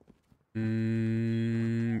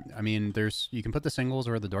 I mean, you can put the singles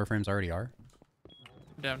where the door frames already are.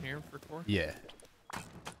 Down here for core? Yeah.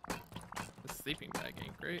 The sleeping bag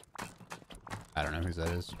ain't great. I don't know whose that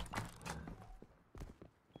is.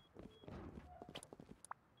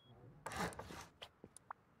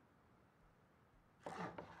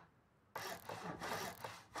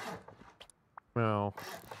 No,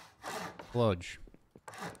 Bludge.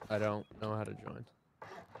 I don't know how to join.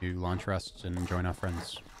 You launch Rust and join our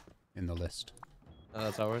friends in the list.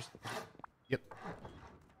 That's ours. Yep.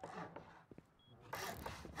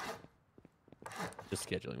 Just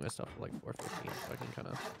scheduling my stuff for like 4:15 so I can kind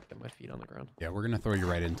of get my feet on the ground. Yeah, we're gonna throw you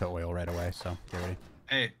right into oil right away, so get ready.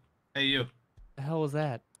 Hey you. The hell was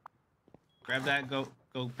that? Grab that. Go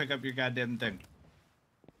pick up your goddamn thing.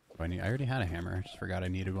 I already had a hammer. I just forgot I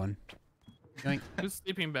needed one. Yoink. Whose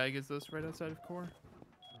sleeping bag is this right outside of core?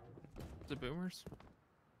 Is it Boomer's?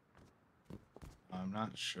 I'm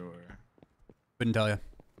not sure. Couldn't tell you.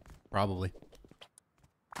 Probably.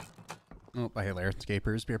 Oh, I hate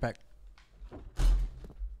landscapers. Beer pack.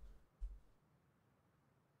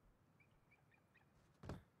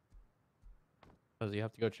 Oh, do you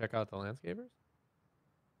have to go check out the landscapers?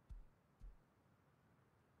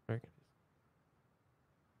 Very confused.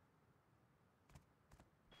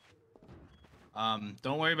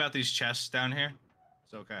 Don't worry about these chests down here.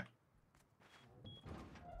 It's okay.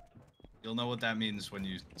 You'll know what that means when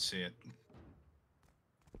you see it.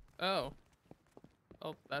 Oh.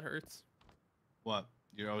 Oh, that hurts. What?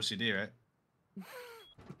 You're OCD, right?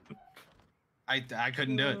 I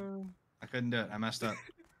couldn't do it. I couldn't do it. I messed up.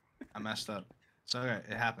 I messed up. It's okay.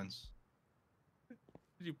 It happens.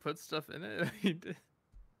 Did you put stuff in it? You did.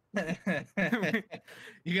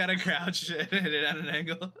 You gotta crouch and hit it at an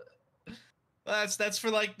angle. Well, that's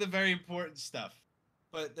for like the very important stuff.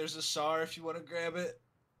 But there's a SAR if you want to grab it.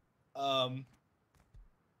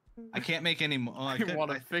 I can't make any more. Oh, I You could.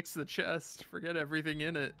 want to fix the chest? Forget everything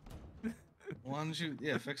in it. Why don't you?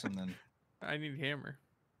 Yeah, fix them then. I need hammer.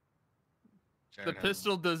 The Jared has them.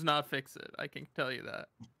 pistol does not fix it. I can tell you that.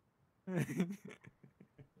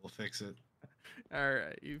 We'll fix it. All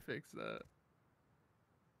right, you fix that.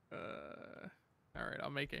 All right, I'll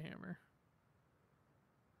make a hammer.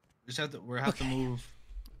 We just have to. We have to move.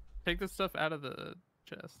 Take the stuff out of the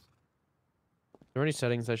chest. Are there any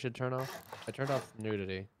settings I should turn off? I turned off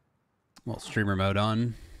nudity. Well, streamer mode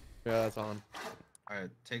on. Yeah, that's on. All right,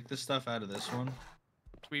 take the stuff out of this one.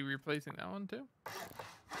 We replacing that one too?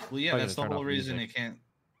 Well, yeah, Probably that's the gonna turn whole off reason music.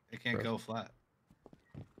 it can't go flat.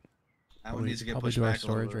 That one Probably- needs to get probably pushed do our back a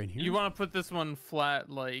little storage bit. right here. You want to put this one flat,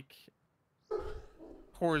 like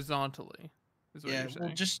horizontally? Is what Yeah, you're saying.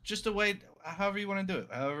 well, just a way, however you want to do it,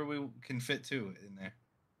 however we can fit two in there.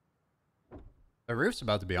 The roof's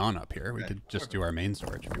about to be on up here. We Okay, could just do our main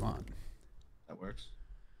storage if you want. That works.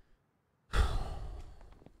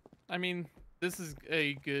 I mean, this is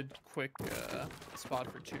a good, quick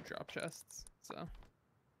spot for 2 drop chests. So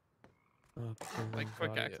Like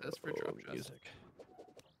quick Audio, access for drop chests. music.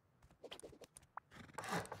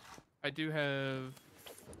 I do have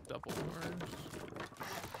double doors.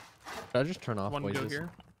 Should I just turn off One voices? go here.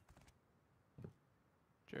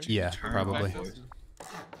 Jared? Yeah, Turn probably. off voices.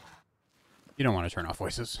 You don't want to turn off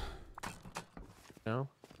voices. No?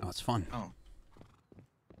 No, it's fun. Oh,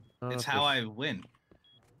 Not it's if how they're- I win.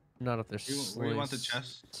 Not if they're Where you want the sli-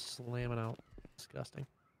 chest? slamming out. Disgusting.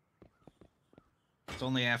 It's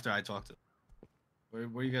only after I talk to.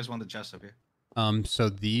 Where you guys want the chest up here? So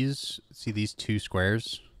these two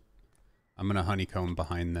squares? I'm gonna honeycomb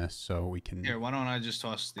behind this so we can. Here, why don't I just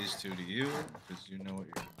toss these two to you because you know what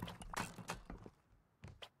you're.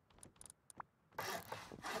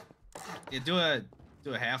 Yeah,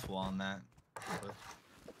 do a half wall on that. But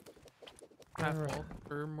Half Alright. wall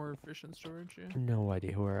for more efficient storage. Yeah. No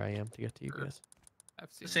idea where I am to get to you Sure. guys.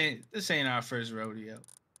 I've seen. this ain't our first rodeo.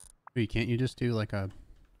 Wait, can't you just do like an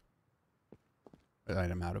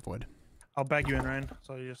item out of wood? I'll bag you in, Ryan.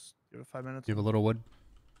 So you just give it 5 minutes. Do you have a little wood?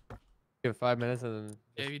 Give it 5 minutes and then.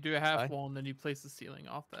 Yeah, just you do a half die? wall and then you place the ceiling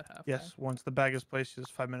off that half Yes, once the bag is placed,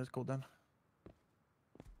 just 5 minutes cooldown.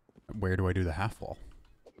 Where do I do the half wall? wall.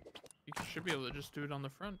 You should be able to just do it on the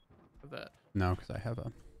front of that No, because I have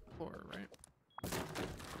a. floor, right?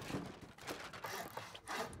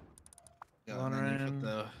 Yeah, and then you Ryan. put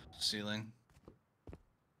the ceiling.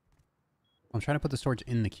 I'm trying to put the storage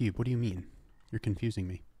in the cube. What do you mean? You're confusing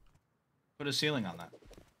me. Put a ceiling on that.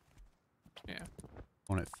 Yeah.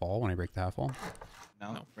 Won't it fall when I break the half wall?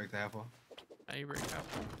 No, No. break the half wall. Now you break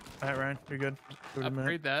half wall. All right, Ryan, you're good. Give it a minute.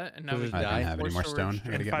 Upgrade that, and now Does we it can die? I add don't have any more storage. stone. I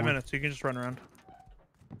gotta In get 5 more. minutes, you can just run around.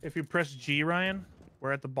 If you press G, Ryan,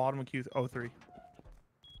 we're at the bottom of Q03.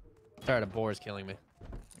 Sorry, the boar is killing me.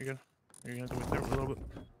 You're good. You're gonna have to wait there for a little bit.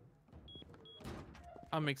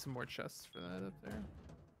 I'll make some more chests for that up there.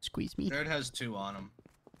 Squeeze me. Jared has 2 on him.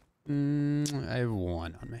 I have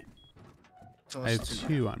 1 on me. So I have it's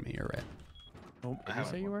 2 on me. You're right. Nope. I Did you have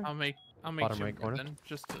say you were? I'll make Bottom two right more corner? then,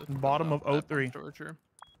 just to Bottom fill of out that 03. storage room.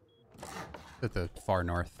 At the far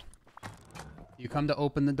north. You come to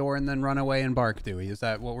open the door and then run away and bark, Dewey. Is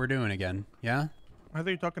that what we're doing again? Yeah? I thought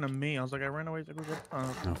you were talking to me. I was like, I ran away. He's like, we're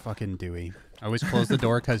good. No, fucking Dewey. I always close the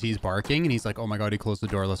door because he's barking, and he's like, oh my god, he closed the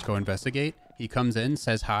door. Let's go investigate. He comes in,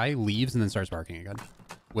 says hi, leaves, and then starts barking again.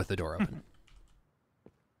 With the door open.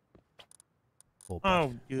 Little butt,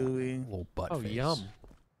 Oh, Dewey. little butt Oh, face. yum.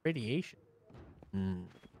 Radiation.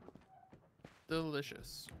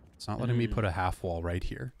 Delicious. It's not letting me put a half wall right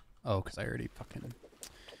here. Oh, because I already fucking...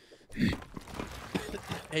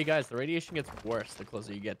 Hey guys, the radiation gets worse the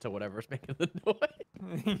closer you get to whatever's making the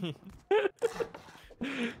noise.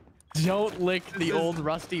 Don't lick the This is- old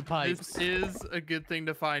rusty pipes. This is a good thing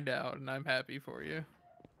to find out, and I'm happy for you.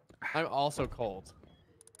 I'm also cold.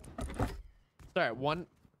 Sorry,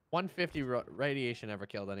 150 radiation ever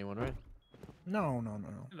killed anyone, right? No, no, no,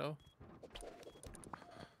 no. Hello.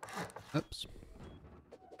 Oops.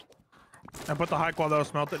 I put the high quality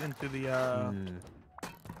smelted into the Mm.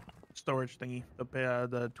 storage thingy,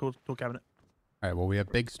 the tool cabinet. All right, well, we have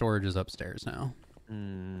big storages upstairs now.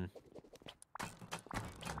 Mm.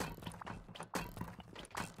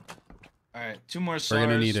 All right, 2 more We're stars. going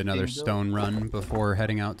to need another being built. stone run before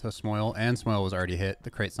heading out to Smoil. And Smoil was already hit. The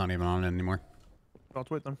crate's not even on anymore. Let's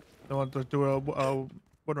wait then. They want to do a wood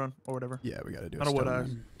run or whatever. Yeah, we got to do Not a a wood stone eye,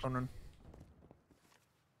 run. stone run.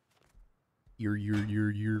 You're.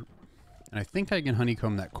 And I think I can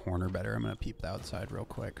honeycomb that corner better. I'm going to peep the outside real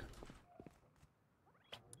quick.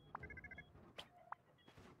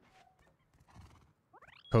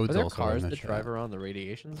 Are Code's there also cars in the that chat. drive around the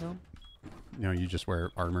radiation zone? No, you just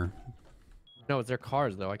wear armor. No, it's their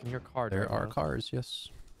cars though. I can hear cars. There are cars, yes.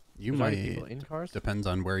 You There's already might. people in cars. Depends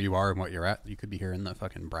on where you are and what you're at. You could be here in the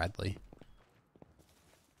fucking Bradley.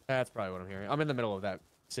 That's probably what I'm hearing. I'm in the middle of that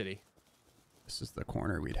city. This is the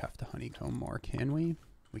corner we'd have to honeycomb more. Can we?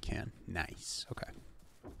 We can. Nice. Okay.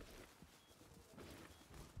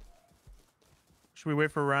 Should we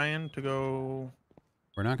wait for Ryan to go?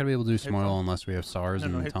 We're not going to be able to do Hit Smoil zone? unless we have SARS No,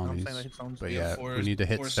 no, and hit, no, I'm Tommies. saying that hit zones. But We yeah, have four- we need to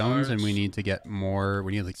hit four stones and we SARS. need to get more.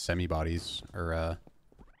 We need like semi-bodies or,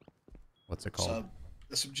 what's it called?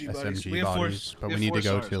 SMG bodies. SMG We have four- bodies. But we we have need to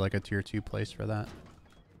four go SARS. to like a tier 2 place for that.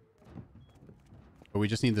 But we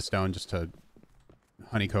just need the stone just to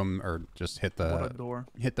honeycomb or just hit What a the door.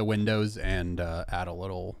 windows and add a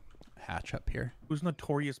little hatch up here. Who's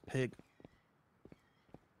Notorious Pig?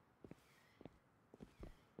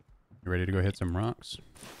 You ready to go hit some rocks?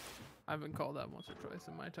 I've been called that once or twice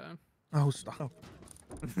in my time. Oh, stop.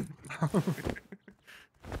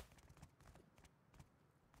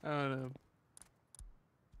 I don't know.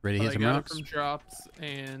 Ready to But hit I some got rocks? it from drops,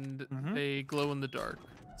 and Mhm. they glow in the dark,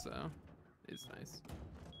 so it's nice.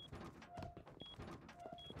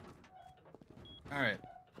 All right.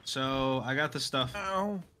 So I got the stuff.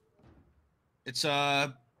 Ow. It's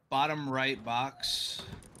a bottom right box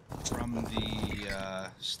from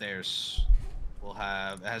the stairs. We'll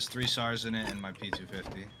have it has 3 SARS in it and my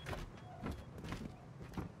P250.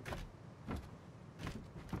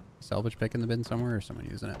 Salvage pick in the bin somewhere or someone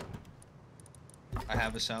using it? I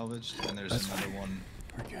have a salvaged and there's That's another one.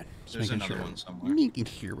 We're good. Just There's making another sure. one somewhere. Making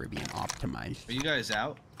sure we're being optimized. Are you guys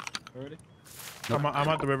out already? I'm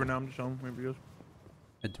at the river now. I'm just showing reviews.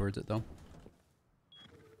 Head towards it though.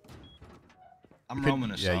 I'm You could-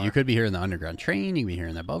 roaming a yeah, SAR. you could be here in the underground train. You could be here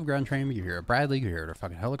in the above ground train. You could be here at Bradley. You could be here at a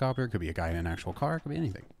fucking helicopter. Could be a guy in an actual car. Could be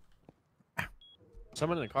anything.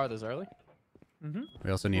 Someone in the car this early? Mm-hmm.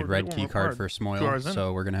 We also need Or red they key won't card record. for 2 Smoil, hours in.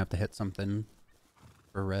 so we're gonna have to hit something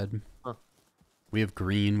for red. Huh. We have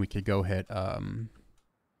green. We could go hit.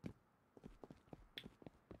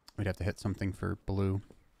 We'd have to hit something for blue.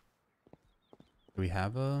 Do we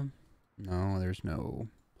have a? No, there's no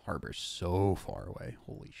harbor so far away.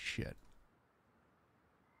 Holy shit.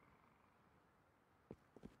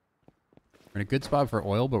 We're in a good spot for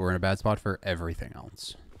oil, but we're in a bad spot for everything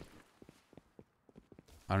else.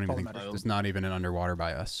 I don't even think Problematic. there's not even an underwater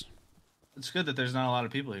by us. It's good that there's not a lot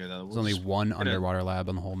of people here though. There's only one get a- underwater lab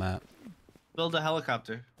on the whole map. build a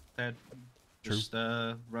helicopter. Dad. True. Just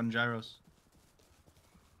run gyros.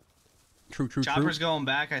 True. Chopper's going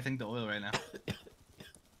back. I think the oil right now.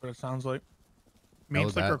 What it sounds like. Me No,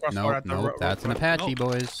 and Slicker across the water at the nope, that's an Apache, Nope.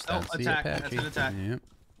 boys. Nope, That's the attack. Apache. That's an attack. Yep.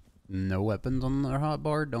 No weapons on the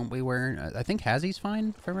hotbar. Don't be wearing. I think Hazzy's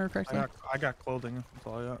fine, if I remember correctly. I got clothing. That's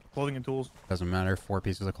all I got. Clothing and tools. Doesn't matter. 4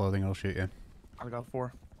 pieces of clothing, it'll shoot you. I got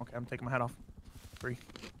 4. Okay, I'm taking my hat off. 3.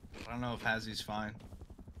 I don't know if Hazzy's fine.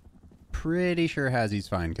 Pretty sure Hazzy's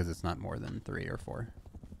fine because it's not more than 3 or 4.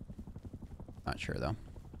 Not sure though.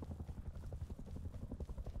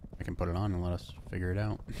 I can put it on and let us figure it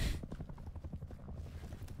out.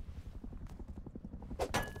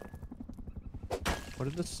 What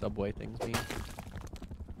do the subway things mean?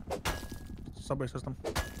 Subway system.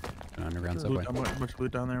 An underground Loot, subway. much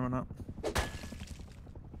loot down there and whatnot.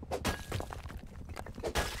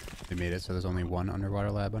 They made it so there's only one underwater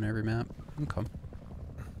lab on every map. Okay.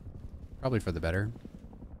 Probably for the better.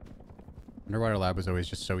 Underwater lab was always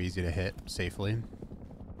just so easy to hit safely.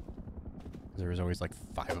 There was always like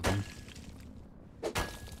 5 of them.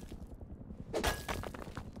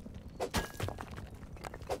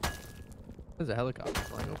 There's a helicopter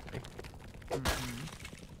flying over me.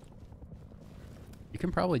 You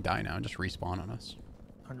can probably die now and just respawn on us.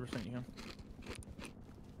 100% you can.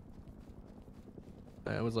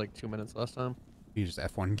 It was like 2 minutes last time. You just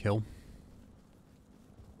F1 kill.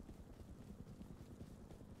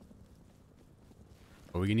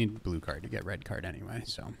 But we need blue card to get red card anyway,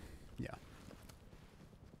 so yeah.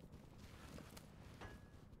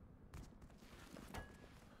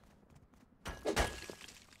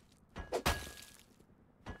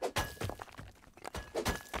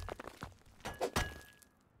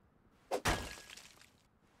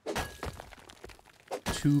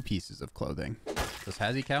 Two pieces of clothing. Does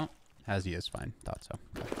Hazzy count? Hazzy is fine. Thought so.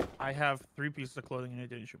 I have 3 pieces of clothing and it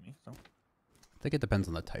didn't shoot me, so. I think it depends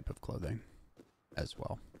on the type of clothing as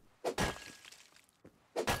well.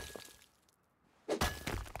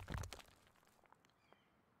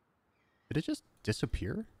 Did it just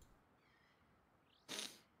disappear?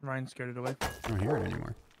 Ryan scared it away. I don't hear it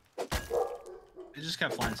anymore. It just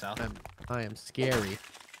kept flying south. I am scary.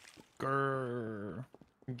 Grrr.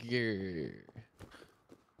 Grr.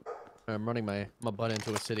 I'm running my butt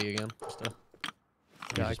into a city again. Just to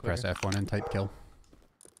You die just press quicker. F1 and type kill.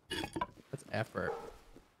 That's effort.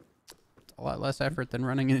 It's a lot less effort than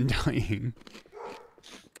running and dying.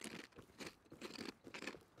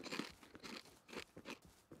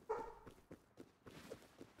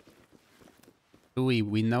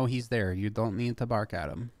 We know he's there. You don't need to bark at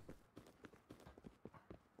him.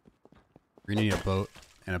 We're gonna need a boat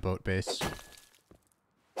and a boat base.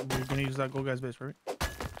 We're gonna use that gold guy's base, right?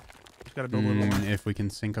 Just gotta build a little more. If we can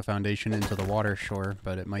sink a foundation into the water, sure,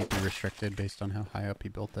 but it might be restricted based on how high up he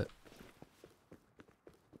built it.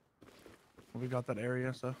 We got that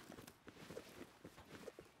area, so.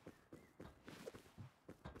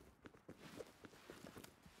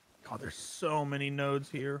 God, there's so many nodes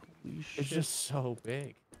here. Holy It's shit, just so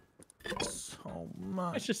big. so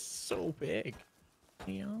much. It's just so big.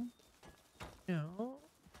 Yeah. Yeah.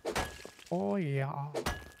 Oh yeah.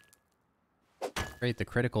 Great, the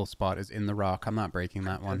critical spot is in the rock. I'm not breaking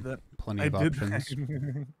that one. that. Plenty I of did options.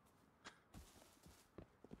 that.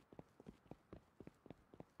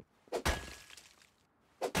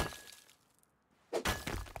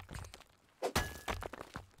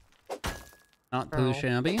 Not too Ow.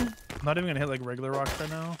 shabby. I'm not even gonna hit like regular rocks right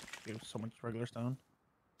now. We have so much regular stone.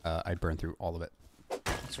 I burned through all of it.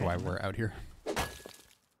 That's why we're out here.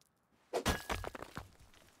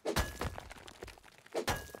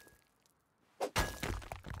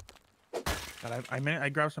 God, I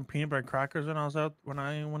grabbed some peanut butter crackers when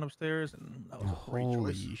I went upstairs, and that was a great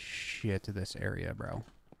Holy choice. shit, this area, bro.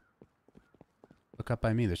 Look up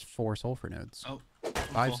by me. There's 4 sulfur nodes. Oh,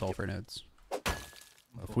 5 full. sulfur nodes.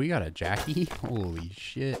 If we got a Jackie, holy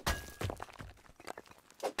shit.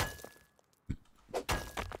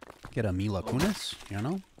 Get a Mila Kunis, you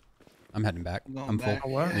know? I'm heading back. I'm going I'm back.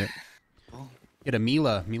 full. What? Yep. Full. Get a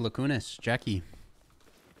Mila Kunis, Jackie.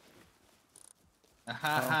 Ha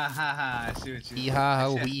ha ha ha! I see what you. Hee ha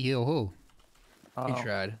ho I see- hee ho ho. He Oh.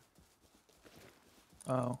 tried.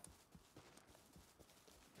 Oh.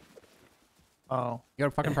 Oh. You got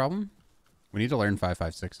a fucking problem? We need to learn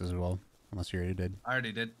 556 as well. Unless you already did. I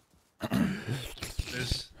already did.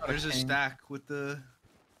 There's a stack with the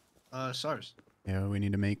SARS. Yeah, we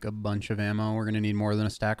need to make a bunch of ammo. We're gonna need more than a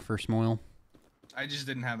stack for Smoil. I just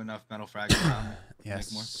didn't have enough metal fragments around me. to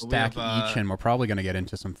Yes, make more. But we stack have, each, and we're probably gonna get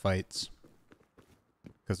into some fights.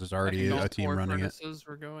 Because there's already All a team 4 running it. furnaces,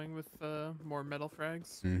 we're going with more metal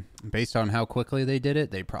frags. Based on how quickly they did it,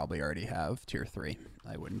 they probably already have tier 3.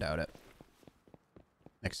 I wouldn't doubt it.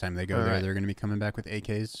 Next time they go there, Alright. they're gonna be coming back with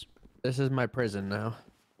AKs. This is my prison now.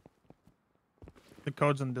 The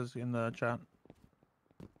code's in the chat.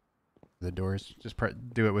 The doors. Just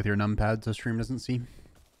do it with your numpad so stream doesn't see.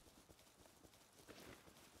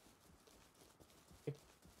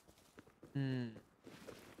 Hmm.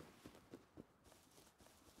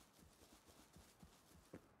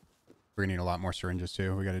 We're gonna need a lot more syringes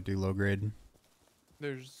too. We gotta do low grade.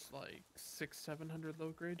 There's like 600-700 low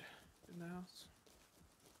grade in the house.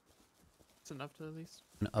 It's enough to at least.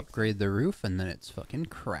 And upgrade the roof, and then it's fucking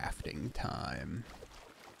crafting time.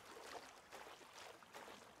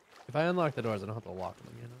 If I unlock the doors, I don't have to lock them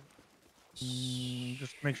again.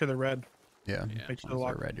 Just make sure they're red. Yeah, Yeah. Make sure once they're they're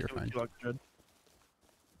locked. red, you're Make sure fine. you locked good.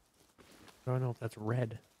 I don't know if that's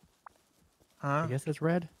red. Huh? I guess that's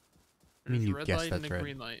red. I mean, There's a you red guess light that's and a red.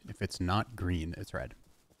 green light. If it's not green, it's red.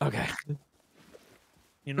 Okay.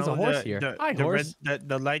 You There's know a horse the, here. The, Hi, the horse.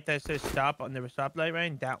 the light that says stop on the stoplight,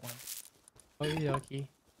 right? That one. Oh, yucky.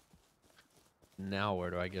 Now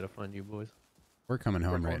where do I get to find you boys? We're coming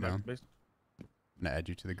home We're right going now. back to base. I'm gonna add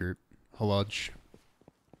you to the group. Halaj.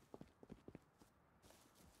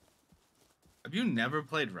 Have you never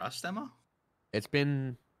played Rust, Emma? It's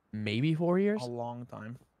been maybe 4 years. A long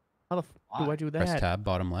time. How the f do I Why? do Press that? tab,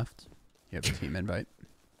 bottom left. You have a team invite.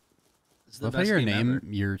 It's the Love how best your game name, ever.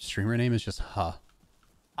 your streamer name is just Ha.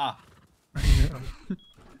 Ah,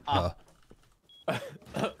 Ha.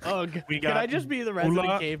 Ugh. We Can I got just be the resident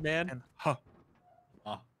Ula caveman? And huh.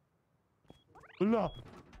 ah. Ula.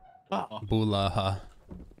 Bula Ha.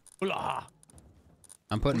 Ula.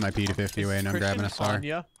 I'm putting my P250 away and I'm grabbing a SAR.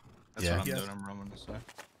 Anya. That's Yeah. what I'm Yes. doing. I'm roaming this way.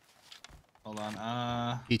 Hold on.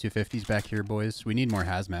 P250's back here, boys. We need more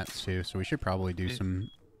hazmats too, so we should probably do some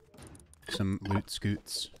loot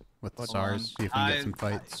scoots with the Hold SARs. on. See if we can get some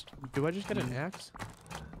fights. Do I just get an axe?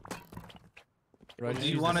 Do I do just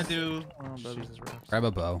you use want to this- do? Oh, but this is rocks. Grab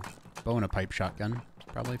a bow. Bow and a pipe shotgun,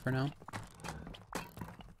 probably for now.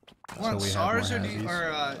 You want we have SARs more or you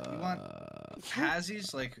Hazzies. want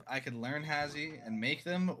Hazzies? Like I could learn Hazzy and make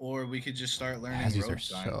them, or we could just start learning Hazzies road are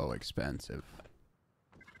design. so expensive.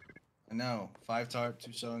 I know. 5 tarp,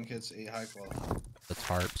 2 sewing kits, 8 high quality. The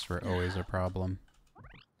tarps were always a problem.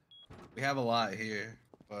 We have a lot here,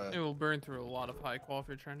 but It will burn through a lot of high qual if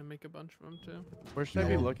you're trying to make a bunch of them too. Where should I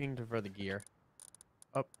be No. looking for the gear?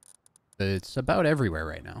 It's about everywhere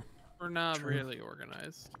right now. We're not True. really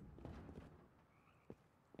organized.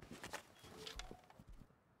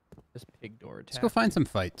 This pig door attack. Let's go find some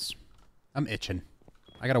fights. I'm itching.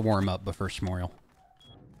 I gotta warm up before Smorl.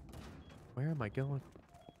 Where am I going?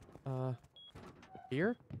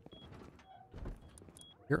 Here?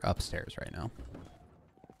 You're upstairs right now.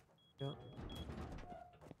 Yeah.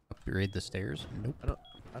 Upgrade the stairs? Nope.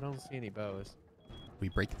 I don't see any bows. We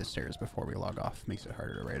break the stairs before we log off. Makes it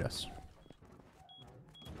harder to raid us.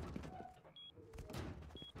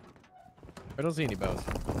 I don't see any bows.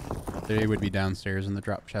 They would be downstairs in the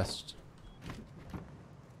drop chest.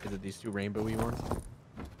 Is it these two rainbowy ones?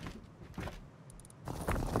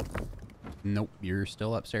 Nope, you're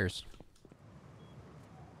still upstairs.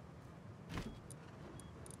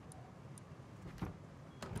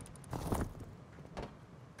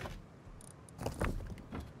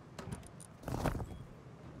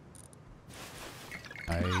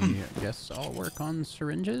 I guess I'll work on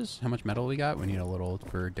syringes. How much metal we got? We need a little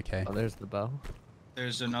for decay. Oh, there's the bow.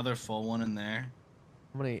 there's another full one in there.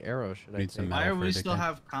 How many arrows should I Need some take? metal. Why are for we a still decay.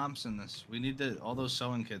 have comps in this? We need to, all those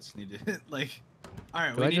sewing kits need to, like, all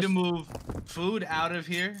right, Do we I need to just- move food out of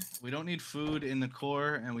here. We don't need food in the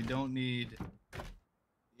core, and we don't need,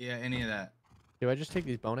 yeah, any of that. Do I just take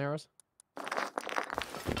these bone arrows?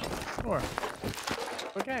 Sure.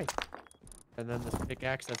 Okay. And then this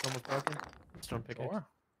pickaxe that's almost broken. Stone pickaxe. Sure.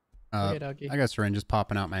 Okay, doggy. I got syringes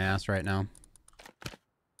popping out my ass right now.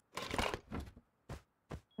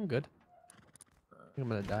 I'm good. I think I'm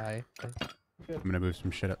gonna die. I'm gonna move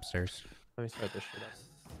some shit upstairs. Let me start this shit up.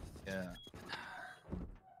 Yeah.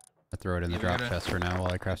 I throw it in the Yeah, we drop gotta- chest for now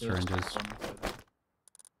while I craft There's syringes. some for that.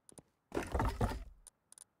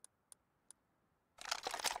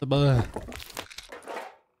 The buh.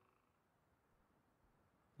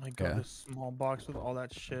 I got Yeah. this small box with all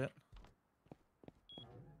that shit.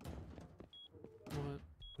 What?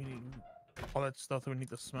 We need all that stuff that we need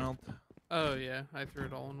to smelt. Oh yeah, I threw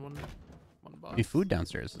it all in one box. Any food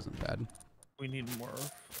downstairs isn't bad. We need more.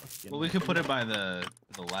 fucking- Well, we could put it by the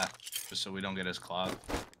left, just so we don't get as clogged.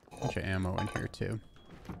 Bunch of ammo in here too.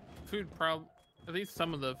 Food at least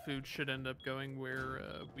some of the food should end up going where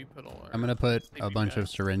we put all our. I'm gonna put a sleeping bunch of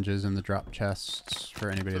bags. syringes in the drop chests for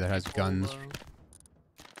anybody So that has people, guns.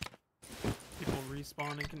 People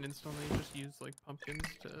respawn and can instantly just use like pumpkins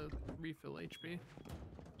to refill HP.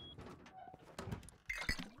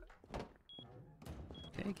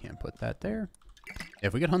 Okay, can't put that there.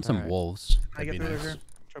 If we could hunt some Alright. wolves, I that'd get be through nice. here.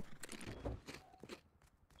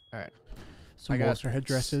 Alright. Some I got wolves for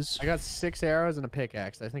headdresses. I got 6 arrows and a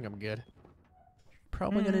pickaxe. I think I'm good.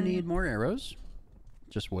 Probably gonna need more arrows.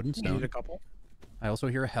 Just wood and Need stone. a couple. I also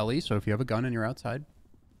hear a heli, so if you have a gun and you're outside,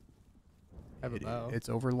 I have a bow. it's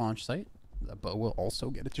over launch site. The bow will also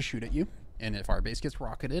get it to shoot at you. And if our base gets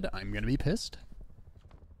rocketed, I'm gonna be pissed.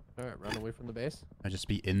 Alright, run away from the base. I just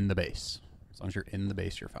be in the base. As long as you're in the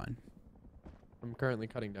base, you're fine. I'm currently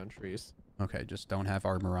cutting down trees. Okay, just don't have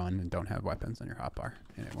armor on and don't have weapons on your hotbar,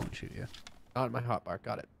 and it won't shoot you. Not my hotbar.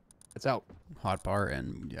 Got it. It's out. Hotbar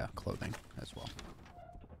and, yeah, clothing as well.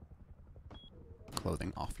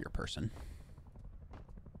 Clothing off your person.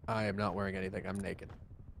 I am not wearing anything. I'm naked.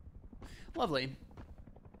 Lovely.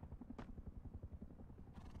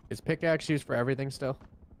 Is pickaxe used for everything still?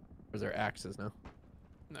 Or is there axes now?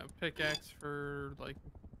 No, pickaxe for like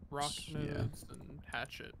rock Yeah. nodes and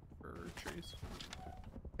hatchet for trees.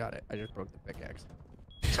 Got it. I just broke the pickaxe.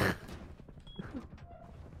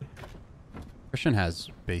 Christian has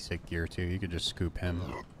basic gear too. You could just scoop him.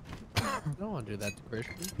 I don't want to do that to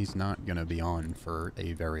Christian. He's not gonna be on for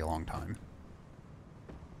a very long time.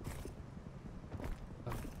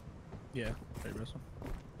 Yeah. Very best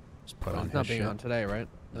one. Just put on He's not his being shit. on today, right?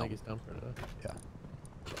 I No. think he's done for today.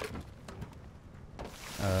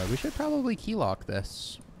 We should probably keylock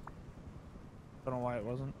this. Don't know why it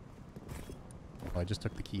wasn't. Well, I just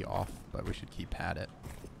took the key off, but we should keypad it.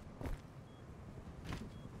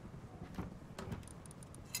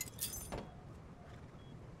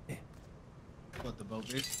 What, the boat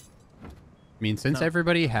base? I mean, since No.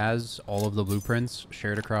 everybody has all of the blueprints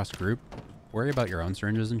shared across group, worry about your own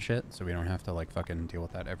syringes and shit, so we don't have to like fucking deal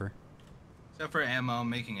with that ever. Except for ammo, I'm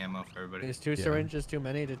making ammo for everybody. Is 2 Yeah. syringes too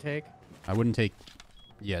many to take? I wouldn't take.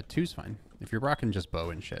 Yeah, 2's fine. If you're rocking just bow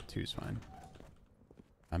and shit, 2's fine.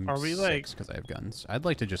 I'm Are we, like, because I have guns. I'd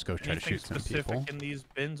like to just go try to Anything shoot some specific people. in these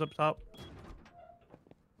bins up top?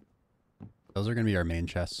 Those are gonna be our main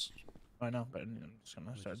chests. I know, but I'm just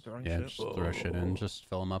gonna start throwing Yeah, shit. just throw shit in. Just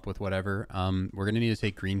fill them up with whatever. We're gonna need to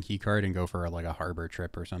take green key card and go for like a harbor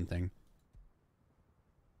trip or something.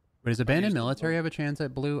 But does abandoned military have a chance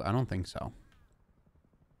at blue? I don't think so.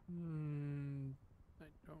 I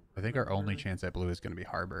don't. I think our only remember. chance at blue is going to be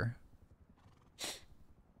harbor.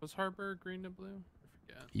 Was Harbor green to blue?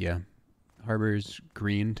 I forget. Yeah, harbor's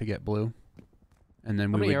green to get blue, and then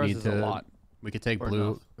How we many would arrows need is to. a lot? We could take Or blue.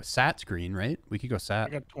 enough? Sat's green, right? We could go I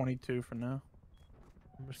sat. got 22 for now.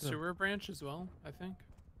 I'm just gonna- Sewer branch as well, I think.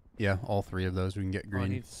 Yeah, all 3 of those we can get Oh, I green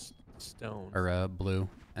need stone. or blue,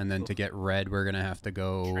 and then to get red, we're gonna have to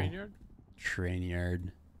go Train yard? train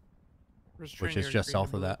yard, Where's train which is yard, just green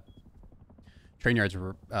south and of blue? that. Train yards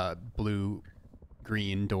were blue,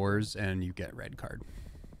 green doors, and you get red card.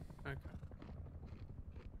 Okay.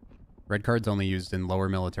 Red card's only used in lower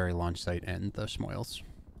military launch site and the Smoils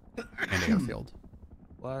and airfield.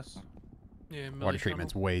 Less. Yeah, Water Millie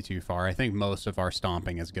treatment's Tunnel. way too far. I think most of our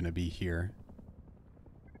stomping is going to be here.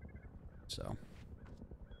 So.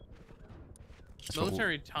 That's what we'll-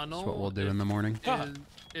 Military tunnel. That's what we'll do in the morning.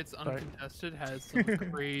 It's uncontested. Has some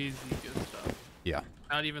crazy good stuff. Yeah.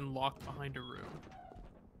 Not even locked behind a room.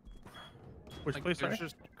 Which Like, place, there's sorry?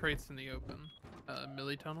 just crates in the open.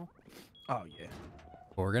 Millie Tunnel. Oh, yeah.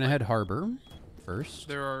 Well, we're going to head harbor first.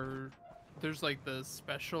 There's like the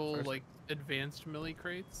special First. like advanced Millie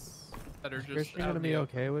crates that are Is just Christian out gonna in be the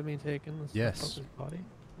open. okay with me taking this Yes. off his body?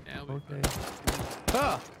 Yeah, I'll be Okay. fine,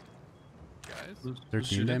 Ah! guys.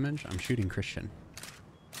 13 damage? I'm shooting Christian.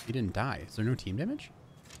 He didn't die. Is there no team damage?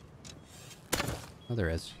 Oh, there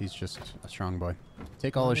is. He's just a strong boy.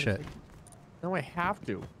 Take all his shit. No, I have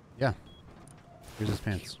to. Yeah. Here's his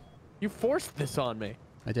pants. You forced this on me.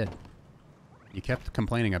 I did. You kept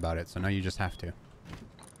complaining about it, so now you just have to.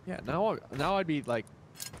 Yeah, now I'd be like...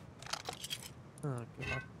 Oh, good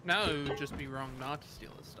luck. Now it would just be wrong not to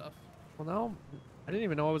steal his stuff. Well, now I didn't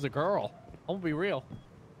even know I was a girl. I'm gonna be real.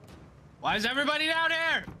 Why is everybody down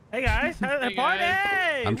here? Hey, guys. Hey, Party!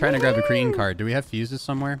 guys. I'm trying to grab a green card. Do we have fuses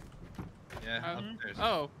somewhere? Yeah, upstairs.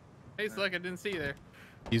 Oh, hey, Slick, I didn't see you there.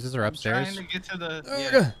 Fuses are I'm upstairs. trying to get to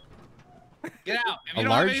the. Ugh. Get out. If A you don't have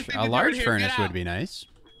large, anything a to do large here, furnace get would out. be nice.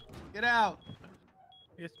 Get out.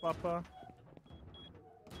 Yes, Papa.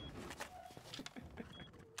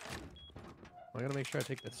 I gotta make sure I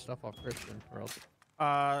take this stuff off Christian, or else.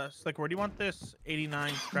 Slick, where do you want this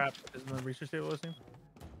 89 scrap? Is in the research table listing?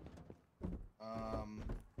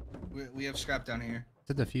 We have scrap down here.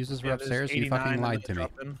 Said the fuses were Yeah, there's upstairs. You 89 fucking and lied then to me.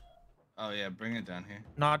 drop in. Oh yeah, bring it down here.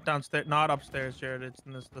 Not downstairs, not upstairs, Jared. It's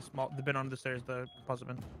in the small, the bin under the stairs, the composite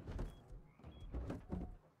bin.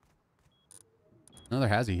 Another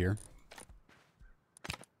Hazzy here.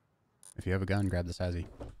 If you have a gun, grab this Hazzy.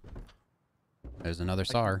 There's another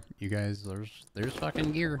SAR. You guys, there's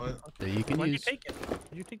fucking gear What? that you can Why'd you use. take it?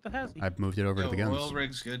 Did you take the Hazzy? I've moved it over to the Yo, guns. oil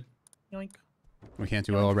rig's good. Yoink. We can't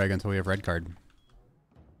do oil reg until we have red card.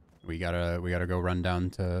 We gotta go run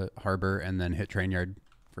down to harbor and then hit train yard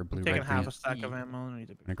for blue Taking red half green. a stack of ammo. And I need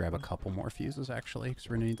to I'm gonna grab a couple more fuses actually, because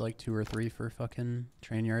we're gonna need like 2 or 3 for fucking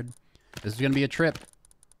train yard. This is gonna be a trip.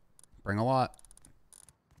 Bring a lot.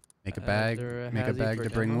 Make a bag. there a Make a Hazzy bag for to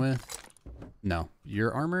bring demo? with. No,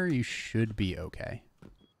 your armor you should be okay.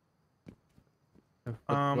 Do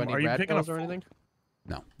I need are you rad picking a pills or full- anything?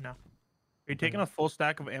 Are you taking a full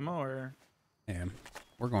stack of ammo or? And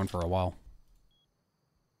we're going for a while.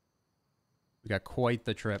 We got quite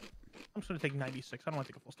the trip. I'm just gonna take 96. I don't want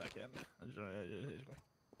to take a full stack yet.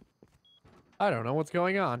 I don't know what's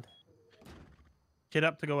going on. Get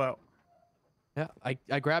up to go out. Yeah,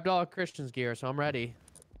 I grabbed all of Christian's gear, so I'm ready.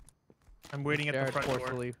 I'm waiting at the Jared front door.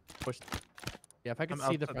 forcefully pushed. Yeah, if I could I'm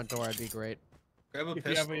see the outside. front door, I'd be great. Grab a If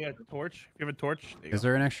you have pistol. a torch, there you Is go.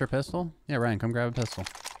 there an extra pistol? Yeah, Ryan, come grab a pistol.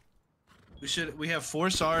 We have 4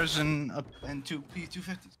 SARs and 2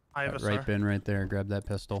 P250s. I have a Right SAR. bin right there. Grab that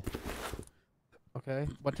pistol. Okay,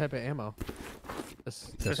 what type of ammo?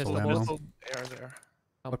 This Pistol pistol. ammo. Pistol, AR there.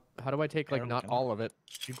 How do I take like Yeah, not okay. all of it?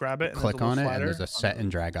 You grab it. And Click there's a on little it, and there's slider a set on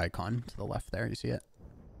and drag icon to the left there. You see it?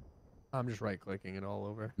 I'm just right clicking it all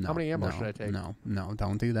over. No, How many ammo no, should I take? No,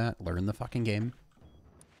 don't do that. Learn the fucking game.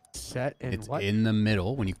 Set and It's what? in the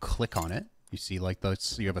middle. When you click on it, you see like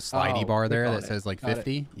those. You have a slidey Oh, bar click there on that it. says like Got it.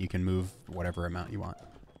 50. You can move whatever amount you want.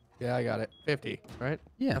 Yeah, I got it. 50, right?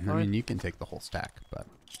 Yeah, That's I mean fine. you can take the whole stack, but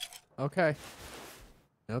Okay.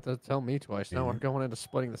 You don't have to tell me twice. Now Yeah. we're going into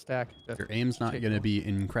splitting the stack. your aim's not Take going to more. be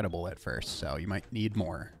incredible at first, so you might need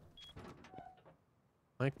more.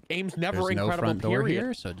 My aim's never There's no incredible. front door period.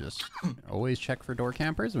 here, so just always check for door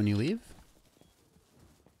campers when you leave.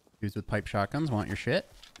 Dudes with pipe shotguns want your shit.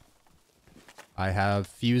 I have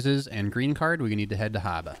fuses and green card. We need to head to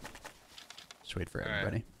Haba. Just wait for All right.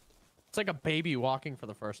 everybody. It's like a baby walking for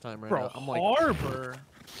the first time right Bro, now. I'm like, harbor.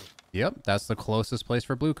 Yep, that's the closest place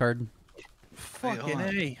for blue card. Fucking on.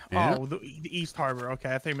 A. Yeah. Oh, the East Harbor.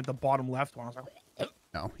 Okay, I think I'm at the bottom left one. I was like,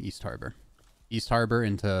 No, East Harbor. East Harbor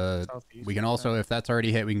into. southeast. We can also, if that's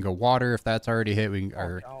already hit, we can go water. If that's already hit, we can.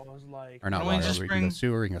 Okay, I was like, Or not Why don't we water. just We can go bring-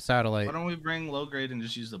 sewer. We can go satellite. Why don't we bring low grade and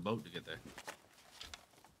just use the boat to get there?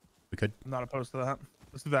 We could. I'm not opposed to that.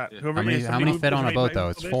 Let's do that. Yeah. Whoever How many? is How somebody many who- fit on a somebody boat might- though?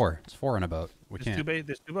 It's somebody- 4. It's 4 on a boat. We There's can't. two boats.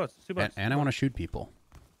 There's two boats. There's two boats. And I want to shoot people.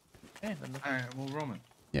 Yeah, then All right, we'll roam it.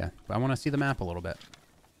 Yeah, but I want to see the map a little bit.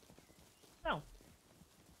 no.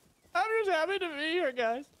 I'm just happy to be here,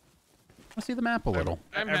 guys. Let's see the map a little.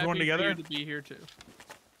 I'm Everyone happy for together? you to be here too.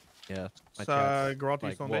 Yeah. Garalti,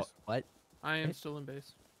 Like, still in what? base? What? I am Okay. still in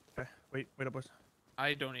base. Okay, wait up, boys.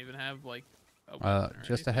 I don't even have like. A weapon or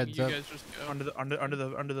Just a anything. heads you up. Guys just go.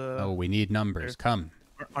 Under the Oh, we need numbers. there's- Come.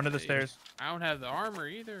 under the Hey. stairs. I don't have the armor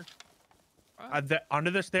either.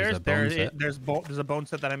 Under the stairs, a bone set. there's a bone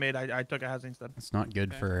set that I made. I took a hazard instead. It's not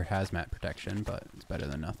good Okay. for hazmat protection, but it's better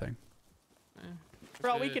than nothing.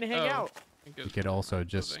 Bro, we can hang out. You could also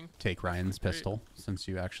just clothing. take Ryan's Great. pistol, since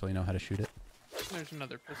you actually know how to shoot it. There's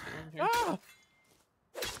another pistol in here. Ah!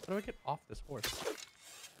 How do I get off this horse?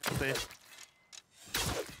 Safe.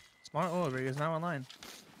 Smart Oliver is now online.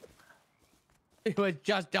 It was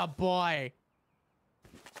just a boy.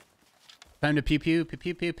 Time to pew pew pew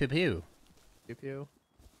pew pew pew pew. Pew pew.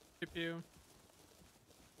 Pew pew.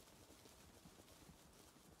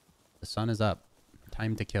 The sun is up.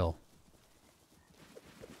 Time to kill.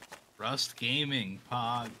 Rust Gaming,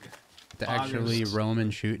 Pog. To actually August. roam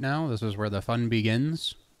and shoot now. This is where the fun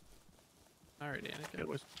begins. Alright, Anakin. Good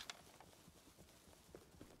boys.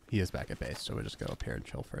 He is back at base, so we'll just go up here and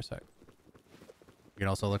chill for a sec. We can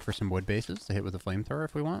also look for some wood bases to hit with a flamethrower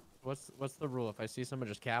if we want. What's the rule? If I see someone,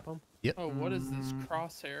 just cap them? Oh, what is this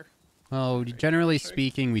crosshair? Oh, generally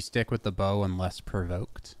speaking, we stick with the bow unless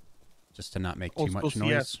provoked. Just to not make too Old school much noise.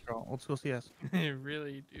 CS, bro. Old school CS. They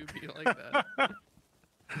really do be like that.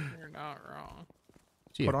 You're not wrong.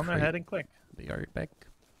 Gee, Put a on their crate. head and click. The art back.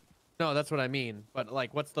 No, that's what I mean. But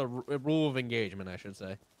like, what's the rule of engagement? I should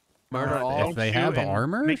say. Murder all. Don't If they shoot have and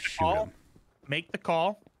armor, make the shoot call. 'em. Make the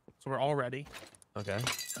call, so we're all ready, Okay.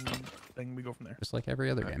 and then we go from there. Just like every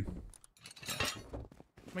other game.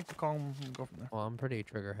 Make the call and we'll go from there. Well, I'm pretty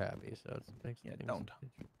trigger happy, so it makes Yeah, things- don't.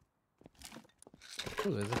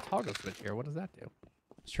 Ooh, there's a toggle switch here. What does that do?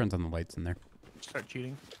 Just turns on the lights in there. Start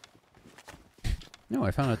cheating. No,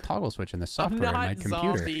 I found a toggle switch in the software in my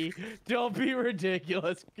computer. Zombie. Don't be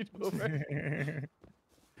ridiculous. Get over.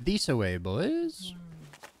 This away, boys.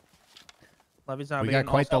 Levy's We zombie. got and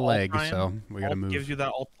quite the also leg, alt so we gotta alt move. Gives you that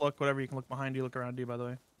alt look, whatever. You can look behind you, look around you. By the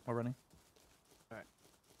way, while running. Alright.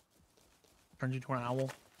 Turns you to an owl.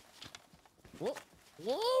 Here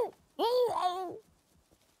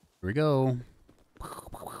we go.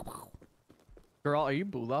 Girl, are you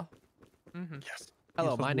Bula? Mm-hmm. Yes.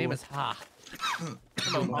 Hello, Yes, my name Bula. is Ha.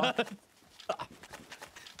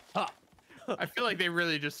 I feel like they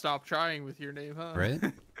really just stopped trying with your name, huh? Right?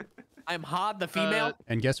 I'm Ha, the female.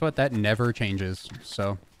 And guess what? That never changes.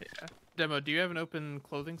 So Yeah. Demo, do you have an open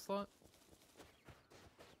clothing slot?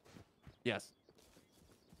 Yes.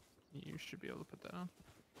 You should be able to put that on.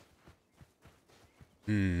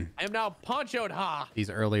 I am now Ponchoed Ha. these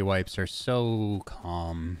early wipes are so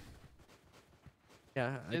calm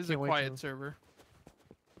Yeah. I It is a can't wait quiet till- server.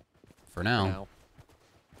 for now. now.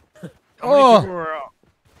 How many Oh! people were out?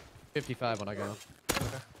 55 when I go.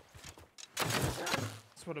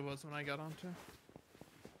 That's what it was when I got on too.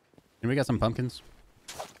 And we got some pumpkins.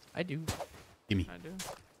 I do. Gimme. I do.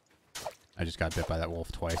 I just got bit by that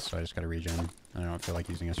wolf twice, so I just got to regen. I don't feel like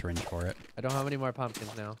using a syringe for it. I don't have any more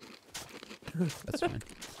pumpkins now. That's fine.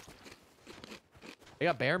 I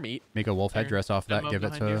got bear meat. Make a wolf There. headdress off that. Demo Give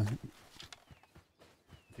it behind to.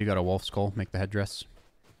 If you got a wolf skull, make the headdress.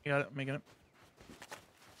 You got it. Making it.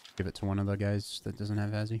 Give it to one of the guys that doesn't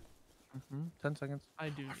have Azzy. 10 seconds. I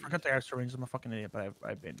do. I forgot to ask syringes. I'm a fucking idiot, but I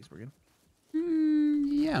have bandies. We're good.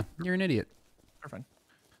 Yeah, you're an idiot. We're fine.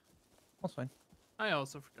 That's fine. I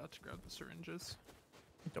also forgot to grab the syringes.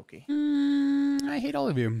 It's okay. I hate all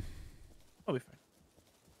of you. I'll be fine.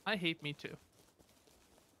 I hate me too.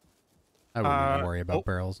 I wouldn't even worry about oh,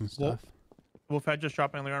 barrels and wolf. stuff. Wolf head just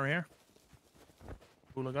dropping on the ground right here.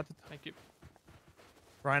 Bula got it. Thank you.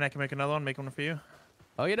 Ryan, I can make another one. Make one for you.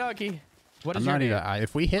 Okie dokie. What is I'm your not name? even.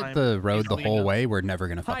 If we hit I'm the road the whole Lena. way, we're never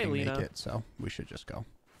gonna Hi, fucking make Lena. it. So we should just go.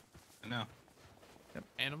 No.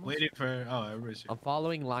 Animals. Waiting for. Oh, everybody's here. I'm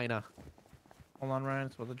following Lina. Hold on, Ryan.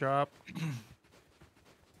 It's about to drop. I'm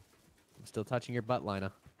still touching your butt,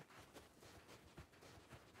 Lina.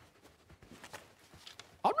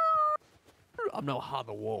 I'm no Ha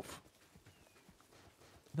the wolf.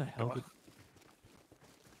 What the hell?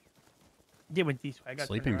 Get with this. I got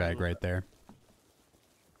Sleeping bag right there.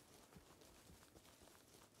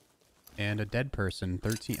 And a dead person,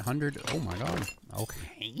 1,300. Oh my god.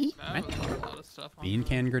 Okay. That was a lot of stuff on Bean the-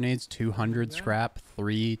 can grenades, 200 Yeah. scrap,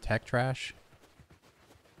 3 tech trash.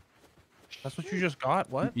 That's what you just got?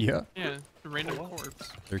 What? Yeah. Yeah, the random wow. corpse.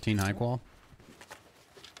 13 high qual.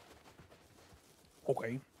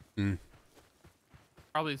 Okay.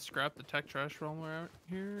 Probably scrap the tech trash while we're out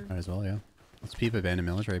here. Might as well, yeah. Let's peep abandoned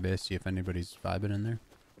military base, see if anybody's vibing in there.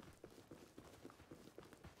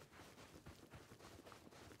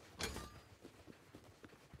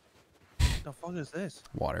 The fuck is this?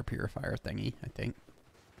 Water purifier thingy, I think.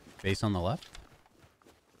 Base on the left.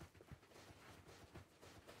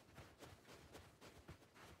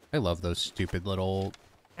 I love those stupid little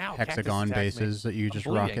Ow, hexagon cactus attacked me. bases that you I'm just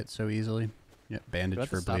bleeding. rocket so easily. Yep, bandage have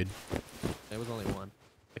to for stop. bleed. There was only one.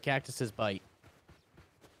 The cactuses bite.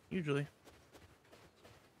 Usually.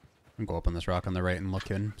 And go up on this rock on the right and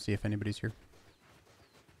look in, see if anybody's here.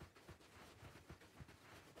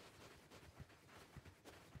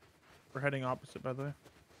 We're heading opposite, by the way.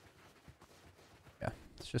 Yeah,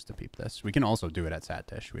 it's just to peep this. We can also do it at Sat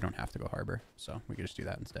Dish. We don't have to go harbor, so we can just do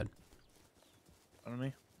that instead. I don't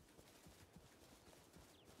know.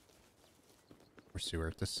 Or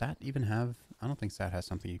sewer. Does Sat even have... I don't think Sat has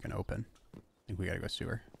something you can open. I think we gotta go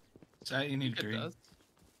sewer. So you need It green. does.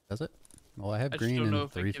 Does it? Well, I have I just green don't know and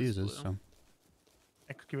if it 3 gives fuses, blue. so...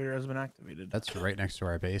 Excavator has been activated. That's right next to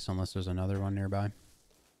our base, unless there's another one nearby.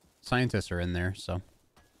 Scientists are in there, so...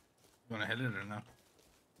 You want to hit it or no?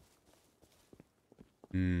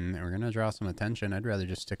 we're gonna draw some attention. I'd rather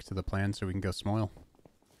just stick to the plan so we can go Smoil.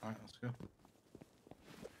 Alright, let's go.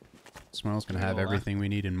 Smoil's gonna We have go left. everything we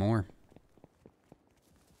need and more.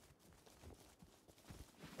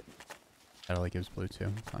 Satellite gives blue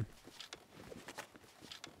too. Fine.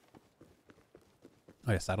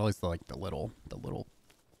 Oh yeah, satellite's the little.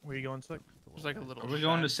 Where you going, Slick? There's like a little. Are we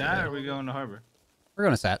going to shack Sat there. or are we going to Harbor? We're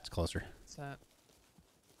going to Sat. It's closer. What's that?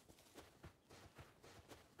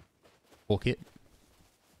 Full kit.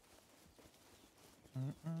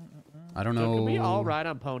 I don't So know. can we all ride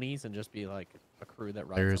on ponies and just be like a crew that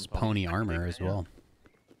rides There's on ponies? pony armor as well.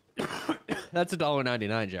 That's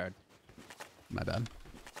 $1.99, Jared. My bad.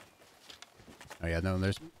 Oh yeah, no,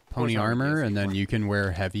 there's pony armor, armor, yes, and then one. you can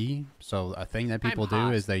wear heavy. So a thing that people do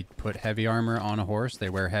hot. is they put heavy armor on a horse, they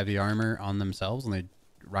wear heavy armor on themselves, and they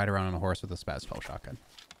ride around on a horse with a spaz 12 shotgun.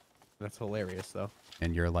 That's hilarious, though.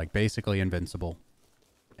 And you're like basically invincible.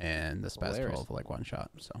 And the spaz Hilarious. 12 like one shot,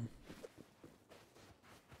 so.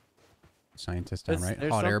 Scientist down right.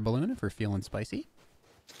 There's Hot some- air balloon if we're feeling spicy.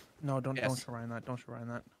 No, don't Yes. show Ryan that. Don't show Ryan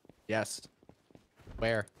that. Yes.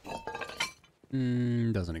 Where?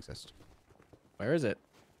 Doesn't exist. Where is it?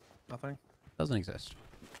 Nothing. Doesn't exist.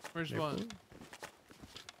 Where's one?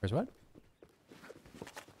 Where's what?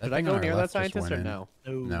 That Should I thing go on our near that left just scientist or went in. no?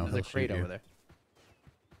 No, There's he'll a crate shoot you. over there.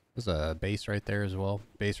 There's a base right there as well.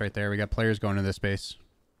 Base right there. We got players going to this base.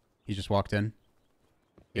 He just walked in.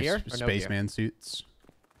 He Gear has or no gear? spaceman suits.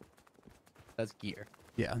 That's gear.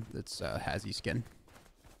 Yeah, it's Hazzy skin.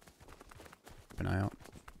 Keep an eye out.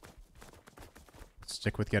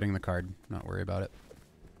 Stick with getting the card. Not worry about it.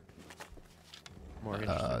 More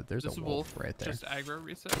interesting. There's This a wolf right there. Just aggro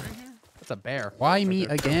reset right here. That's a bear. Why Right me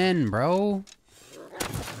there. again, bro?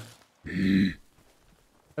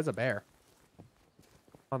 That's a bear.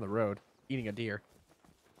 On the road, eating a deer.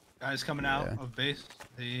 Guys coming out Yeah. of base.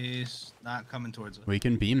 He's not coming towards us. We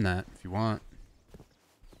can beam that if you want.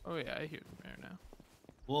 Oh yeah, I hear the bear now.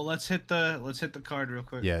 Well, let's hit the card real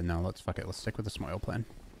quick. Yeah, no, let's fuck it. Let's stick with the Smoil plan.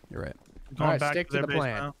 You're right. Going Alright, back stick to their the base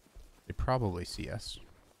plan. now. They probably see us.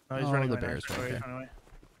 No, he's Oh, running the away now. bear's He's right running away, there. he's running away.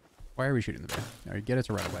 Why are we shooting the bear? All right, get it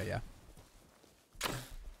to run away, yeah.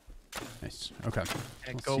 Nice. Okay.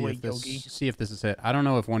 And Let's go see away, if this, Yogi. see if this is it. I don't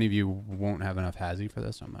know if one of you won't have enough Hazzy for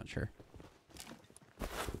this. I'm not sure.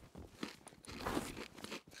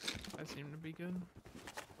 I seem to be good.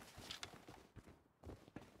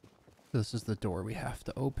 This is the door we have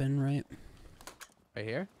to open, right? Right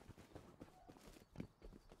here?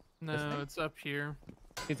 No, thing? it's up here.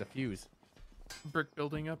 Needs a fuse. Brick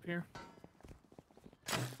building up here.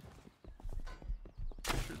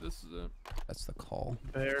 Sure, this is it. That's the call.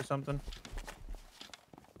 Bear or something.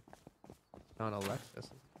 Not Alexis.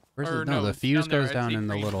 Where's Or the, no, no, the it's fuse down there. goes I down see in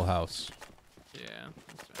the green. little house. Yeah.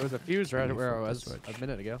 That's There was a fuse right Let me where I flip the was switch. a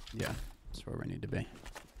minute ago. Yeah, that's where we need to be.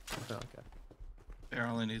 Oh, okay. Bear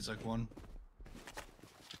only needs like one.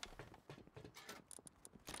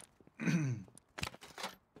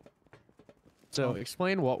 So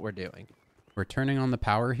explain what we're doing. We're turning on the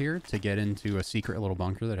power here to get into a secret little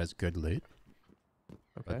bunker that has good loot.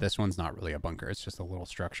 Okay. But this one's not really a bunker. It's just a little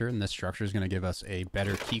structure. And this structure is going to give us a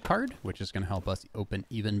better key card, which is going to help us open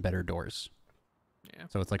even better doors. Yeah.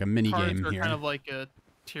 So it's like a mini Cards game are here. kind of like a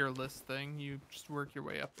tier list thing. You just work your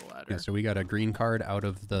way up the ladder. Yeah, so we got a green card out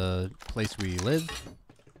of the place we live.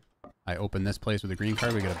 I open this place with a green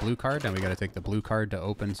card. We get a blue card, and we got to take the blue card to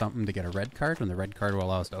open something to get a red card, and the red card will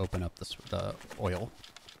allow us to open up the oil.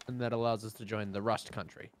 And that allows us to join the Rust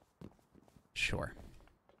country. Sure.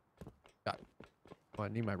 Got. Oh, I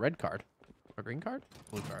need my red card. My green card?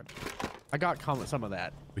 Blue card. I got some of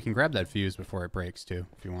that. We can grab that fuse before it breaks too,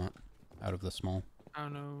 if you want, out of the small. I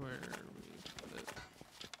don't know where we put it.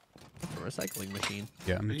 A recycling machine.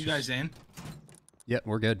 Yeah. Are you guys in? Yeah,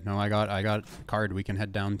 we're good. No, I got a card. We can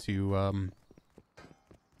head down to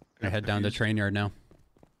I head down to fuse. train yard now.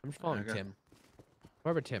 I'm just following Okay. Tim.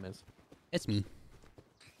 Whoever Tim is. It's me.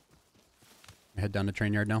 I head down to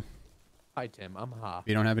train yard now. Hi, Tim. I'm Ha. If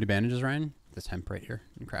you don't have any bandages, Ryan, this hemp right here,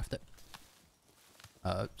 and craft it.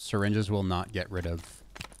 Syringes will not get rid of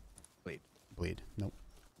bleed. Nope.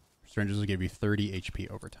 Syringes will give you 30 HP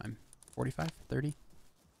over time. 45, 30,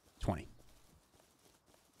 20. I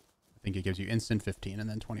think it gives you instant 15 and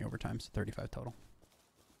then 20 over time, so 35 total.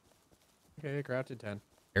 Okay, crafted 10.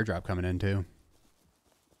 Airdrop coming in too.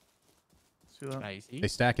 See that? Nice. They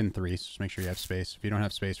stack in 3, so just make sure you have space. If you don't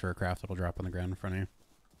have space for a craft, it'll drop on the ground in front of you.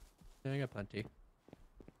 Yeah, I got plenty.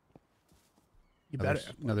 You Another,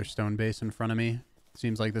 better. another stone base in front of me.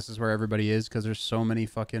 Seems like this is where everybody is because there's so many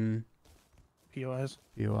fucking POIs.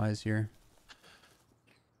 POIs here.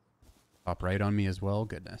 Top right on me as well.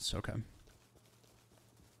 Goodness. Okay.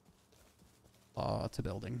 Lots of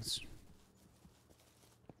buildings.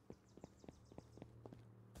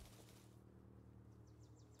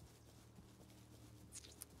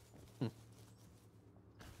 Come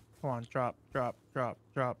on, drop.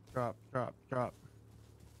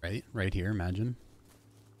 Right here. Imagine.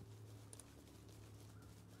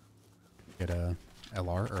 Get a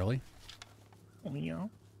LR early. Oh, yeah.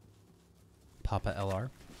 Papa LR.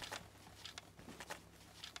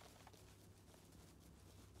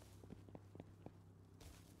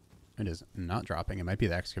 It is not dropping. It might be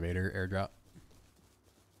the excavator airdrop.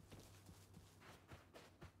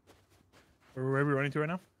 Where are we running to right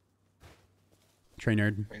now? Train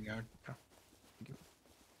yard. Vanguard.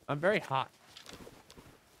 I'm very hot.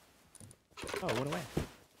 Oh, what away?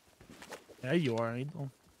 Yeah, you are. You know.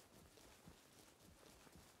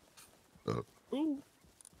 Ooh.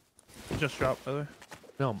 Just dropped, by the way.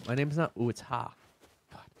 No, my name's not Ooh, it's Ha.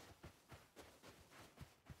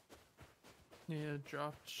 Yeah, it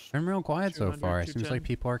dropped. Been real quiet so 200, far. It seems like 210.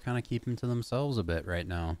 people are kind of keeping to themselves a bit right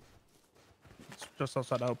now. It's just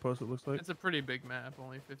outside Outpost, it looks like. It's a pretty big map.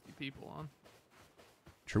 Only 50 people on.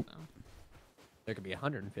 True. So. There could be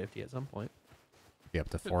 150 at some point. Be up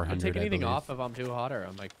to Can 400. I take anything I believe. off if I'm too hot, or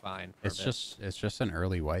I'm like fine. For a bit? It's just an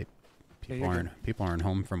early wipe. Yeah, People aren't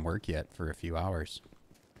home from work yet for a few hours.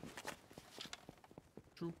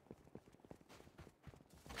 True.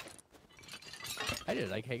 I did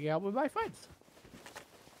like hanging out with my friends.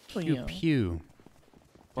 Pew pew. Okay,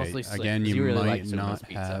 Mostly Slick, again, 'cause you you really might like Cinnamon not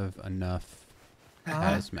Pizza. have enough Huh?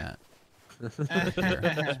 hazmat.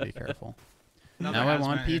 Here, just be careful. Another Now I hazmat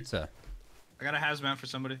want here. pizza. I got a hazmat for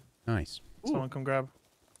somebody. Nice. Someone come grab.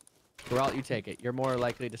 Geralt, you take it. You're more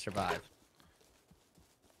likely to survive.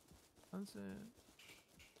 That's it.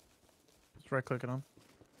 Just right clicking on.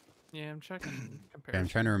 Yeah, I'm checking Okay, comparison. I'm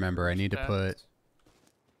trying to remember. I need to stats. put.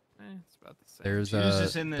 It's about the same. There's Fuse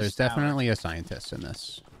is in this tower. definitely a scientist in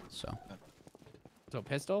this. So So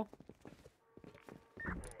pistol?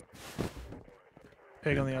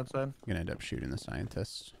 Pig on the outside. I'm gonna end up shooting the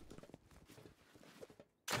scientist.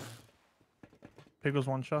 Pig was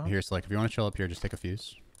one shot. Here, Slick. If you want to chill up here, just take a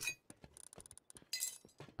fuse.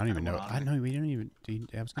 I don't even know. I know we don't even.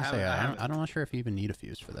 I was gonna say I'm not sure if you even need a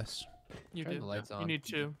fuse for this. You Turn do. the lights You on. need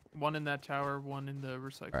two. One in that tower, one in the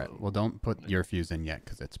recycle. All right. Well, don't put your fuse in yet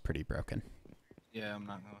because it's pretty broken. Yeah, I'm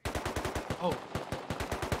not gonna. Oh,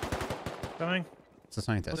 Coming. It's a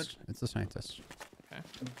scientist. It's the scientist.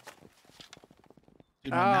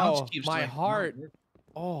 dude, my mouse Ow, keeps my like, heart.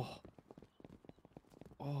 Oh.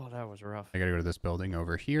 Oh, that was rough. I gotta go to this building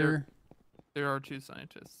over here. There are two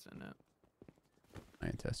scientists in it.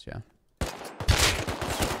 Scientist, yeah.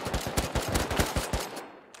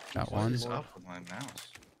 Got What one. is up with my mouse?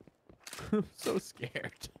 I'm so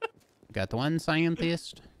scared. Got the one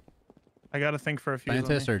scientist. I gotta think for a few.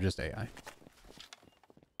 Scientist or just AI?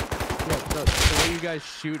 Yeah, the way you guys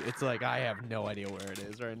shoot, it's like I have no idea where it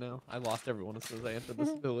is right now. I lost everyone as soon as I entered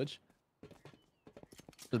this village.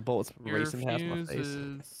 The bullets Your racing past my fuse face.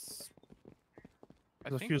 is. I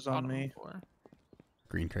There's a think fuse on bottom me. floor.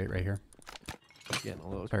 Green crate right here. It's getting a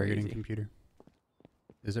little Targeting crazy. computer.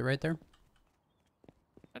 Is it right there?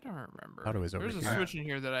 don't remember. Thought it was over There's a here. switch in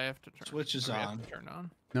here that I have to turn. Switch is or we have on. to turn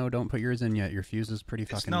on. No, don't put yours in yet. Your fuse is pretty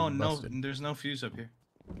It's fucking no, busted. there's no fuse up here.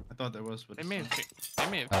 I thought there was, but They it's may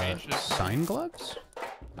not. have changed it. Sign gloves?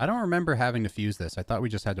 I don't remember having to fuse this. I thought we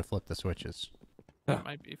just had to flip the switches. It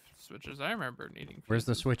might be switches. I remember needing. Where's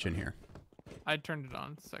the fuses, switch but in here? I turned it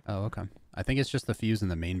on. Second. Oh, okay. I think it's just the fuse in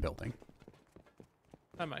the main building.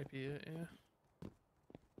 That might be it. Yeah.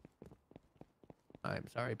 I'm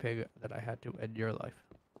sorry, Pig, that I had to end your life.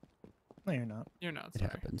 No, you're not. You're not It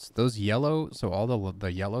sorry. happens. Those yellow, so all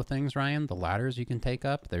the yellow things, Ryan, the ladders you can take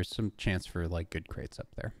up, there's some chance for like good crates up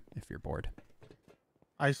there if you're bored.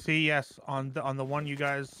 I see. Yes, on the one you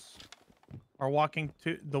guys are walking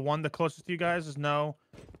to, the one the closest to you guys is no.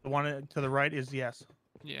 The one to the right is yes.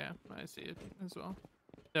 Yeah, I see it as well.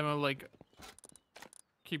 Demo, like,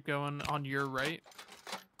 keep going on your right.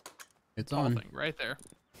 It's Tall on. thing right there.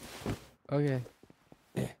 Okay.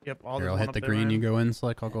 Yep. All Here, there's I'll one hit up the there, green, you Ryan. go in,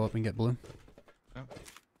 Slick. I'll go up and get blue.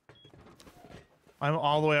 I'm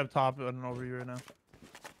all the way up top and over you right now.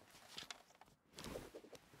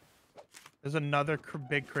 There's another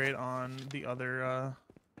big crate on the other.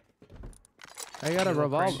 I got a Little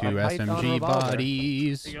revolver. Two SMG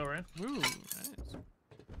bodies. There you go, Ryan. Ooh, nice.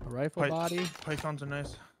 A rifle Pipe- body. Pythons are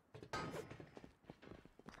nice.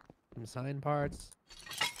 Some sign parts.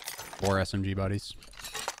 4 SMG bodies.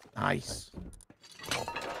 Nice.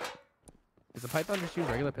 Does the Python just use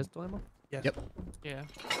regular pistol ammo? Yes. Yep. Yeah.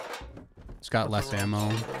 It's got less ammo.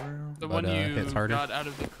 The But, one you hits harder. got out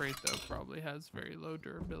of the crate though probably has very low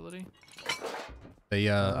durability. They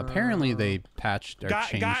apparently they patched or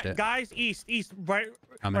changed it. Guys, east, right,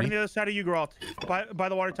 How right many? on the other side of you, Geralt, by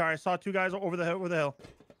the water tower. I saw 2 guys over the hill.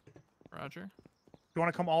 Roger. You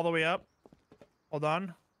want to come all the way up? Hold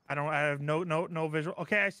on. I have no visual.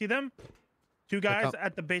 Okay, I see them. 2 guys up.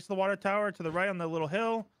 at the base of the water tower to the right on the little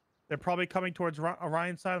hill. They're probably coming towards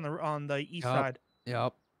Orion's side on the east Yup. side.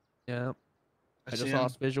 Yep. Yep. I just see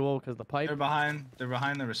lost visual because the pipe. They're behind the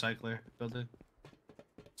recycler building.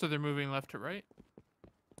 So they're moving left to right.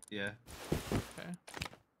 Yeah. Okay.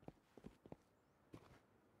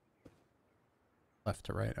 Left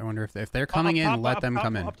to right. I wonder if they're coming in, let them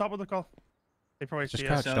come in. Up top of the call. They probably Just see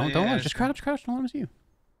crouch. us. So, Don't yeah, worry. yeah, Just sure. crouch. Don't let them see you.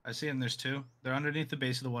 I see them. There's 2. They're underneath the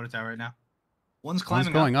base of the water tower right now. One's One's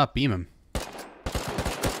climbing going up. up. Beam him.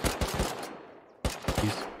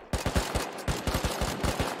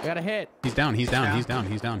 I got a hit. He's down. He's down. He's down.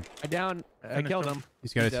 He's down. I Finished killed him. him.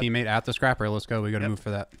 He's got a He's dead. teammate at the scrapper. Let's go. We gotta Yep. move for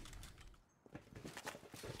that.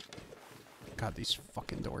 God, these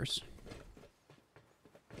fucking doors.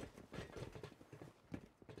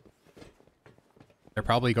 They're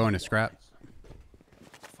probably going to scrap.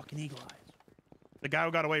 Fucking eagle eyes. The guy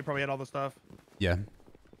who got away probably had all the stuff. Yeah.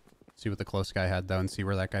 See what the close guy had though, and see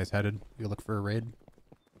where that guy's headed. You look for a raid.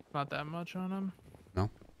 Not that much on him.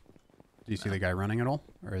 Do you see the guy running at all,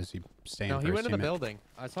 or is he staying? No, for he his went in the teammate? building.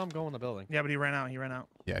 I saw him go in the building. Yeah, but he ran out.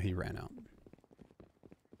 Yeah, he ran out.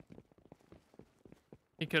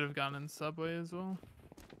 He could have gone in subway as well.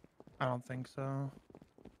 I don't think so.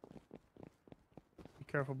 Be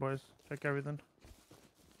careful, boys. Check everything.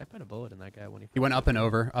 I put a bullet in that guy when he. He went up and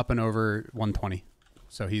over 120.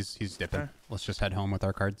 So he's dipping. Okay. Let's just head home with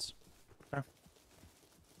our cards. Okay.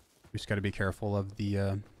 We just got to be careful of the.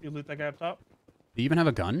 You loot that guy up top? Do you even have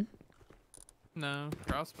a gun? No,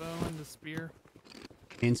 crossbow and a spear.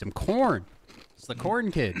 And some corn. It's the corn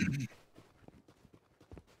kid.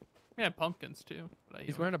 Yeah, pumpkins too. But I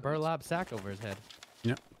He's eat wearing a them first. burlap sack over his head.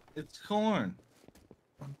 It's corn.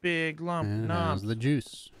 A big lump. And Nah. how's the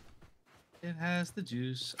juice? It has the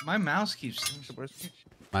juice. My mouse keeps. Good boys.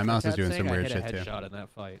 My mouse is Chad's doing saying some I weird hit a shit too. headshot in that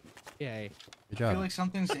fight. Yay. Good I feel job. like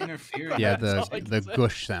something's interfering. Yeah, That's all I the can say.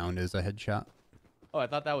 gush sound is a headshot. Oh, I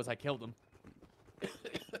thought that was I killed him.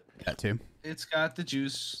 That too. It's got the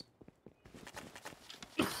juice.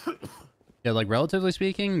 Yeah, like relatively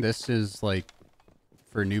speaking, this is like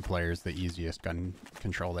for new players the easiest gun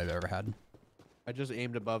control they've ever had. I just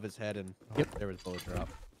aimed above his head and there was bullet drop.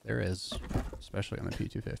 There is, especially on the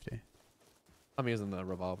P250, I'm using the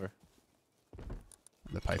revolver.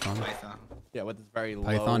 the Python. Python. Yeah, with this very low.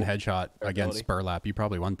 Python headshot against durability. Burlap. You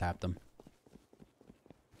probably one tapped them.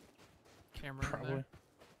 Camera in Probably. there.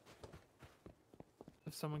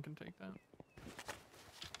 If someone can take that.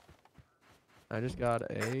 I just got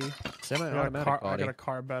a I got a semi-automatic car, I body. got a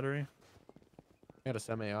car battery. I got a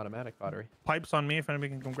semi-automatic battery. Pipes on me. If anybody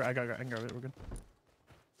can come grab, I can grab it. We're good.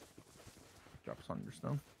 Drop us on your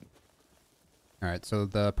stone. All right, so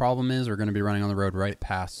the problem is we're going to be running on the road right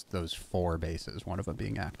past those 4 bases, one of them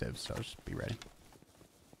being active, so just be ready.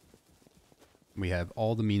 We have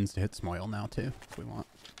all the means to hit Smoil now, too, if we want.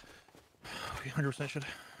 We 100% should.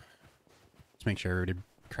 Let's make sure everybody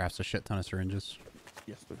crafts a shit ton of syringes.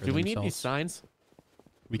 Yes, but for Do we need these themselves. signs?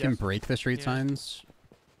 We can Yes. break the street Yeah. signs.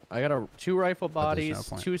 I got 2 rifle But there's no bodies,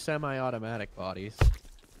 point. 2 semi-automatic bodies,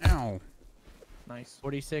 Ow. nice.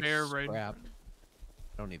 46 Bear right in scrap. front.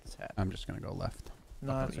 I don't need this hat. I'm just gonna go left.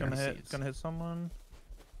 No, Up it's on gonna the hit. It's RCs. gonna hit someone.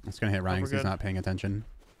 It's gonna hit Ryan we're because he's good. not paying attention.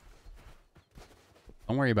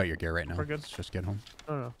 Don't worry about your gear right now. We're good. Let's just get home.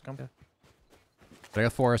 No. Come. Yeah. But I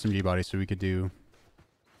got 4 SMG bodies, so we could do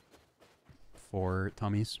 4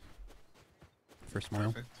 Tommies for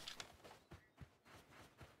Smile. Perfect.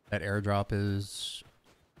 That airdrop is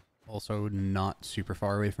also not super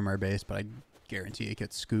far away from our base, but I guarantee it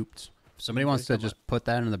gets scooped. If somebody wants to just put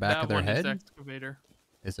that in the back That of their one is head, excavator.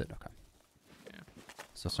 is it? Okay. Yeah.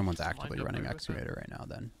 So someone's Just lined actively up running right with it. excavator right now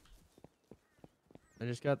then. I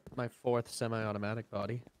just got my 4th semi-automatic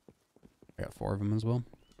body. I got 4 of them as well.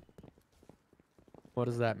 What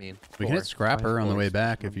does that mean? We can hit 4. Scrapper on the way fours.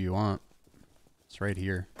 back if you want. It's right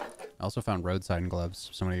here. I also found roadside gloves.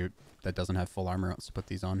 Somebody that doesn't have full armor wants to put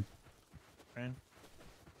these on. Ryan.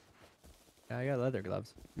 Yeah, I got leather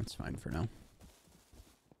gloves. That's fine for now.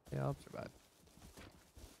 Yeah, I'll survive.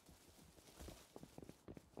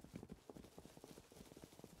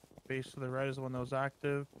 Base to the right is the one that was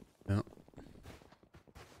active.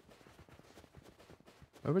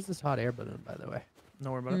 Where was this hot air balloon, by the way?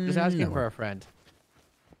 Don't worry about it. Just asking no. for a friend.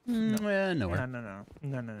 Nowhere. No, no, no, no,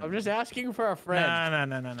 no, no. I'm just asking for a friend. No,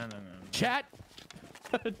 no, no, no, no, no, no. Chat!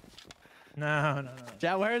 No, no, no.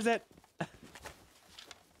 Chat, where is it?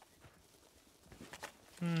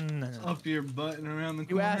 No, no. Up your butt and around the You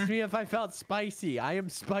corner. asked me if I felt spicy. I am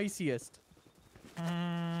spiciest.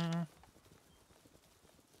 Mm,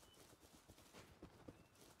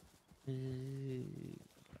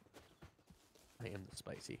 I am the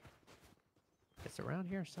spicy. It's around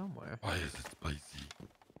here somewhere. Why is it spicy?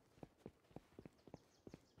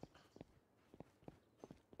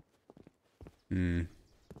 Hmm.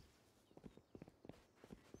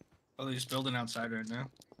 Oh, he's building outside right now.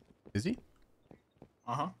 Is he?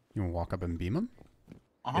 Uh huh. You want to walk up and beam him?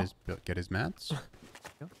 Uh huh. Get his mats?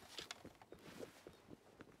 Yeah.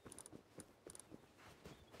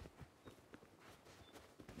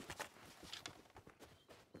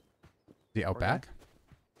 Is he out Okay. back?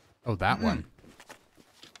 Oh, that one.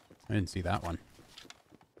 I didn't see that one.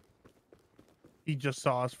 he just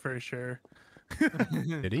saw us for sure.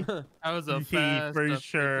 Did he? That was a He fast for up, take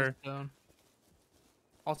sure. this down.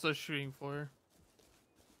 Also shooting floor.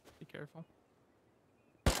 Be careful.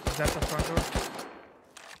 Is that the front door?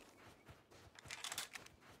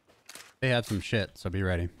 They have some shit, so be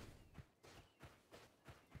ready.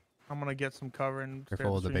 I'm gonna get some cover and stare at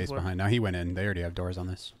Careful of the shooting base floor. behind. Now he went in. They already have doors on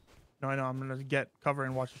this. No, I know. I'm gonna get cover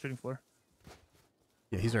and watch the shooting floor.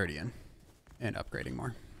 Yeah, he's already in. And upgrading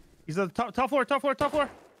more. He's at the top floor, top floor, top floor.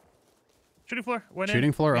 Shooting floor. Went in.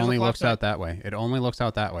 Shooting floor He has a only looks flashlight. out that way. It only looks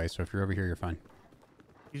out that way, so if you're over here, you're fine.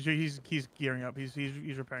 He's gearing up. He's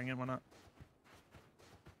repairing it. Why not?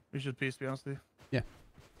 We should peace, to be honest with you. Yeah.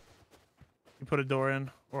 You put a door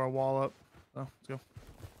in or a wall up. Oh, let's go.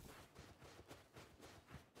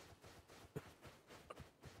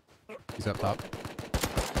 He's up top. Oh,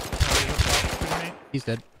 he's up top, shooting me. He's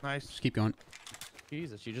dead. Nice. Just keep going.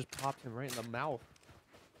 Jesus, you just popped him right in the mouth.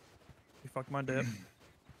 You fucked my dip.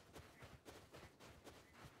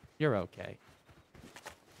 You're okay.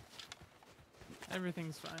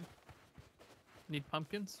 Everything's fine. Need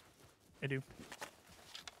pumpkins? I do.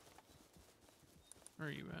 Where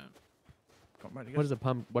are you at? Come on, What is a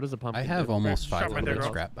pump? What is a pump? I have almost Shot my 500 dead rock.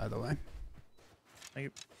 scrap, by the way. I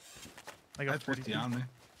I got have 50 42. on me.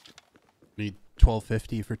 Need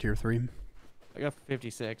 1250 for tier 3. I got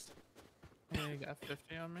 56. Yeah, you got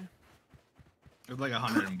 50 on me. There's like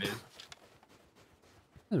 100 in base.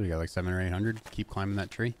 We got like 700 or 800. Keep climbing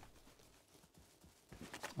that tree.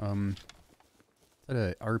 Is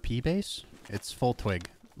that a RP base? It's full twig.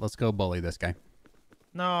 Let's go bully this guy.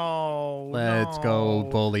 No. Let's go no.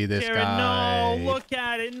 bully this Jared, guy. No, look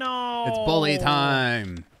at it. No. It's bully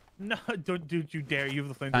time. No, don't you dare. You have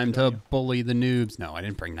the flame. Time to bully the noobs. No, I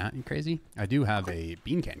didn't bring that. You crazy? I do have a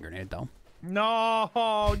bean can grenade though.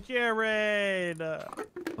 No, Jared.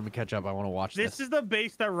 Let me catch up. I want to watch this. This is the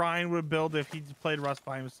base that Ryan would build if he played Rust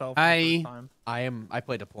by himself. For the first time. I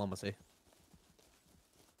play diplomacy.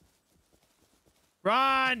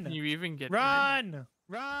 Run! Can you even get Run!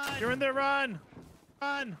 Run! You're in there. Run!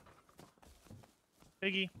 Run!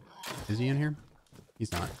 Biggie. Is he in here?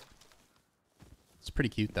 He's not. It's pretty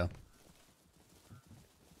cute though.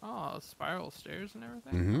 Oh, spiral stairs and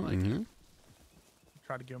everything. Mm-hmm, I like it.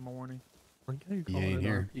 Try to give him a warning. Like how you He call it ain't an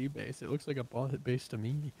here. RP base. It looks like a bot base to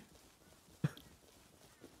me.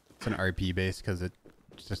 It's an RP base because it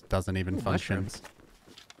just doesn't even Ooh, function. mushrooms.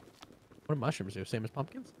 What do mushrooms do? Same as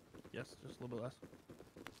pumpkins? Yes, just a little bit less.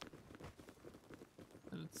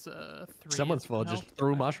 It's 3. Someone's full just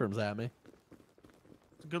threw mushrooms at me.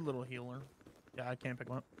 It's a good little healer. Yeah, I can't pick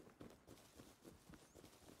one up.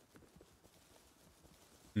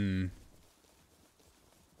 Hmm.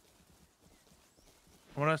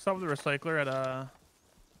 When I stop with the recycler at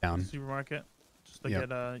Down. supermarket, just to Yep.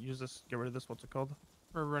 get use this, get rid of this. What's it called?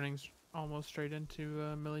 We're running almost straight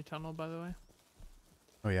into Millie Tunnel, by the way.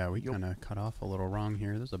 Oh yeah, we Yup. kind of cut off a little wrong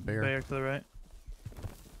here. There's a bear. Bear to the right.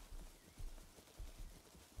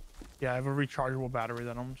 Yeah, I have a rechargeable battery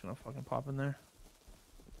that I'm just gonna fucking pop in there.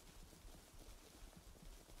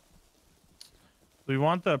 Do we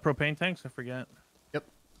want the propane tanks? I forget.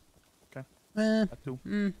 Eh, That too.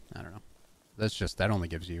 I don't know. That's just that only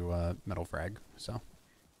gives you metal frag. So Okay,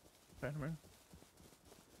 never mind.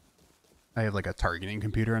 I have like a targeting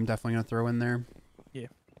computer. I'm definitely gonna throw in there. Yeah.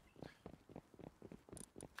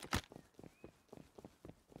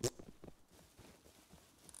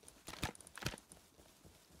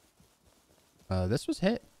 This was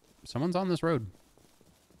hit. Someone's on this road.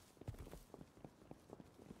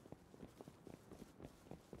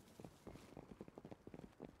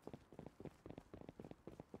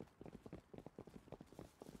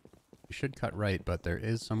 You should cut right, but there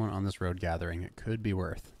is someone on this road gathering. It could be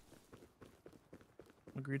worth.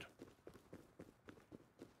 Agreed.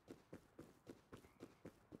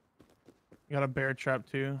 You got a bear trap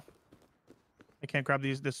too. I can't grab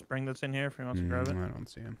this spring that's in here if he wants to grab it. I don't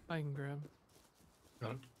see him. I can grab.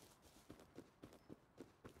 Got it.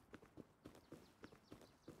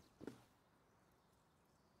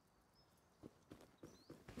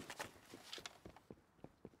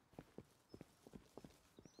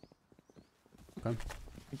 Okay.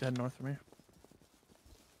 He's head north of me.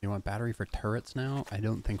 You want battery for turrets now? I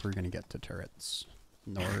don't think we're gonna get to turrets,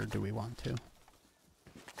 nor do we want to.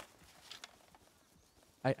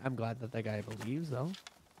 I'm glad that that guy believes, though.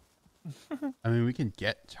 I mean, we can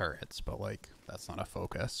get turrets, but like that's not a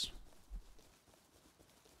focus.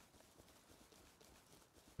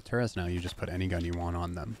 The turrets now, you just put any gun you want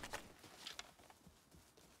on them.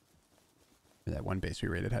 That one base we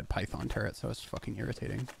raided had Python turrets, so it's fucking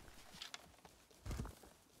irritating.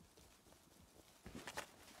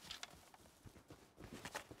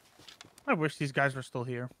 I wish these guys were still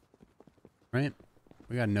here. Right?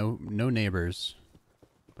 We got no neighbors.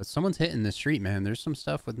 But someone's hitting the street, man. There's some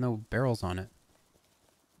stuff with no barrels on it.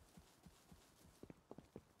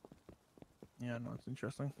 Yeah, no, it's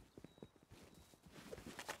interesting.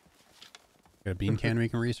 Got a bean can we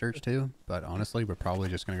can research too, but honestly, we're probably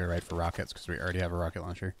just gonna go right for rockets because we already have a rocket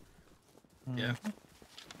launcher. Yeah.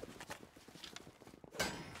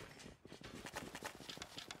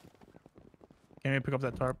 Can we pick up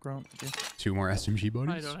that tarp, Grunt? Okay. 2 more SMG I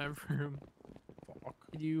bodies. don't have room. Fuck.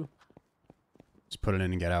 Could you? Just put it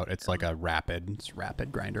in and get out. It's like a rapid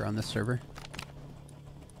grinder on this server.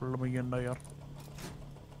 Let me get in there.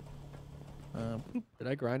 Did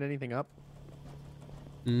I grind anything up?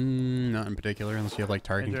 Not in particular, unless you have like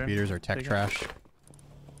targeting Hey, Darren, computers or tech take it. trash.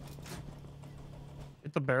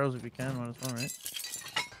 Hit the barrels if you can, might as well, right?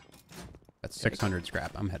 That's 600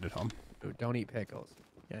 scrap. I'm headed home. Ooh, don't eat pickles.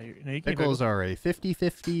 Yeah, you can eat Pickles are a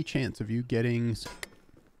 50-50 chance of you getting sick.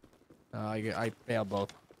 I failed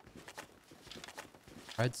both.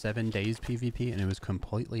 Tried 7 days PvP and it was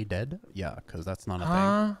completely dead. Yeah, because that's not a thing.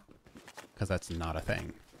 Huh? Because that's not a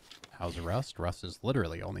thing. How's Rust? Rust is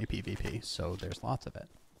literally only PvP, so there's lots of it.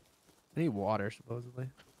 I need water, supposedly.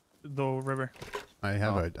 The river. I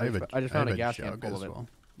have Oh, I just found a gas can jug full as of it. well.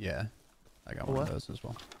 Yeah, I got A one what? of those as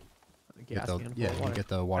well. A Get gas the- can full yeah, of you water. get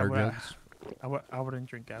the water would- jugs. I wouldn't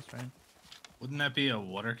drink gas, Ryan. Wouldn't that be a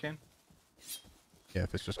water can? Yeah,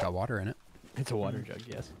 if it's just got water in it. It's a water jug,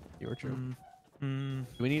 yes. You were true. Mm,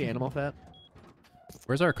 Do we need animal fat?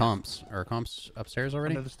 Where's our comps? Are our comps upstairs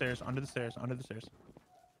already? under the stairs, under the stairs, under the stairs.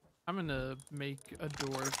 I'm gonna make a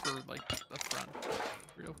door for like the front,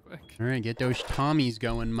 real quick. All right, get those Tommies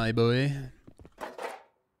going, my boy.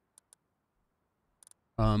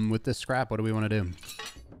 With this scrap, what do we want to do?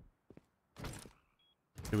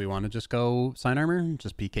 Do we want to just go sign armor?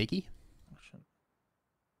 Just be cakey? Oh, shit.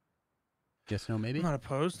 Yes, no, maybe? I'm not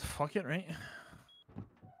opposed. Fuck it, right?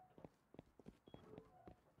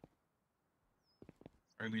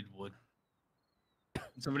 I need wood.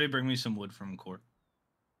 Somebody bring me some wood from court.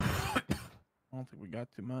 I don't think we got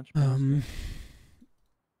too much. but let's see.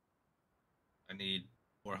 I need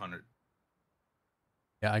 400.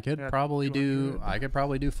 Yeah, I could Yeah, probably do. 200. I could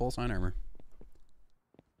probably do full sign armor.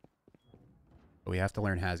 But we have to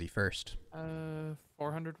learn Hazy first.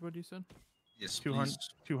 400 wood, you said? Yes, 200, please.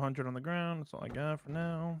 200 on the ground. That's all I got for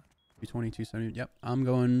now. 220, 270. Yep, I'm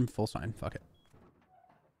going full sign. Fuck it.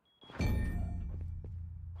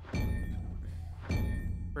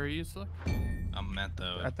 Where are you, Slick? I'm at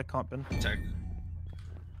At the comp bin. tech.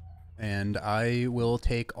 And I will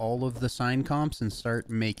take all of the sign comps and start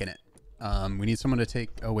making it. We need someone to take...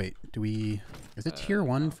 Oh, wait. Do we... Is it tier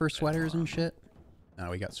 1 no, for wait, sweaters hold and on. shit? No,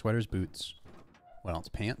 we got sweaters, boots. What else?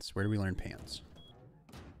 Pants? Where do we learn pants?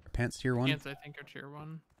 Are pants tier 1? Pants, I think, are tier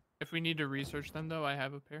 1. If we need to research them, though, I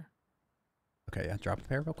have a pair. Okay, yeah. Drop a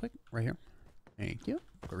pair real quick. Right here. Thank you.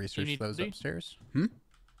 Go research need those hoodie? upstairs. Hmm?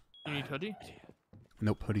 You need hoodie?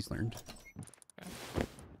 Nope, hoodie's learned.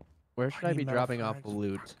 Where should I need be metal dropping off frags.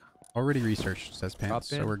 loot? Already researched, says pants,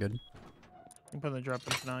 so bin? we're good. You can put the drop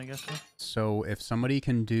in now, I guess. Yeah. So if somebody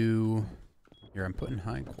can do... Here, I'm putting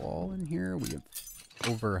high qual in here. We have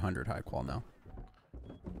over 100 high qual now.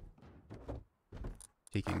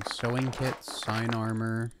 Taking sewing kits, sign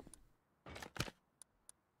armor.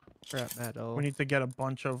 Scrap metal, We need to get a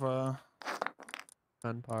bunch of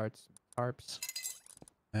gun parts, tarps.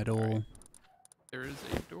 Metal. Alright. There is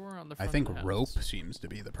a door on the I front think of the rope house. seems to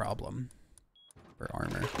be the problem for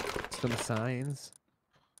armor. Some signs.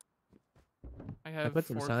 I I have put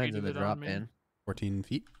some 4 signs feet in of the it on drop me. bin. 14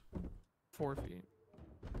 feet. 4 feet.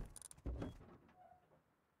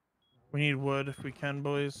 we need wood if we can,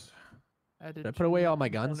 boys. Added Did I put away to all my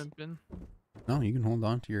the guns? component bin. No, you can hold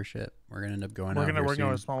on to your shit. We're gonna end up going We're out gonna here work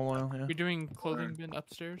on a soon. small oil, yeah. We're doing clothing bin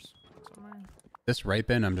upstairs somewhere. This right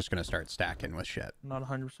bin, I'm just gonna start stacking with shit. Not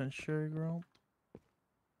 100% sure, girl.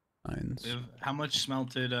 Signs. How much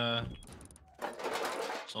smelted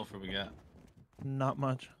sulfur we got? Not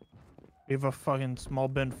much. We have a fucking small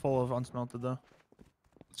bin full of unsmelted though.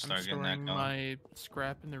 Let's I'm start getting that storing going. my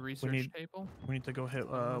scrap in the research need- table. We need to go hit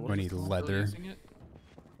We what's need it called? leather. Using it.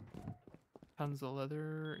 Tons of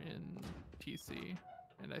leather in TC,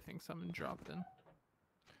 and I think some in drop bin.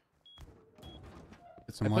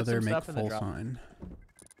 Get some I put leather, some make stuff in the full drop. sign.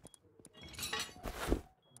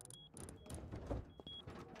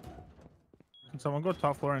 Can someone go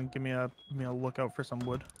top floor and give me a lookout for some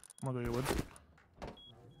wood? I'm gonna go get wood.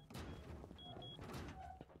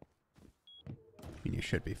 I mean, you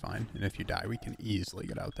should be fine. And if you die, we can easily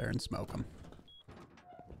get out there and smoke them.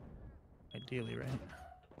 Ideally, right?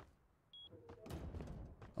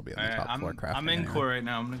 I'll be on the top floor crafting. I'm in anyway. core right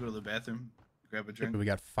now. I'm gonna go to the bathroom, grab a Okay, drink. but we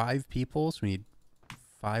got 5 people, so we need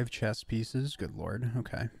 5 chest pieces. Good lord.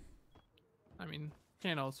 Okay. I mean,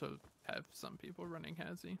 can also have some people running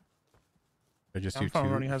hazy. Should I just I'm do fine 2?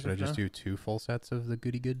 running Should I hazard, just yeah. do 2 full sets of the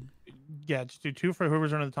goody good? Yeah, just do 2 for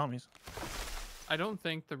whoever's running the Tommies. I don't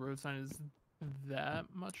think the road sign is that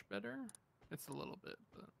much better. It's a little bit,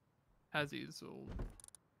 but hazies will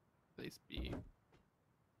at least be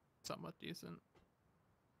somewhat decent.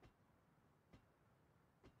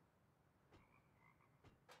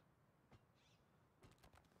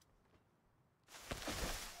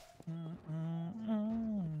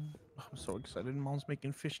 I'm so excited. Mom's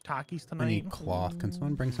making fish takis tonight. I need cloth. Can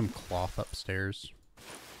someone bring some cloth upstairs?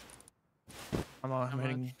 I'm How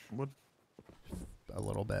hitting wood. A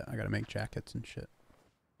little bit. I gotta make jackets and shit.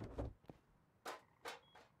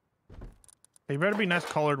 They better be nice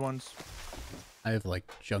colored ones. I have like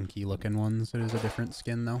junky looking ones. It is a different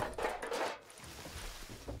skin though.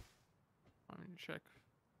 Let me check.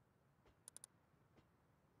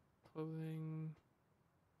 Clothing.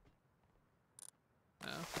 No,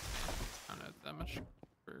 I don't know that much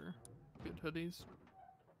for good hoodies.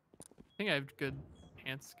 I think I have good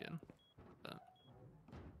pants skin. But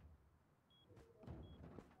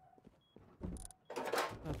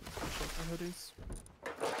nothing special for hoodies.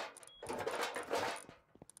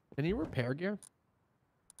 Can you repair gear?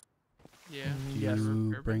 Yeah. Do Yes. you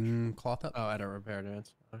Repair bench. bring cloth up? Oh, I don't repair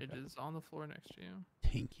advance. Okay. It is on the floor next to you.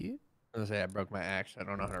 Thank you. I was gonna say I broke my axe. I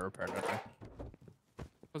don't know how to repair nothing.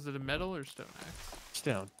 Was it a metal or stone axe?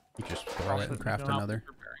 Stone. You just throw it and craft I'll another.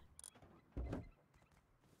 Repairing.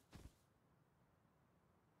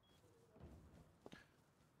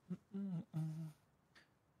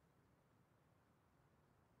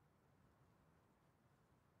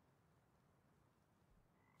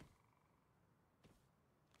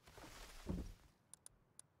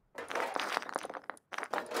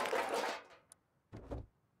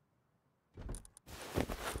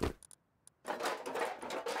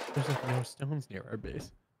 There's like no stones near our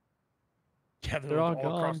base. Yeah, They're all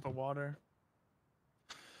across gone. the water.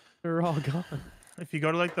 They're all gone. If you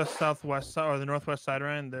go to like the southwest side or the northwest side,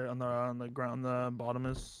 right, and there on the ground, the bottom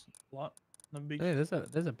is a lot. The beach. Hey, there's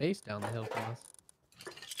a base down the hill from us.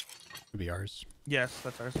 Could be ours. Yes,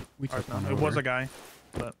 that's ours. We Ours took one now. It was over. a guy,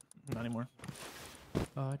 but not anymore.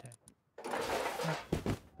 Oh, okay.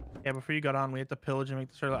 Yeah, before you got on, we had to pillage and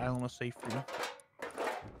make the sure the island was safe for you.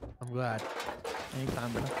 I'm glad.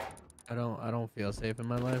 Anytime, bro. I don't feel safe in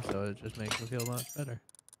my life, so it just makes me feel much better.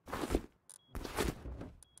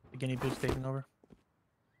 The guinea pig's taking over.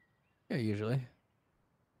 Yeah, usually.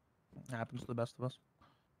 It happens to the best of us.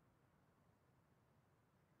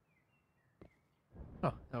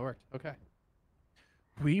 Oh, that worked. Okay.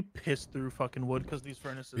 We pissed through fucking wood because these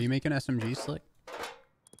furnaces. Are you making SMG slick?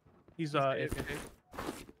 He's If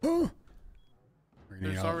We're gonna need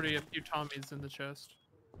there's all- already a few Tommies in the chest.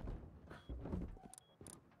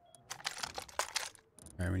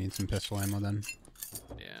 All right, we need some pistol ammo then.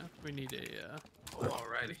 Yeah, we need a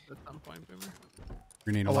Alrighty. at some point, Boomer.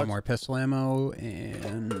 We need a Oh, lot what's- more pistol ammo,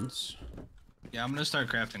 and Yeah, I'm gonna start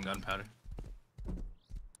crafting gunpowder.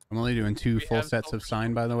 I'm only doing 2 We full have sets of silver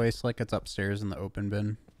sign, by the way. Slick, it's upstairs in the open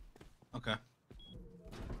bin. Okay.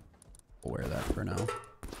 We'll wear that for now.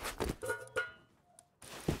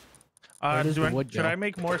 Where does the wood should go? I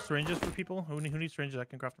make more syringes for people? Who needs syringes? I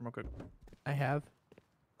can craft them real quick. I have.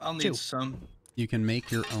 I'll need 2. some. You can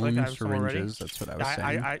make your Like, own I have some already? syringes. That's what I was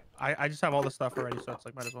saying. I just have all the stuff already, so it's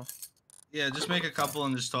like might as well. Yeah, just make a couple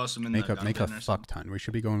and just toss them in Make the a gun make a bin or fuck ton. We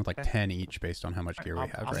should be going with like Okay. 10 each based on how much gear we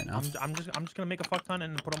have right now. I'm just gonna make a fuck ton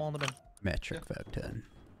and put them all in the bin. Metric fuck ton.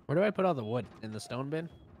 Where do I put all the wood? In the stone bin?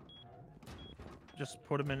 Just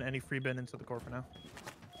put them in any free bin into the core for now.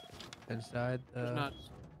 Inside the... There's not.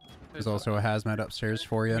 There's also a hazmat upstairs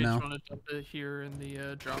for you We just now. want to dump it here in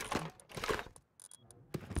the drop bin.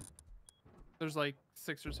 There's like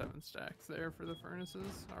 6 or 7 stacks there for the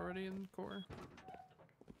furnaces already in the core.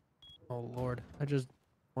 Oh lord. I just...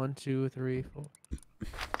 1, 2, 3, 4...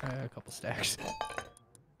 a couple stacks.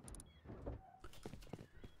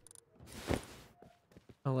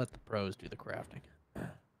 I'll let the pros do the crafting.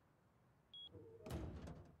 What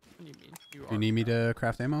do you mean? Do you need me to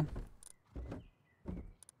craft ammo?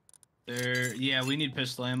 Yeah, we need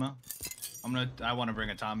pistol ammo. I want to bring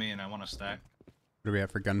a Tommy and I want to stack. What do we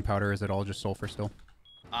have for gunpowder? Is it all just sulfur still?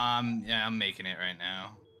 Yeah, I'm making it right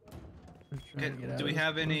now. Do we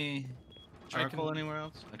have any charcoal can- anywhere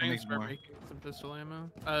else? I I can can make start more. making some pistol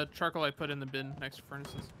ammo. Charcoal I put in the bin next to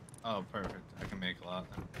furnaces. Oh, perfect. I can make a lot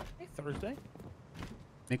then. Hey, Thursday.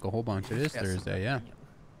 Make a whole bunch. It is Yes. Thursday, yeah.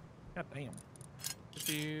 God damn. If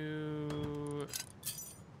you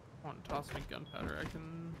want to toss me gunpowder, I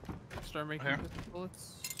can start making Here. pistol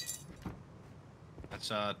bullets. That's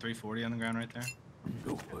 340 on the ground right there.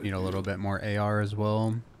 Need a little bit more AR as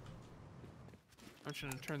well. I'm just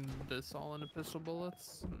gonna turn this all into pistol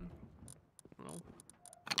bullets. And, well,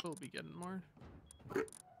 we'll be getting more.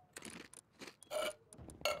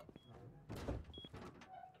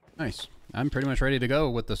 Nice. I'm pretty much ready to go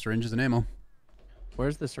with the syringes and ammo.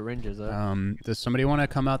 Where's the syringes at? Does somebody want to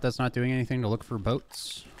come out that's not doing anything to look for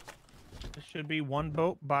boats? There should be one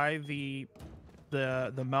boat by the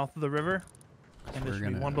mouth of the river, and there We're should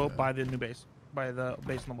be one gonna- boat by the new base, by the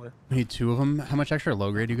base on the water. We need 2 of them. How much extra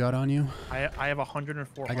low grade you got on you? I have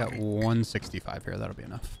 104. I got 165 here. That'll be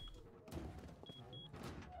enough.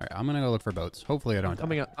 All right, I'm gonna go look for boats. Hopefully I don't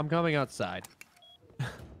die. I'm coming outside.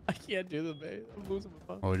 I can't do the bait. I'm losing my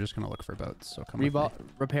phone. Well, we're just gonna look for boats. So come with me.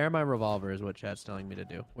 Repair my revolver is what chat's telling me to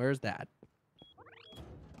do. Where's that?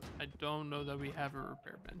 I don't know that we have a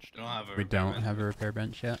repair bench. Don't have a We repair don't bench. have a repair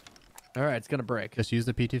bench yet. All right, it's gonna break. Just use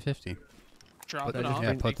the P250. Drop Put it that- off. yeah,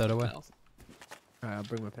 and put take that something away. else. All right, I'll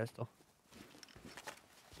bring my pistol.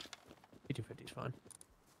 P250 is fine.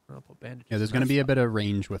 I'll put bandages. Yeah, there's in gonna that be a spot. bit of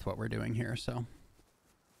range with what we're doing here. So,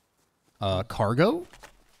 cargo.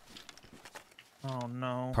 Oh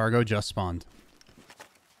no. Cargo just spawned.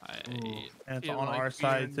 And it's feel on like our we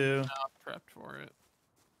side are too. not prepped for it.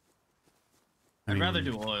 I I'd rather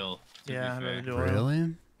mean, do oil. To Yeah, be I'd fair. rather do oil. Really?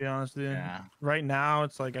 To be honest, dude. Yeah. Right now,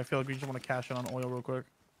 it's like I feel like we just want to cash in on oil real quick.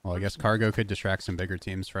 Well, I guess cargo could distract some bigger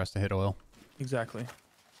teams for us to hit oil. Exactly.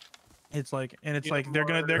 It's like, and it's Yeah, like they're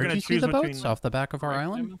Where'd gonna you see choose the between boats off the back of our Right,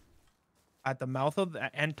 island? Emma? at the mouth of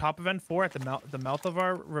and top of N4 at the mouth of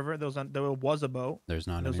our river. There was a boat. There's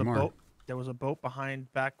not There was anymore. a boat. There was a boat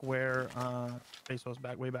behind back where base was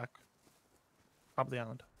back way back. Top of the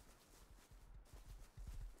island.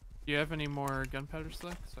 Do you have any more gunpowder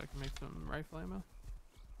slick so I can make some rifle ammo?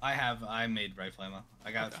 I made rifle ammo.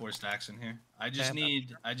 I got Okay. 4 stacks in here. I just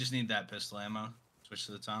need that pistol ammo. Switch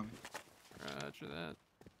to the Tommy. Roger that.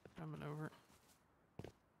 Coming over.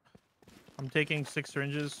 I'm taking 6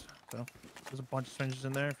 syringes. So there's a bunch of syringes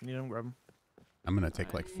in there. If you need them, grab them. I'm gonna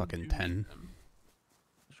take like I fucking do 10. need them.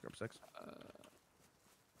 Just grab 6.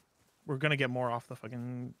 We're gonna get more off the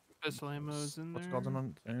fucking Pistol ammo's in what's there. called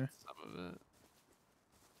on there. Some of it.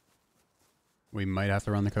 We might have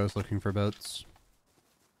to run the coast looking for boats.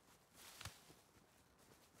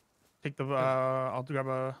 Take the. I'll grab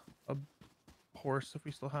a horse if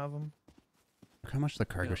we still have them. Look how much the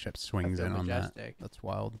cargo Yeah, ship swings feel in on that. majestic. That's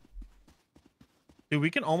wild. Dude, we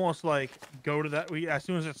can almost like go to that. We as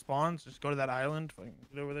soon as it spawns, just go to that island. Fucking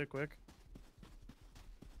get over there quick.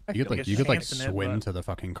 You could like guess swim chancing it, to the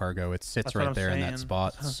fucking cargo. It sits That's what right I'm there in that saying.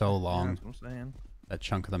 spot. So Yeah, long. that's what I'm saying. That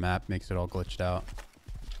chunk of the map makes it all glitched out.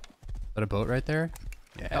 Is that a boat right there?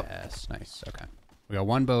 Yes, nice. Okay. We got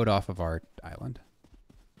one boat off of our island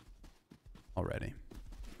already.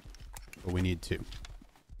 But we need 2.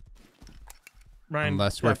 Ryan,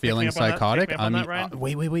 Unless yeah, we're pick me feeling up on that- pick psychotic. me up I on that, mean,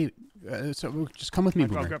 Ryan. wait. So just come with me, I'll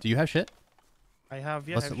Boomer. grab- Do you have shit? I have.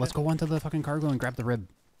 Yeah. Let's go onto the fucking cargo and grab the rib.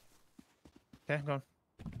 Okay, go on.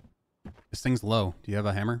 This thing's low. Do you have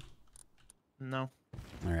a hammer? No,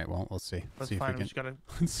 All right. Well, let's see. that's See if fine. we We can. just gotta.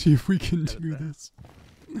 Let's see if we can Get it do there. this.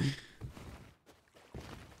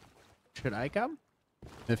 Should I come?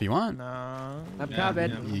 If you want. No. I'm Yeah, coming.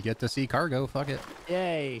 yeah. You get to see cargo. Fuck it.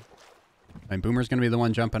 Yay. And Boomer's gonna be the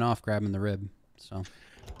one jumping off, grabbing the rib. So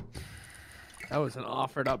That was an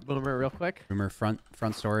offered up boomer real quick. Boomer front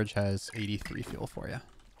storage has 83 fuel for you.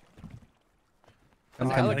 What's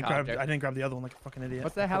the I helicopter? didn't grab the other one like a fucking idiot.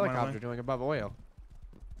 What's that I put mine helicopter away. doing above oil?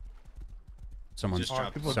 Someone's Just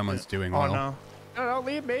drop people- someone's doing Oh well. no. No, don't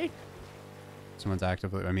leave me. Someone's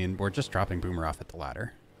actively. I mean, we're just dropping Boomer off at the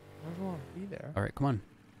ladder. I don't want to be there. All right, come on.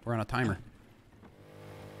 We're on a timer.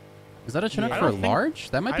 Is that a Chinook Yeah. I for don't think- large?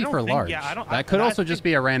 That might I be don't for think- large. yeah, I don't- that could I also think- just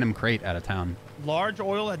be a random crate out of town. Large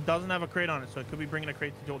oil that doesn't have a crate on it, so it could be bringing a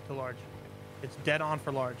crate to large. It's dead on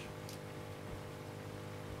for large.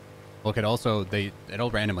 Look, it also it'll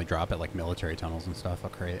randomly drop at like military tunnels and stuff. A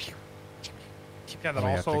crate. Yeah, that We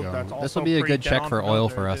have to also go. that's also This will be a pretty good dead check on for oil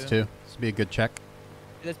for military, us too. This will be a good check.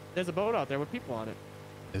 There's a boat out there with people on it.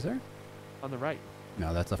 Is there? On the right.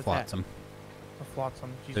 No, that's a What's that? flotsam. The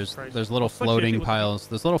flotsam. Jesus Christ. There's little Let's look here, see floating what's- piles.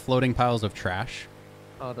 There's little floating piles of trash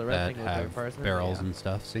Oh, the red that thing with the have person. barrels Yeah. and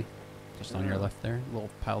stuff. See, just on your Yeah. left there, little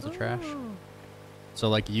piles of trash. Oh. So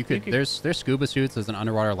like you could, could- there's scuba suits. There's an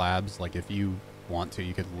underwater labs. Like if you want to,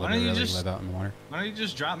 you could Why don't you literally just- live out in the water, Why don't you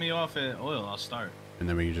just drop me off at oil? I'll start. and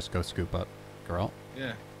then we can just go scoop up Geralt.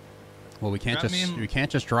 Yeah. Well, we can't Drop me just in- we can't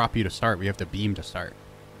just drop you to start. We have to beam to start.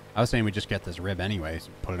 I was saying we just get this rib anyways,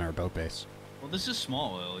 put it in our boat base. Well, this is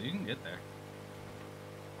small oil. You can get there.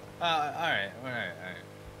 All right.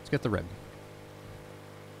 Let's get the rib,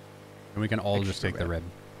 and we can all just Extra take the rib.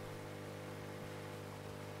 rib.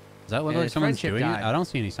 Does that look And like his someone's friendship doing died. it? I don't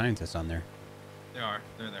see any scientists on there. They're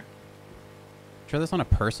there. Sure, that's not a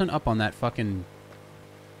person up on that fucking.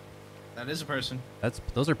 That is a person.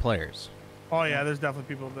 Those are players. Oh yeah, there's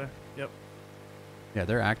definitely people up there. Yep, Yeah,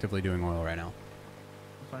 they're actively doing oil right now.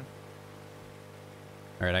 that's fine.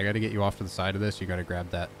 All right, I got to get you off to the side of this. You got to grab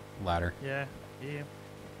that ladder. Yeah. Just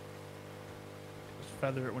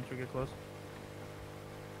feather it once we get close.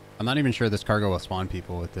 I'm not even sure this cargo will spawn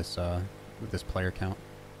people with this player count.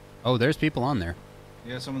 Oh, there's people on there.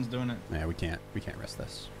 Yeah, someone's doing it. Yeah, we can't risk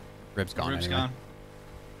this. Rib's gone Rib's anyway. gone.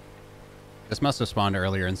 This must have spawned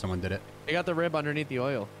earlier and someone did it. They got the rib underneath the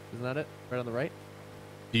oil. Isn't that it? Right on the right?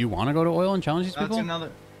 Do you want to go to oil and challenge these That's people?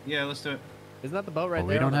 another. Yeah, let's do it. Isn't that the boat right Well,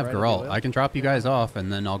 there? we don't on the have right of the Geralt. oil? I can drop you guys off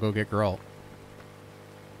and then I'll go get Geralt.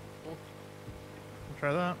 We'll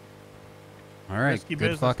try that. All right, Risky good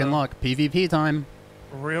business, fucking though. luck. PvP time.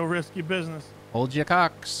 Real risky business. Hold your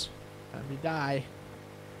cocks. Time to die.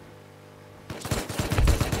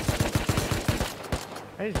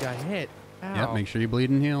 I just got hit. Ow. Yep, make sure you bleed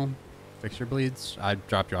and heal. Fix your bleeds. I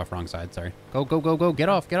dropped you off wrong side, sorry. Go, go, go, go. Get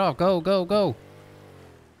off, go, go, go.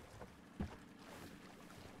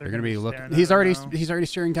 They're gonna be looking. staring at He's it already now. he's already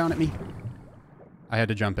staring down at me. I had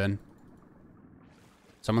to jump in.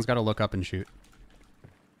 Someone's got to look up and shoot.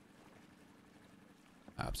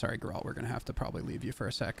 I'm sorry, Geralt. We're gonna have to probably leave you for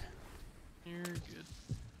a sec. You're good.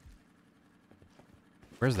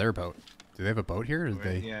 Where's their boat? Do they have a boat here? Or did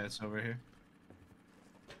they? Yeah, it's over here.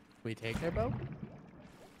 We take their boat?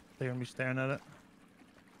 They're gonna be staring at it.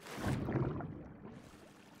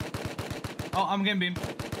 Oh, I'm getting beamed.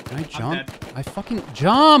 Can I jump? dead. I fucking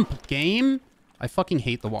jump, game. I fucking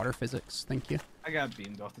hate the water physics. Thank you. I got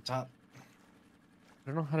beamed off the top. I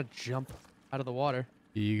don't know how to jump out of the water.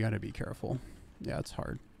 You gotta be careful. Yeah, it's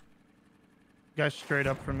hard. Guys, straight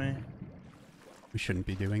up for me. We shouldn't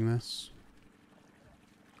be doing this.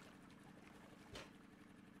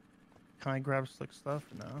 Can I grab slick stuff?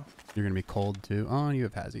 No. You're gonna be cold too. Oh, you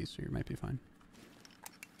have Hazzy, so you might be fine.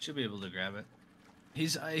 Should be able to grab it.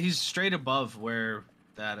 He's straight above where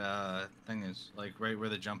that thing is, like right where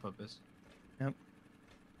the jump up is. Yep.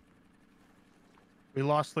 We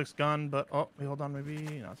lost Slick's gun, but oh, wait, hold on, maybe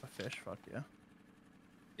no, it's a fish. Fuck yeah. I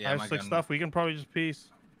Yeah, have my Slick gun. stuff. We can probably just piece.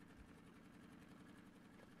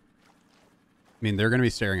 mean, they're gonna be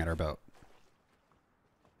staring at our boat.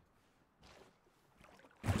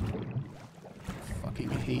 Fucking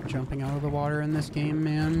hate jumping out of the water in this game,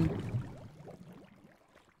 man.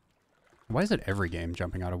 Why is it every game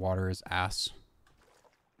jumping out of water is ass?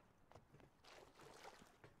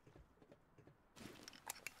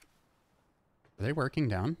 Are they working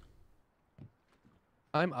down?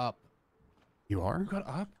 I'm up. You are? You got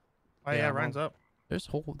up? Oh Yeah, yeah, I'm Ryan's up. There's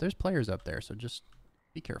players up there, so just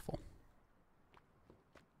be careful.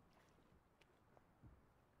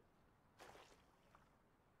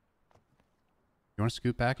 You want to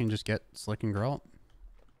scoot back and just get Slick and Geralt?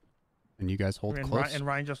 And you guys hold close? And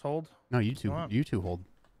Ryan just hold? No, you Come on. two hold.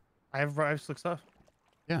 I have slick stuff.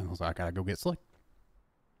 Yeah, I was like, I gotta go get Slick.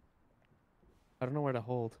 I don't know where to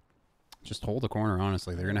hold. Just hold the corner,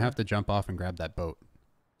 honestly. They're gonna have to jump off and grab that boat.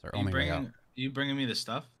 It's our only way out. You bringing me the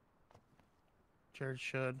stuff? Jared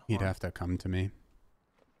should. He'd Hold on. have to come to me.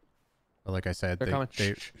 But like I said, They're coming.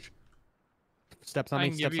 they Steps on I me.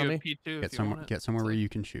 can give Steps you on a me. P2 get if you want some it. get somewhere It's where like- you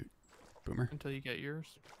can shoot. Boomer. until you get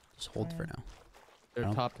yours. Just hold for now. They're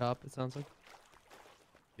No. top. It sounds like.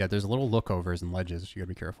 Yeah, there's little lookovers and ledges. You gotta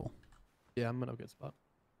be careful. Yeah, I'm in a good spot.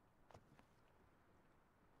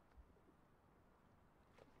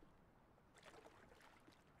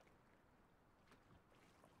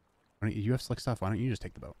 Why don't you have Slick stuff? Why don't you just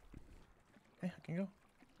take the boat? Okay, I can go.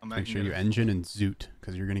 I'm back Make and sure get you it. engine and zoot,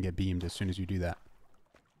 because you're gonna get beamed as soon as you do that.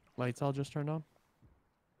 Lights all just turned on.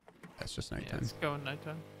 That's just Yeah, nighttime. it's going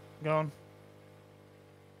nighttime. Going.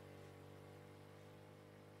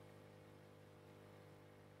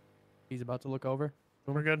 He's about to look over.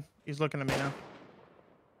 We're good. He's looking at me now.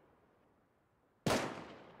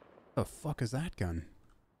 The fuck is that gun?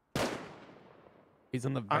 He's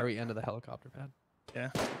on the very end of the helicopter pad. Yeah.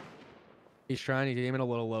 He's trying. He's aiming a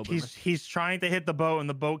little low. He's trying to hit the boat, and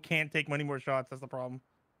the boat can't take many more shots. That's the problem.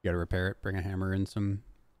 You gotta repair it. Bring a hammer and some.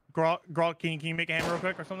 Gralt, can you make a hammer real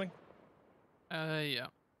quick or something? Yeah.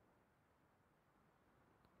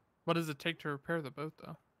 What does it take to repair the boat,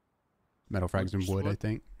 though? Metal frags and Just wood, I wood?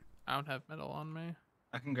 think. I don't have metal on me.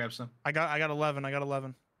 I can grab some. I got 11. I got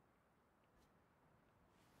 11.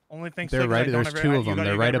 Only thing. They're sick is I right. don't There's have- two you of them. gotta-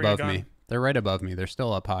 They're you right gotta bring a above me. gun. They're right above me. They're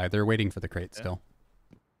still up high. They're waiting for the crate Yeah. still.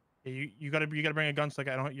 Yeah, you gotta bring a gun. Slick.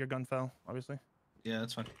 I don't. Your gun fell, obviously. Yeah,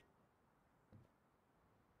 that's fine.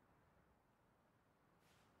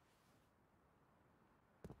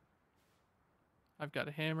 I've got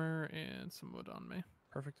a hammer and some wood on me.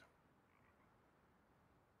 Perfect.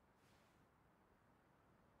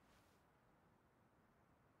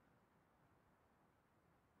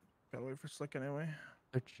 Gotta wait for Slick anyway.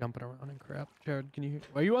 They're jumping around and crap. Jared, can you?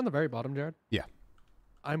 Are you on the very bottom, Jared? Yeah.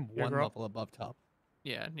 I'm Yeah, one girl. level above top.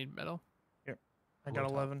 Yeah, I need metal. I got Low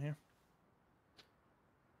top. 11 here.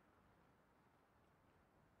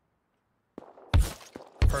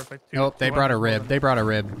 Perfect. Nope, they brought a rib. They brought a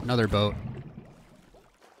rib. Another boat.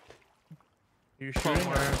 You Foam shooting?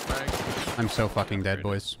 wire frag. I'm so fucking dead,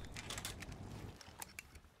 boys.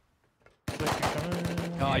 Slick, you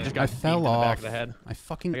coming? No, I just got I beamed fell in the back off. of the head. I I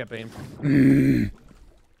fucking. got beamed.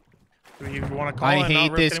 Do you want to call I it and not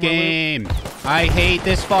hate risk this any more loot? game. I hate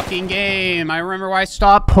this fucking game. I remember why I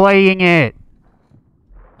stopped playing it.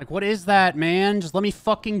 Like, what is that, man? Just let me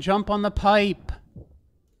fucking jump on the pipe.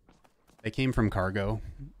 They came from cargo.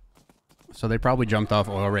 So they probably jumped off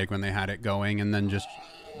oil rig when they had it going and then just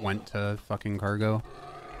went to fucking cargo.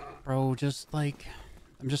 Bro, just like...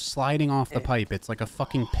 I'm just sliding off the pipe. It's like a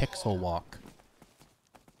fucking pixel walk.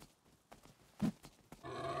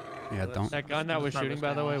 Yeah, don't... That gun that was Not shooting, this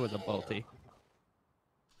by the guy. way, was a bolty.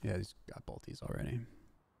 Yeah, he's got bolties already.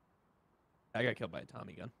 I got killed by a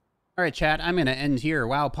Tommy gun. All right, chat, I'm going to end here.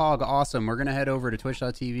 Wow, Pog, awesome. We're going to head over to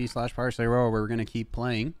twitch.tv/PartiallyRoyal where we're going to keep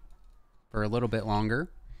playing for a little bit longer.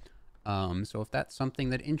 So if that's something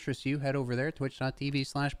that interests you, head over there,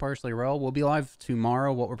 twitch.tv/PartiallyRoyal. We'll be live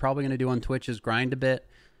tomorrow. What we're probably going to do on Twitch is grind a bit,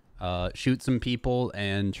 shoot some people,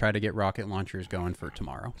 and try to get rocket launchers going for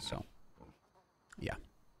tomorrow. So, yeah.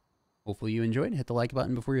 Hopefully you enjoyed. Hit the like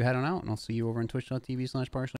button before you head on out, and I'll see you over on twitch.tv/Partially.